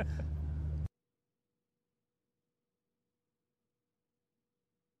it.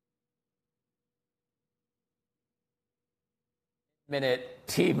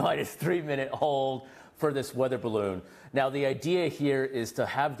 T-minus 3 minute hold for this weather balloon. Now, the idea here is to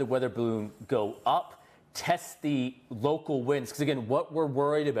have the weather balloon go up, test the local winds. Because again, what we're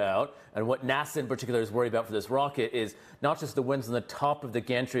worried about, and what NASA in particular is worried about for this rocket, is not just the winds on the top of the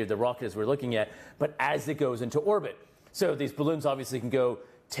gantry of the rocket as we're looking at, but as it goes into orbit. So these balloons obviously can go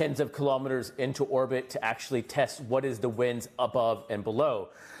tens of kilometers into orbit to actually test what is the winds above and below.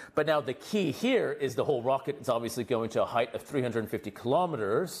 But now the key here is the whole rocket is obviously going to a height of 350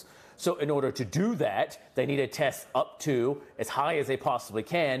 kilometers. So in order to do that, they need to test up to as high as they possibly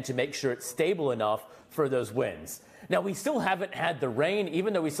can to make sure it's stable enough for those winds. Now, we still haven't had the rain,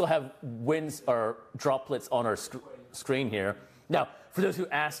 even though we still have winds or droplets on our screen here. Now, for those who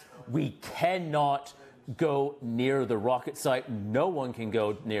asked, we cannot go near the rocket site. No one can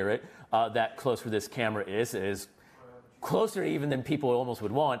go near it that close where this camera is. It is closer even than people almost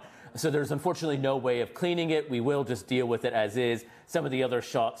would want. So there's unfortunately no way of cleaning it. We will just deal with it as is. Some of the other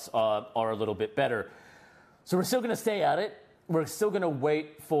shots are a little bit better. So we're still going to stay at it. We're still going to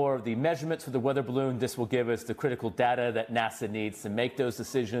wait for the measurements for the weather balloon. This will give us the critical data that NASA needs to make those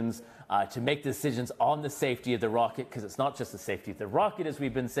decisions, on the safety of the rocket, because it's not just the safety of the rocket, as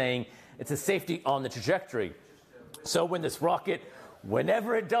we've been saying, it's a safety on the trajectory. So when this rocket,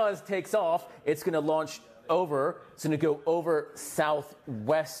 whenever it does, takes off, it's going to launch over, it's going to go over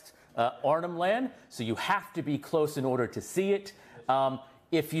southwest Arnhem Land, so you have to be close in order to see it.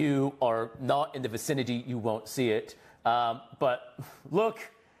 If you are not in the vicinity, you won't see it. But look,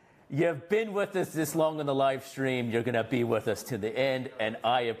 you've been with us this long on the live stream. You're going to be with us to the end, and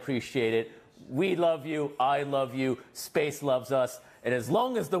I appreciate it. We love you. I love you. Space loves us. And as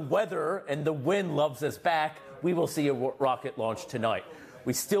long as the weather and the wind loves us back, we will see a rocket launch tonight.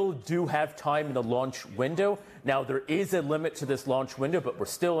 We still do have time in the launch window. Now, there is a limit to this launch window, but we're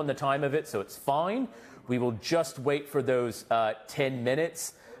still in the time of it, so it's fine. We will just wait for those 10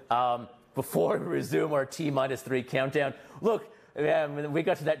 minutes before we resume our T-minus 3 countdown. Look, when we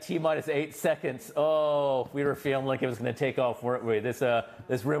got to that T-minus 8 seconds, oh, we were feeling like it was going to take off, weren't we? This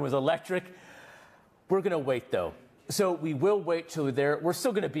room was electric. We're going to wait, though. So we will wait till we're there. We're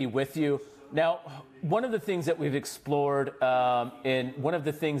still going to be with you. Now, one of the things that we've explored and one of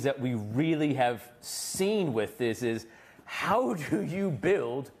the things that we really have seen with this is how do you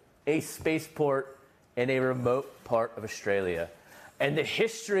build a spaceport in a remote part of Australia? And the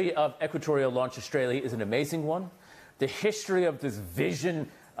history of Equatorial Launch Australia is an amazing one. The history of this vision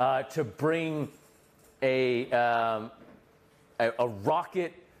to bring a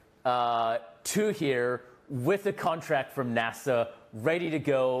rocket to here with a contract from NASA ready to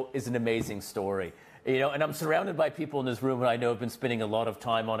go is an amazing story. You know, and I'm surrounded by people in this room who I know have been spending a lot of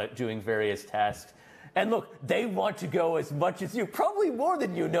time on it doing various tasks. And look, they want to go as much as you, probably more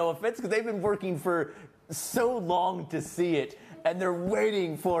than you, no offense, because they've been working for so long to see it, and they're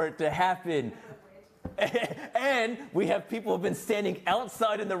waiting for it to happen. And we have people who have been standing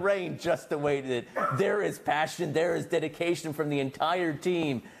outside in the rain just to wait it. There is passion, there is dedication from the entire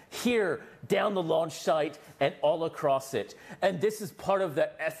team here, down the launch site, and all across it. And this is part of the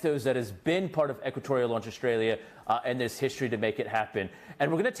ethos that has been part of Equatorial Launch Australia and this history to make it happen.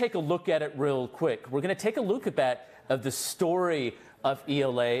 And we're going to take a look at it real quick. We're going to take a look at that, of the story of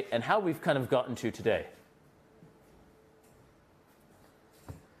ELA and how we've kind of gotten to today.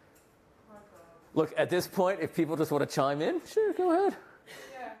 Look, at this point, if people just want to chime in, sure, go ahead.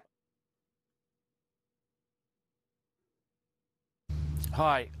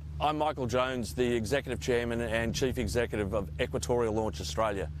 Hi, I'm Michael Jones, the Executive Chairman and Chief Executive of Equatorial Launch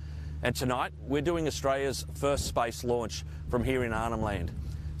Australia. And tonight, we're doing Australia's first space launch from here in Arnhem Land.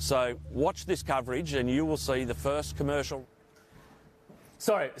 So watch this coverage and you will see the first commercial...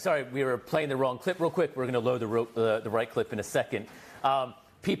 Sorry, we were playing the wrong clip. Real quick, we're going to load the right clip in a second.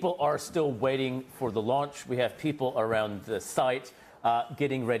 People are still waiting for the launch. We have people around the site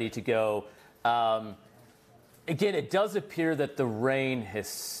getting ready to go. Again, it does appear that the rain has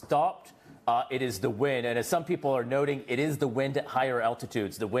stopped. It is the wind, and as some people are noting, it is the wind at higher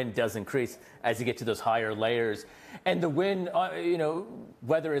altitudes. The wind does increase as you get to those higher layers. And the wind,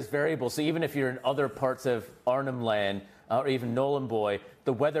 weather is variable. So even if you're in other parts of Arnhem Land or even Nhulunbuy,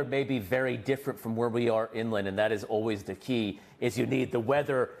 the weather may be very different from where we are inland, and that is always the key, is you need the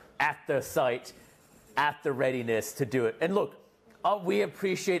weather at the site, at the readiness to do it. And look, we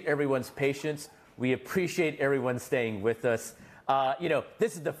appreciate everyone's patience. We appreciate everyone staying with us.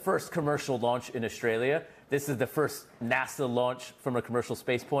 This is the first commercial launch in Australia. This is the first NASA launch from a commercial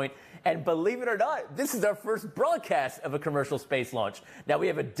space point. And believe it or not, this is our first broadcast of a commercial space launch. Now, we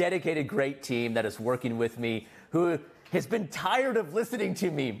have a dedicated, great team that is working with me who has been tired of listening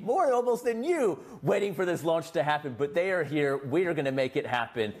to me, more almost than you, waiting for this launch to happen. But they are here. We are going to make it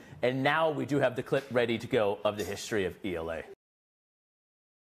happen. And now we do have the clip ready to go of the history of ELA.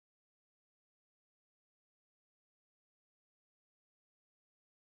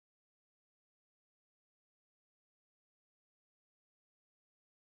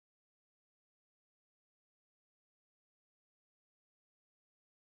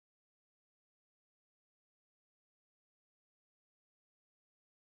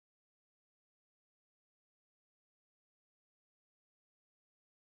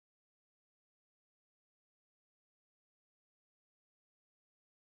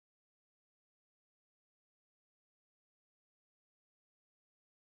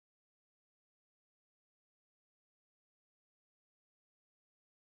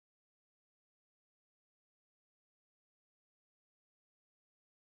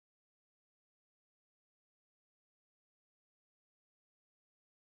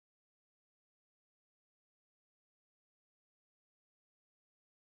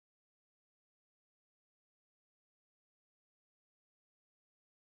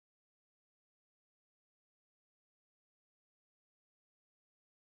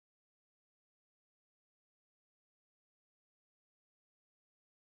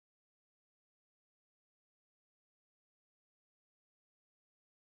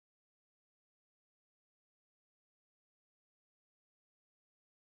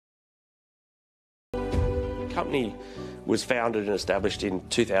 The company was founded and established in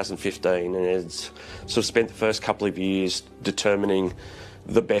 2015 and has sort of spent the first couple of years determining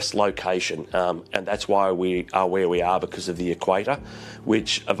the best location, and that's why we are where we are, because of the equator,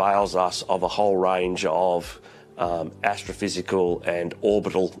 which avails us of a whole range of astrophysical and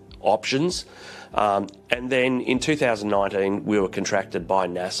orbital options. And then in 2019 we were contracted by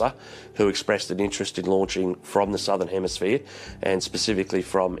NASA, who expressed an interest in launching from the Southern Hemisphere and specifically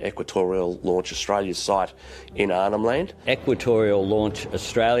from Equatorial Launch Australia's site in Arnhem Land. Equatorial Launch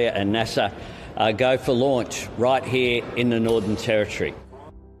Australia and NASA go for launch right here in the Northern Territory.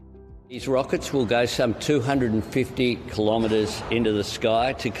 These rockets will go some 250 kilometres into the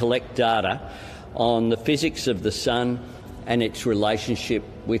sky to collect data on the physics of the sun and its relationship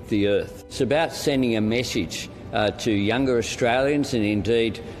with the Earth. It's about sending a message to younger Australians and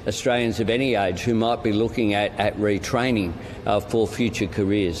indeed Australians of any age who might be looking at retraining for future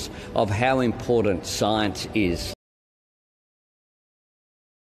careers of how important science is.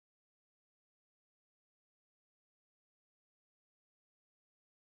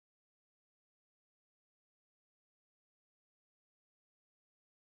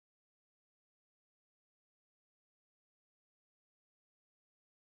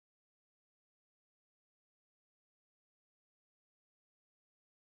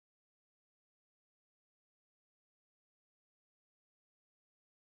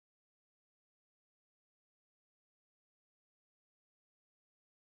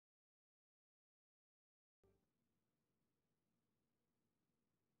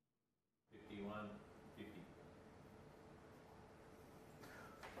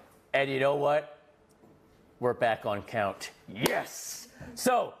 And you know what? We're back on count. Yes!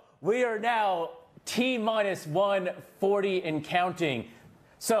 So we are now T-minus 140 and counting.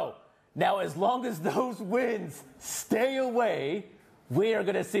 So now as long as those winds stay away, we are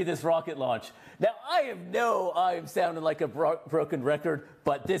going to see this rocket launch. Now, I know I'm sounding like a broken record,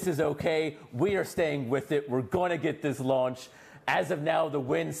 but this is okay. We are staying with it. We're going to get this launch. As of now, the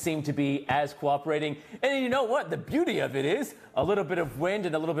winds seem to be as cooperating. And you know what? The beauty of it is a little bit of wind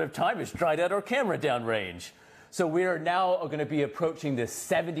and a little bit of time has dried out our camera downrange. So we are now going to be approaching the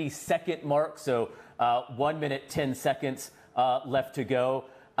 70-second mark. So 1 minute, 10 seconds left to go.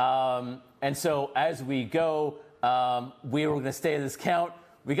 And so as we go, we were going to stay at this count.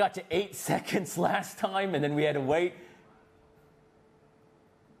 We got to 8 seconds last time, and then we had to wait.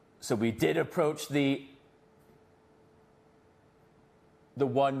 So we did approach the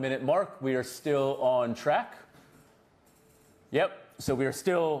 1 minute mark. We are still on track. Yep, so we are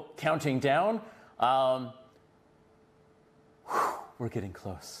still counting down. We're getting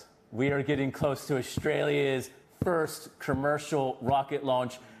close. We are getting close to Australia's first commercial rocket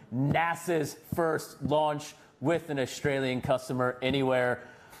launch, NASA's first launch with an Australian customer anywhere.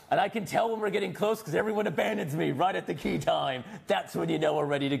 And I can tell when we're getting close because everyone abandons me right at the key time. That's when you know we're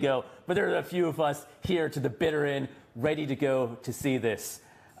ready to go. But there are a few of us here to the bitter end, ready to go to see this.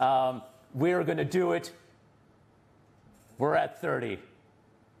 We're going to do it. We're at 30.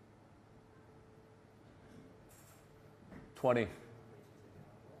 20.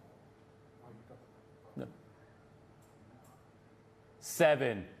 No.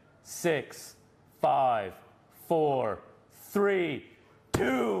 7, 6, 5, 4, 3,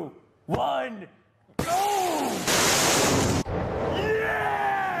 2, 1, go!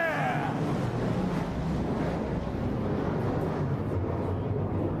 Yeah!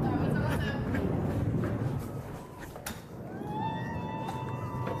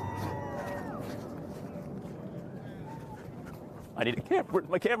 I need a camera. Where's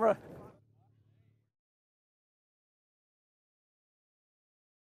my camera?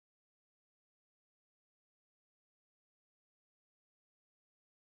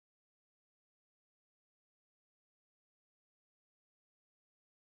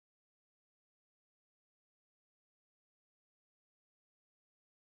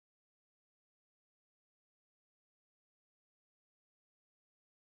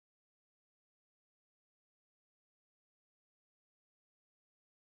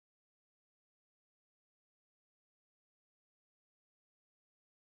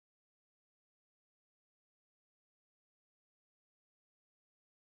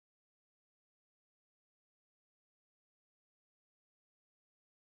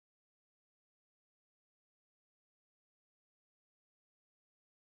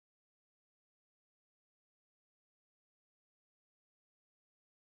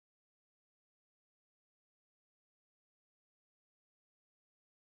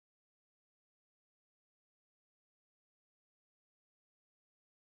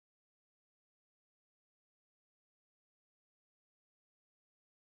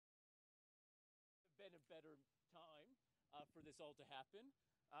 Been a better time for this all to happen.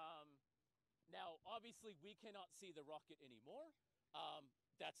 Now, obviously, we cannot see the rocket anymore.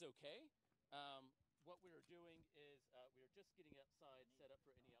 That's okay. What we're doing is we're just getting outside, set up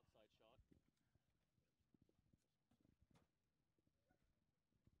for any outside shot.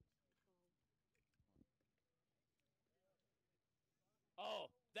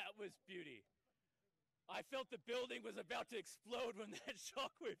 Oh, that was beauty. I felt the building was about to explode when that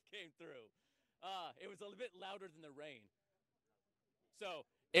shockwave came through. It was a little bit louder than the rain. So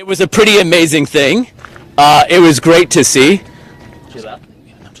it was a pretty amazing thing. It was great to see.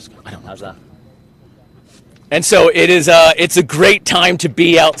 How's that? And so it is. It's a great time to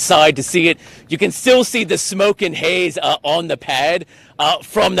be outside to see it. You can still see the smoke and haze on the pad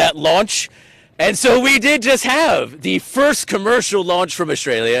from that launch. And so we did just have the first commercial launch from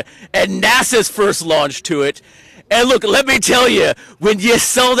Australia and NASA's first launch to it. And look, let me tell you, when you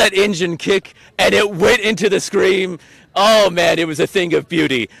saw that engine kick and it went into the scream, oh man, it was a thing of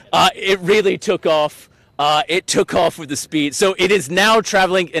beauty. It really took off. It took off with the speed. So it is now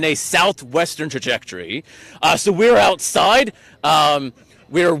traveling in a southwestern trajectory. So we're outside.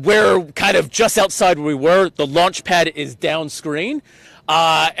 We're kind of just outside where we were. The launch pad is down screen.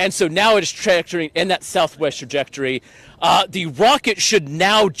 And so now it is trajectorying in that southwest trajectory. The rocket should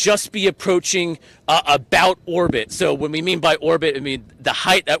now just be approaching about orbit. So when we mean by orbit, I mean the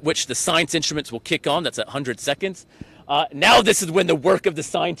height at which the science instruments will kick on. That's at 100 seconds. Now this is when the work of the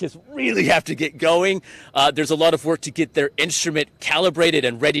scientists really have to get going. There's a lot of work to get their instrument calibrated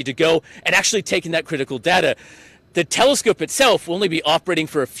and ready to go and actually taking that critical data. The telescope itself will only be operating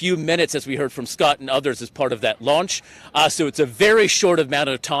for a few minutes, as we heard from Scott and others, as part of that launch. So it's a very short amount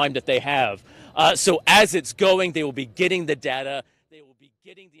of time that they have. So as it's going, they will be getting the data, they will be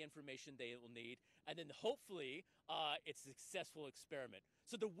getting the information they will need, and then hopefully it's a successful experiment.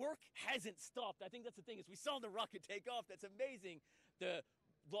 So the work hasn't stopped. I think that's the thing, is we saw the rocket take off. That's amazing. The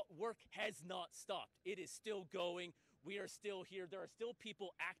work has not stopped. It is still going. We are still here. There are still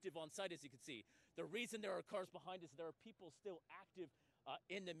people active on site, as you can see. The reason there are cars behind us, there are people still active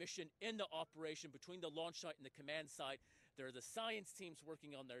in the mission, in the operation, between the launch site and the command site. There are the science teams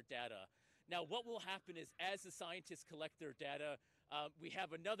working on their data. Now, what will happen is, as the scientists collect their data, we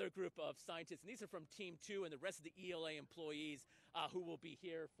have another group of scientists, and these are from Team 2 and the rest of the ELA employees who will be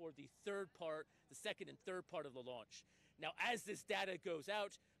here for the second and third part of the launch. Now, as this data goes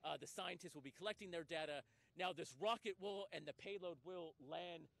out, the scientists will be collecting their data. Now, this rocket and the payload will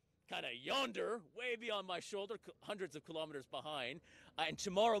land kind of yonder, way beyond my shoulder, hundreds of kilometers behind. And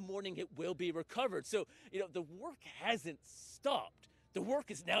tomorrow morning, it will be recovered. So, the work hasn't stopped. The work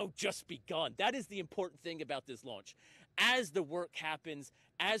has now just begun. That is the important thing about this launch. As the work happens,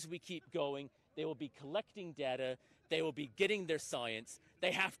 as we keep going, they will be collecting data. They will be getting their science.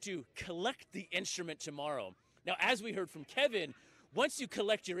 They have to collect the instrument tomorrow. Now, as we heard from Kevin, once you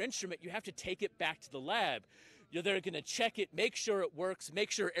collect your instrument, you have to take it back to the lab. They're going to check it, make sure it works,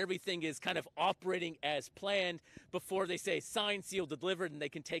 make sure everything is kind of operating as planned before they say signed, sealed, delivered, and they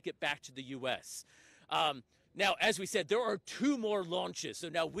can take it back to the U.S. Now, as we said, there are 2 more launches. So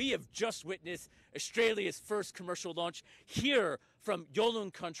now we have just witnessed Australia's first commercial launch here from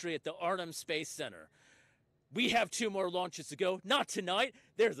Yolngu country at the Arnhem Space Center. We have 2 more launches to go. Not tonight.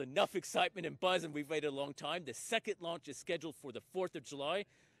 There's enough excitement and buzz, and we've waited a long time. The second launch is scheduled for the 4th of July.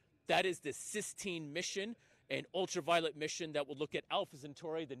 That is the Sistine mission, an ultraviolet mission that will look at Alpha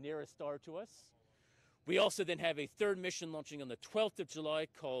Centauri, the nearest star to us. We also then have a 3rd mission launching on the 12th of July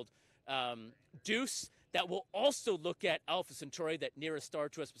called Deuce, that will also look at Alpha Centauri, that nearest star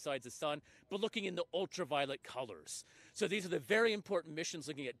to us besides the sun, but looking in the ultraviolet colors. So these are the very important missions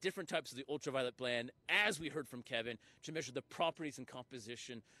looking at different types of the ultraviolet band, as we heard from Kevin, to measure the properties and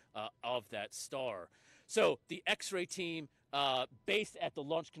composition of that star. So the X-ray team, based at the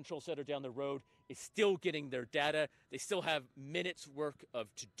Launch Control Center down the road, is still getting their data. They still have minutes work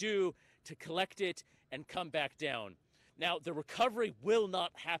of to do to collect it and come back down. Now, the recovery will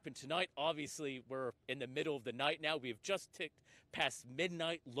not happen tonight. Obviously, we're in the middle of the night now. We have just ticked past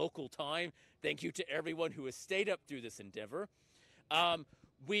midnight local time. Thank you to everyone who has stayed up through this endeavor.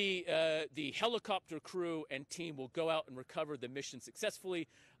 The helicopter crew and team will go out and recover the mission successfully,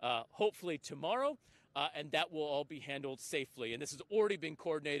 hopefully tomorrow, and that will all be handled safely. And this has already been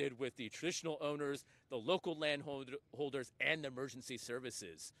coordinated with the traditional owners, the local landholders, and the emergency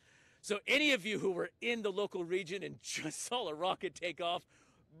services. So any of you who were in the local region and just saw a rocket take off,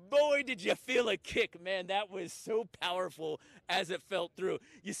 boy, did you feel a kick, man. That was so powerful as it fell through.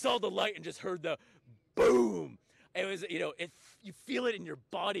 You saw the light and just heard the boom. It was, you feel it in your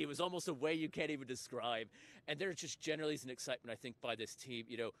body. It was almost a way you can't even describe. And there just generally is an excitement, I think, by this team.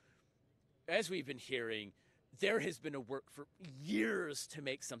 As we've been hearing, there has been a work for years to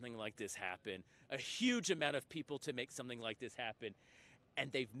make something like this happen, a huge amount of people to make something like this happen. And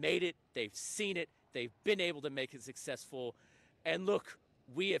they've made it, they've seen it, they've been able to make it successful. And look,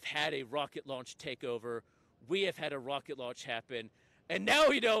 we have had a rocket launch takeover. We have had a rocket launch happen. And now,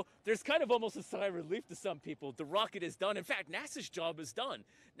 there's kind of almost a sigh of relief to some people. The rocket is done. In fact, NASA's job is done.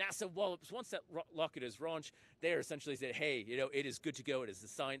 NASA, once that rocket is launched, they are essentially said, hey, it is good to go. It is the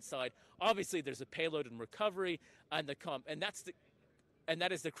science side. Obviously, there's a payload and recovery, and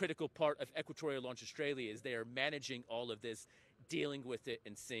that is the critical part of Equatorial Launch Australia, is they are managing all of this, dealing with it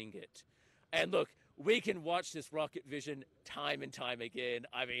and seeing it. And look, we can watch this rocket vision time and time again.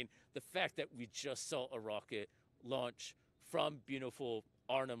 I mean, the fact that we just saw a rocket launch from beautiful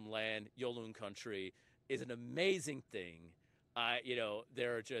Arnhem land, Yolngu country, is an amazing thing.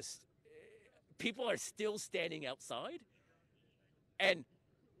 There are just, people are still standing outside, and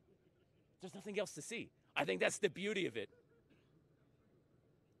there's nothing else to see. I think that's the beauty of it.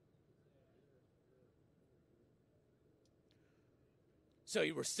 So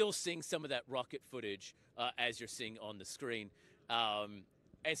you were still seeing some of that rocket footage as you're seeing on the screen. And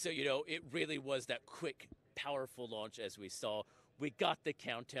so, it really was that quick, powerful launch as we saw. We got the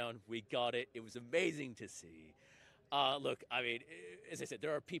countdown. We got it. It was amazing to see. Look, I mean, as I said,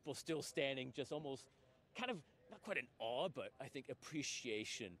 there are people still standing, just almost kind of, not quite in awe, but I think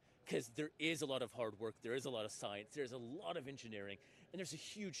appreciation, because there is a lot of hard work. There is a lot of science. There's a lot of engineering. And there's a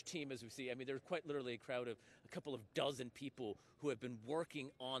huge team, as we see. I mean, there's quite literally a crowd of a couple of dozen people who have been working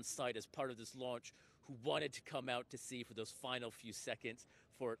on site as part of this launch, who wanted to come out to see for those final few seconds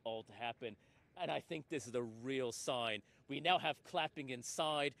for it all to happen. And I think this is a real sign. We now have clapping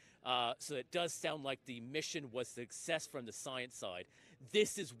inside, so it does sound like the mission was a success from the science side.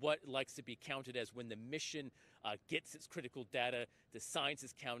 This is what likes to be counted as when the mission gets its critical data, the science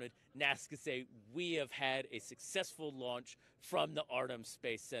is counted. NASA can say, we have had a successful launch from the Artemis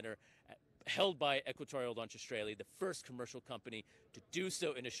Space Center, held by Equatorial Launch Australia, the first commercial company to do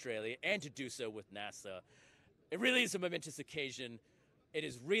so in Australia and to do so with NASA. It really is a momentous occasion. It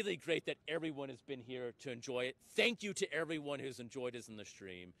is really great that everyone has been here to enjoy it. Thank you to everyone who's enjoyed us in the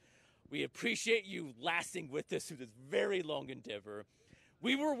stream. We appreciate you lasting with us through this very long endeavor.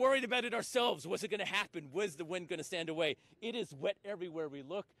 We were worried about it ourselves. Was it going to happen? Was the wind going to stand away? It is wet everywhere we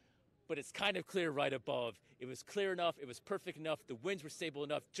look, but it's kind of clear right above. It was clear enough. It was perfect enough. The winds were stable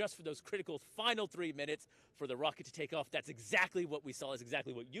enough just for those critical final 3 minutes for the rocket to take off. That's exactly what we saw. That's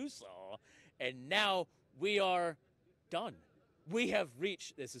exactly what you saw. And now we are done. We have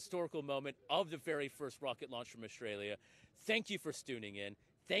reached this historical moment of the very first rocket launch from Australia. Thank you for tuning in.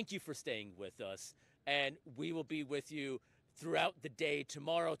 Thank you for staying with us. And we will be with you throughout the day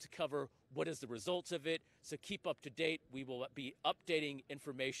tomorrow to cover what is the results of it. So keep up to date. We will be updating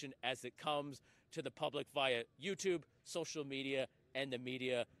information as it comes to the public via YouTube, social media, and the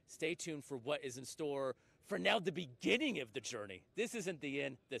media. Stay tuned for what is in store. For now, the beginning of the journey. This isn't the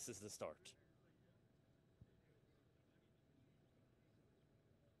end. This is the start.